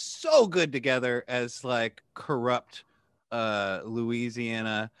 who are so good together as like corrupt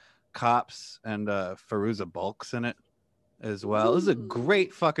Louisiana cops, and Fairuza Balk's in it as well. This is a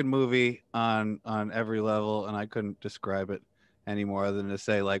great fucking movie on every level, and I couldn't describe it any more than to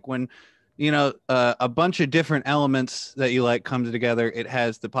say, like, when a bunch of different elements that you like comes together, it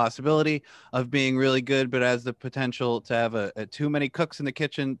has the possibility of being really good, but has the potential to have a too many cooks in the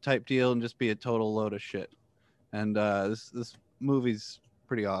kitchen type deal and just be a total load of shit. And this movie's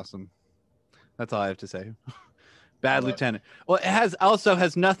pretty awesome. That's all I have to say. Bad Lieutenant. Well, it also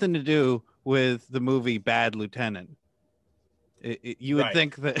has nothing to do with the movie Bad Lieutenant. You would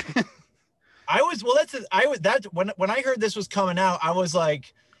think that. When I heard this was coming out, I was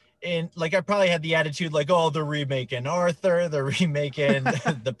like, I probably had the attitude like, oh, they're remaking Arthur, they're remaking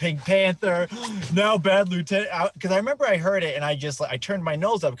the Pink Panther, now Bad Lieutenant. Because I remember I heard it and I turned my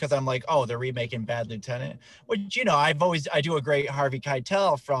nose up because I'm like, oh, they're remaking Bad Lieutenant. Which, I do a great Harvey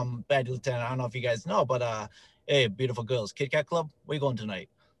Keitel from Bad Lieutenant. I don't know if you guys know, but hey, beautiful girls, Kit Kat Club, where you going tonight?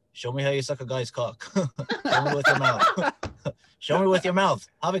 Show me how you suck a guy's cock. Show me with your mouth. Show me with your mouth.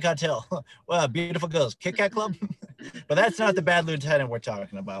 Harvey Keitel. Well, beautiful girls, Kit Kat Club. But that's not the Bad Lieutenant we're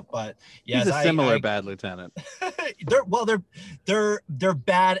talking about. But yes, he's a similar Bad Lieutenant. They're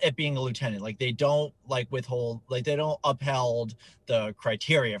bad at being a lieutenant. Like they don't they don't uphold the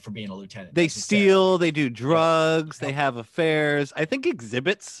criteria for being a lieutenant. They steal, they do drugs, they have affairs. I think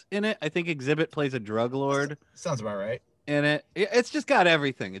Exhibit's in it. I think Exhibit plays a drug lord. Sounds about right. And it's just got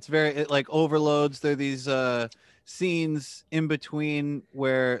everything. It's it like overloads. There are these scenes in between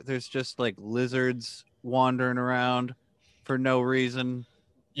where there's just like lizards wandering around for no reason.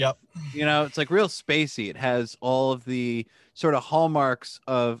 Yep. It's like real spacey. It has all of the sort of hallmarks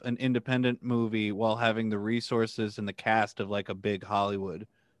of an independent movie while having the resources and the cast of like a big Hollywood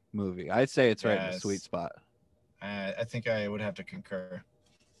movie. I'd say it's right in the sweet spot. I think I would have to concur.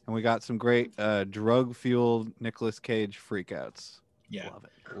 And we got some great drug-fueled Nicolas Cage freakouts. Yeah. Love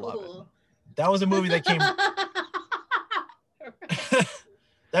it. Cool. Love it. That was a movie that came...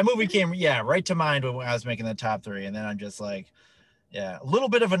 That movie came, right to mind when I was making the top 3. And then I'm just like, a little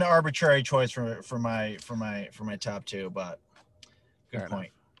bit of an arbitrary choice for my top 2, but good point.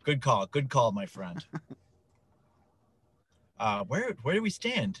 Good call, my friend. Where do we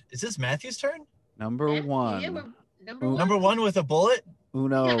stand? Is this Matthew's turn? Number 1. Yeah, number 1 with a bullet?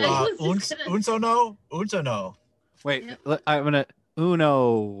 Uno. Unso no. Wait, I'm gonna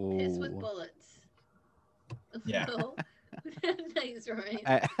Uno. Piss with bullets. Yeah. No. Nice, right?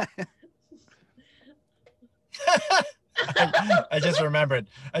 I just remembered.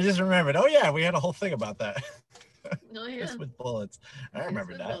 Oh yeah, we had a whole thing about that. Oh yeah. Piss with bullets. I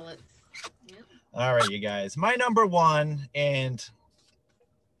remember that. Bullets. Yep. All right, you guys. My number 1, and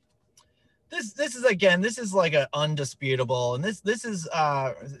this is like an undisputable, and this is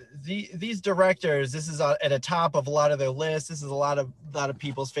these directors, this is at a top of a lot of their lists. This is a lot of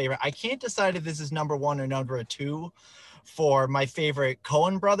people's favorite. I can't decide if this is number 1 or number 2, for my favorite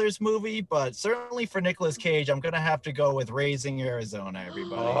Coen Brothers movie, but certainly for Nicolas Cage, I'm gonna have to go with Raising Arizona.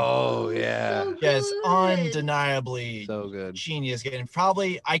 Everybody, Oh yeah, So yes, good. undeniably so good. genius. And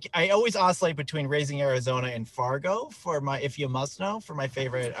probably I always oscillate between Raising Arizona and Fargo for my If You Must Know for my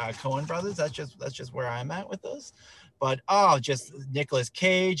favorite Coen Brothers. That's just where I'm at with those. But just Nicolas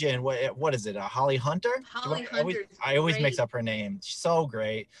Cage and what is it? Holly Hunter? Holly I always mix great. up her name. She's so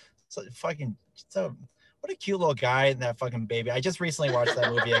great. So fucking so what a cute little guy and that fucking baby. I just recently watched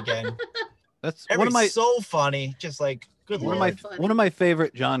that movie again. That's one of my so funny. Just like good One lord. one of my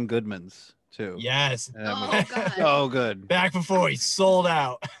favorite John Goodmans too. Yes. Oh god. So good. Back before he sold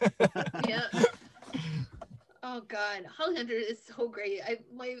out. Yeah. Oh god, Holly Hunter is so great.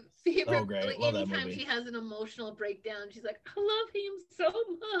 My favorite. So great. Like Love that anytime movie. she has an emotional breakdown, she's like, "I love him so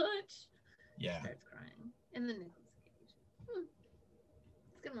much." Yeah. She starts crying, and then Nicolas Cage.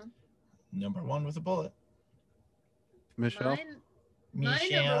 It's a good one. Number one with a bullet. Michelle. My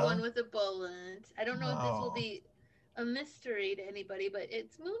number one with a bullet. I don't know if this will Oh. be a mystery to anybody, but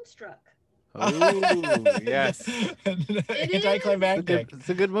it's Moonstruck. Oh yes, Anticlimactic. it's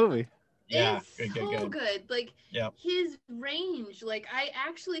a good movie. Yeah, It's good. Like Yep. his range, like I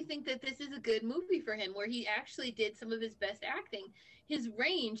actually think that this is a good movie for him where he actually did some of his best acting. His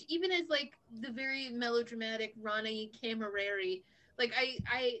range, even as like the very melodramatic Ronnie Camerari, like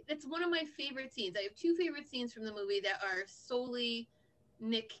I that's one of my favorite scenes. I have two favorite scenes from the movie that are solely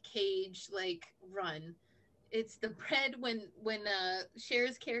Nick Cage like run. It's the bread when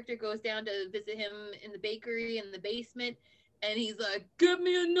Cher's character goes down to visit him in the bakery in the basement. And he's like, "Give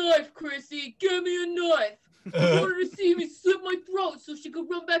me a knife, Chrissy. Give me a knife. I want her to see me slit my throat so she could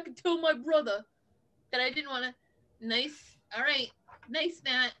run back and tell my brother that I didn't want to." Nice. All right. Nice,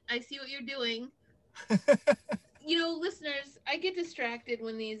 Matt. I see what you're doing. You know, listeners, I get distracted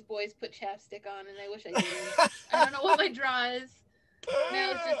when these boys put chapstick on, and I wish I didn't. I don't know what my draw is.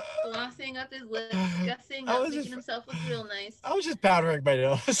 Matt's just glossing up his lips, gussing up, making himself look real nice. I was just powdering my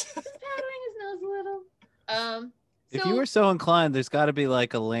nose. Just powdering his nose a little. If you were so inclined, there's got to be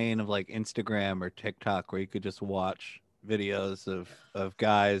like a lane of like Instagram or TikTok where you could just watch videos of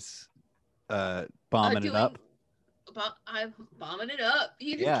guys bombing it up. I'm bombing it up.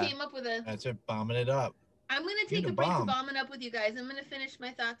 You just came up with a. That's it, bombing it up. I'm gonna take a break from bombing up with you guys. I'm gonna finish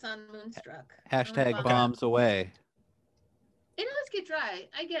my thoughts on Moonstruck. Hashtag bombs away. It does get dry.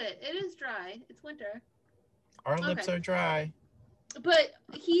 I get it. It is dry. It's winter. Our lips are dry. But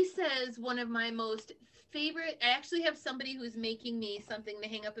he says one of my most favorite. I actually have somebody who's making me something to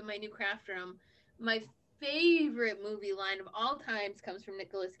hang up in my new craft room. My favorite movie line of all times comes from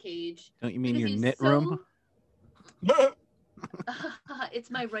Nicolas Cage. Don't you mean your knit room? It's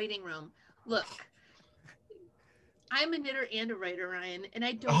my writing room. Look, I'm a knitter and a writer, Ryan, and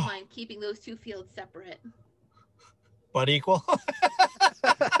I don't mind keeping those two fields separate. But equal.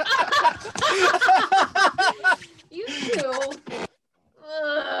 You too.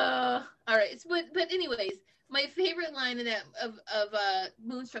 All right, but anyways, my favorite line in that of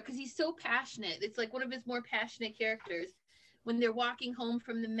Moonstruck, because he's so passionate. It's like one of his more passionate characters. When they're walking home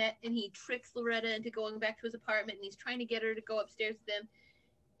from the Met and he tricks Loretta into going back to his apartment and he's trying to get her to go upstairs with him,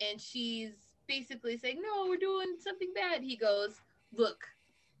 and she's basically saying, "No, we're doing something bad." He goes, "Look,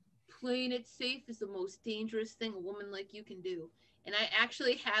 playing it safe is the most dangerous thing a woman like you can do." And I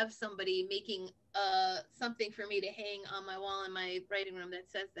actually have somebody making something for me to hang on my wall in my writing room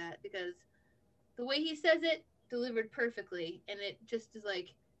that says that, because the way he says it delivered perfectly, and it just is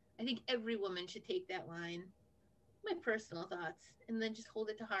like, I think every woman should take that line. My personal thoughts, and then just hold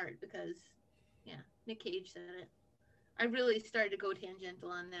it to heart, because Nick Cage said it. I really started to go tangential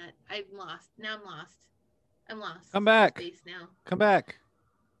on that. I'm lost. I'm lost. Come back. Space now. Come back.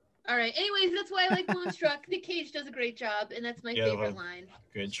 All right. Anyways, that's why I like Moonstruck. Nick Cage does a great job, and that's my favorite line.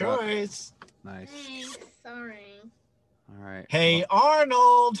 Good choice. Nice. Thanks. Sorry. All right. Hey,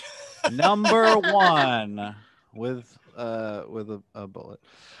 Arnold. Number one with a bullet.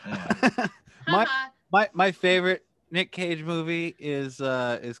 My favorite Nick Cage movie is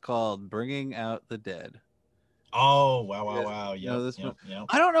called Bringing Out the Dead. Oh, wow. Yep.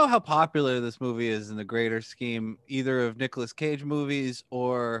 I don't know how popular this movie is in the greater scheme, either of Nicolas Cage movies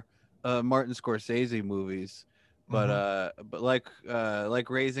or Martin Scorsese movies. But like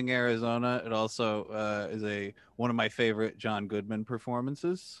Raising Arizona, it also is one of my favorite John Goodman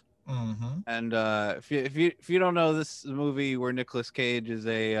performances. Mm-hmm. And if you don't know, this movie where Nicolas Cage is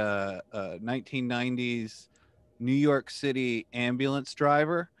a 1990s New York City ambulance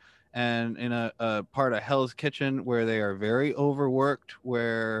driver, and in a part of Hell's Kitchen where they are very overworked,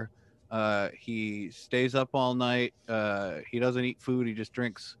 where he stays up all night. He doesn't eat food. He just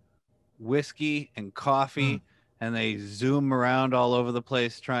drinks whiskey and coffee and they zoom around all over the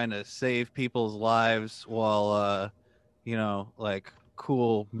place trying to save people's lives while like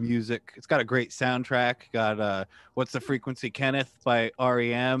cool music. It's got a great soundtrack. Got What's the Frequency, Kenneth by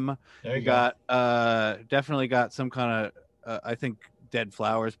REM. There you got definitely got some kind of I think Dead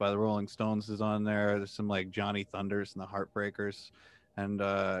Flowers by the Rolling Stones is on there. There's some like Johnny Thunders and the Heartbreakers, and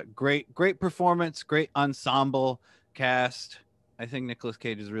great performance, great ensemble cast. I think Nicolas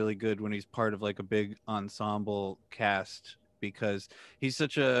Cage is really good when he's part of like a big ensemble cast, because he's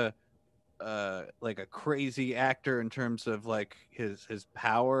such a like a crazy actor in terms of like his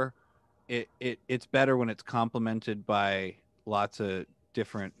power. It's better when it's complemented by lots of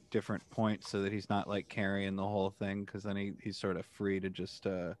different points, so that he's not like carrying the whole thing, because then he's sort of free to just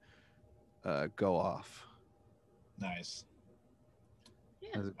go off. Nice.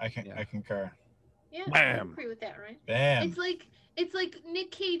 Yeah. I concur. Yeah, Bam. I agree with that, right? Bam. It's like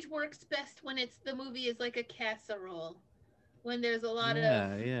Nick Cage works best when the movie is like a casserole, when there's a lot of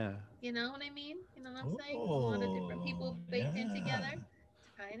you know what I mean? You know what I'm saying? A lot of different people baked in together,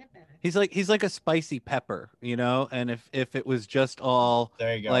 tying it back. He's like a spicy pepper, and if it was just all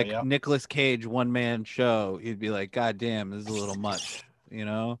there you go, like Nicolas Cage one man show, you'd be like, God damn, this is a little much, You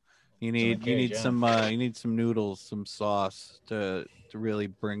need some noodles, some sauce to really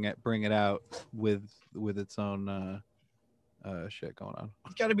bring it out with its own shit going on.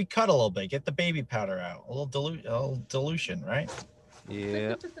 It's got to be cut a little bit. Get the baby powder out. A little dilution, right?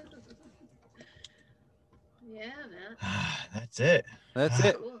 Yeah. Yeah, man. That's it. That's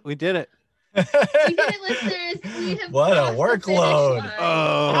it. Cool. We did it. We did it, listeners. We have what a workload.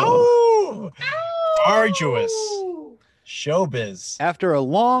 Oh. Arduous. Showbiz. After a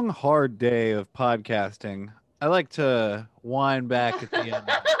long, hard day of podcasting, I like to wind back at the end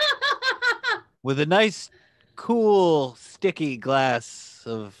with a nice, cool, sticky glass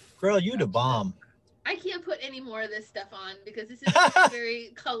of... Girl, you the bomb. I can't put any more of this stuff on because this is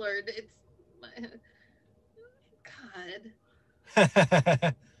very colored. It's... God.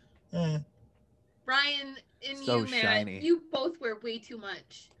 Brian and So you, Matt, shiny. you both wear way too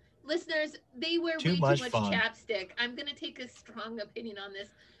much. Listeners, they wear way too much chapstick. I'm going to take a strong opinion on this.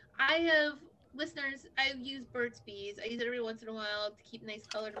 Listeners, I use Burt's Bees. I use it every once in a while to keep nice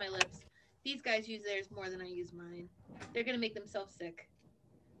color to my lips. These guys use theirs more than I use mine. They're going to make themselves sick.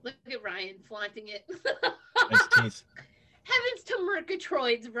 Look at Ryan flaunting it. Nice teeth. Heavens to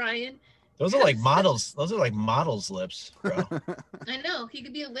Murgatroyds, Ryan. Those are like models. Those are like models' lips, bro. I know. He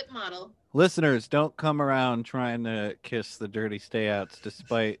could be a lip model. Listeners, don't come around trying to kiss the Dirty Stayouts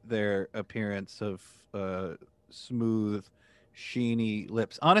despite their appearance of smooth, sheeny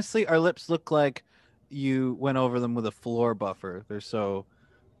lips. Honestly, our lips look like you went over them with a floor buffer. They're so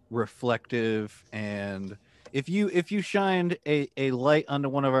reflective, and if you shined a light onto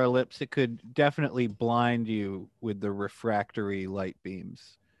one of our lips, it could definitely blind you with the refractory light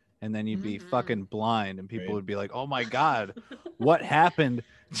beams. And then you'd be fucking blind, and people would be like, "Oh my God, what happened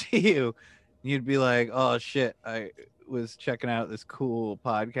to you?" And you'd be like, "Oh shit, I was checking out this cool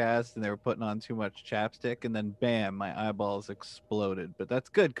podcast, and they were putting on too much chapstick, and then bam, my eyeballs exploded." But that's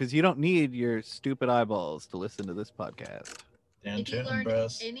good because you don't need your stupid eyeballs to listen to this podcast. If you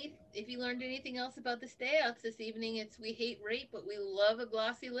learned anything else about the Stayouts this evening, it's we hate rape, but we love a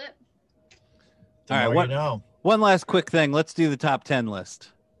glossy lip. All right, one last quick thing. Let's do the top 10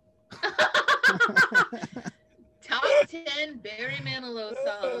 list. Top 10 Barry Manilow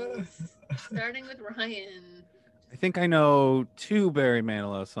songs, starting with Ryan. I think I know 2 Barry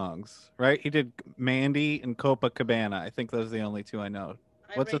Manilow songs, right? He did Mandy and Copacabana. I think those are the only 2 I know.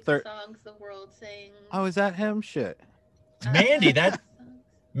 What's the third? Songs the world sings. Oh, is that him? Shit. Mandy,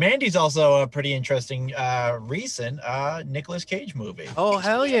 Mandy's also a pretty interesting recent Nicolas Cage movie. Oh,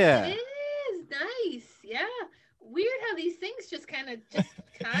 hell yeah. It is nice. Yeah. Weird how these things just kind of just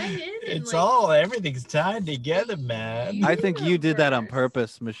tie in. And everything's tied together, man. I think you did that on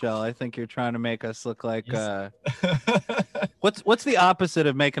purpose, Michelle. I think you're trying to make us look like what's the opposite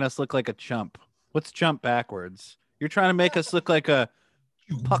of making us look like a chump? What's chump backwards? You're trying to make us look like a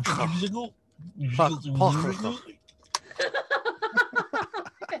puck. I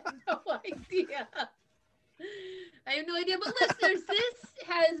have no idea. But listeners, this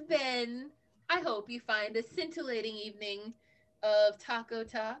has been, I hope you find a scintillating evening of taco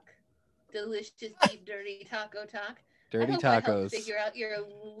talk. Delicious, deep, dirty taco talk. Dirty tacos. I helped figure out your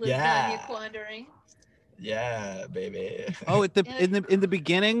lasagna quandary. Yeah, baby. Oh, in the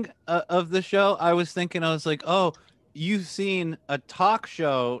beginning of the show, I was like, oh, you've seen a talk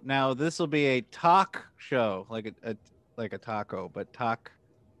show. Now this will be a talk show, like a taco, but talk.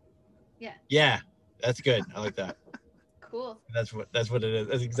 Yeah. Yeah, that's good. I like that. Cool. That's what it is.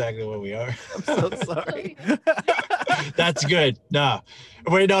 That's exactly what we are. I'm so sorry. That's good. No,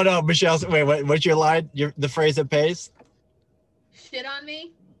 wait, no, Michelle. Wait, what's your line? The phrase that pays. Shit on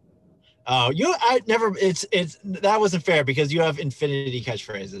me. Oh, I never. It's that wasn't fair because you have infinity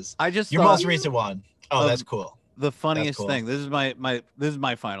catchphrases. I just your thought most recent one. Oh, that's cool. The funniest cool. thing. This is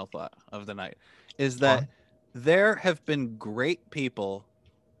my final thought of the night. Is that there have been great people,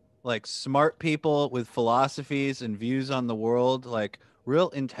 like smart people with philosophies and views on the world, like real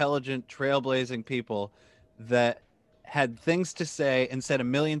intelligent, trailblazing people that had things to say and said a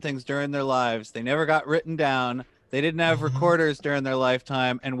million things during their lives. They never got written down. They didn't have recorders during their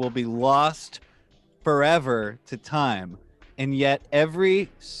lifetime and will be lost forever to time. And yet every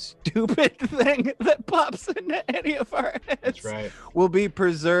stupid thing that pops into any of our heads will be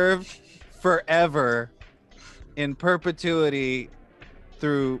preserved forever in perpetuity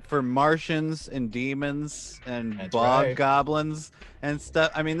for Martians and demons and goblins and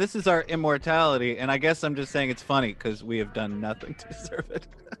stuff. I mean, this is our immortality, and I guess I'm just saying it's funny because we have done nothing to deserve it.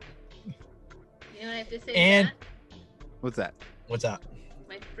 You know, I have to say that. What's that? What's that?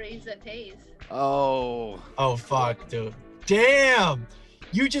 My phrase that pays. Oh, fuck, dude. Damn.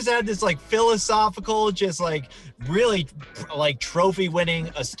 You just had this like philosophical, just like really like trophy winning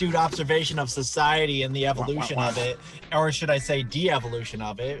astute observation of society and the evolution of it, or should I say de-evolution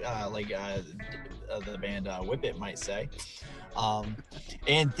of it, the band Whip It might say.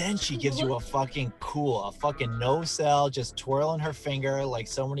 And then she gives you a fucking no-cell, just twirling her finger like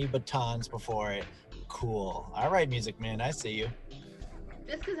so many batons before it. Cool. All right, Music Man, I see you.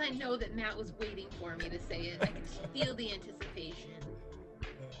 Just because I know that Matt was waiting for me to say it, I can feel the anticipation.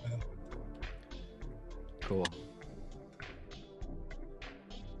 Cool.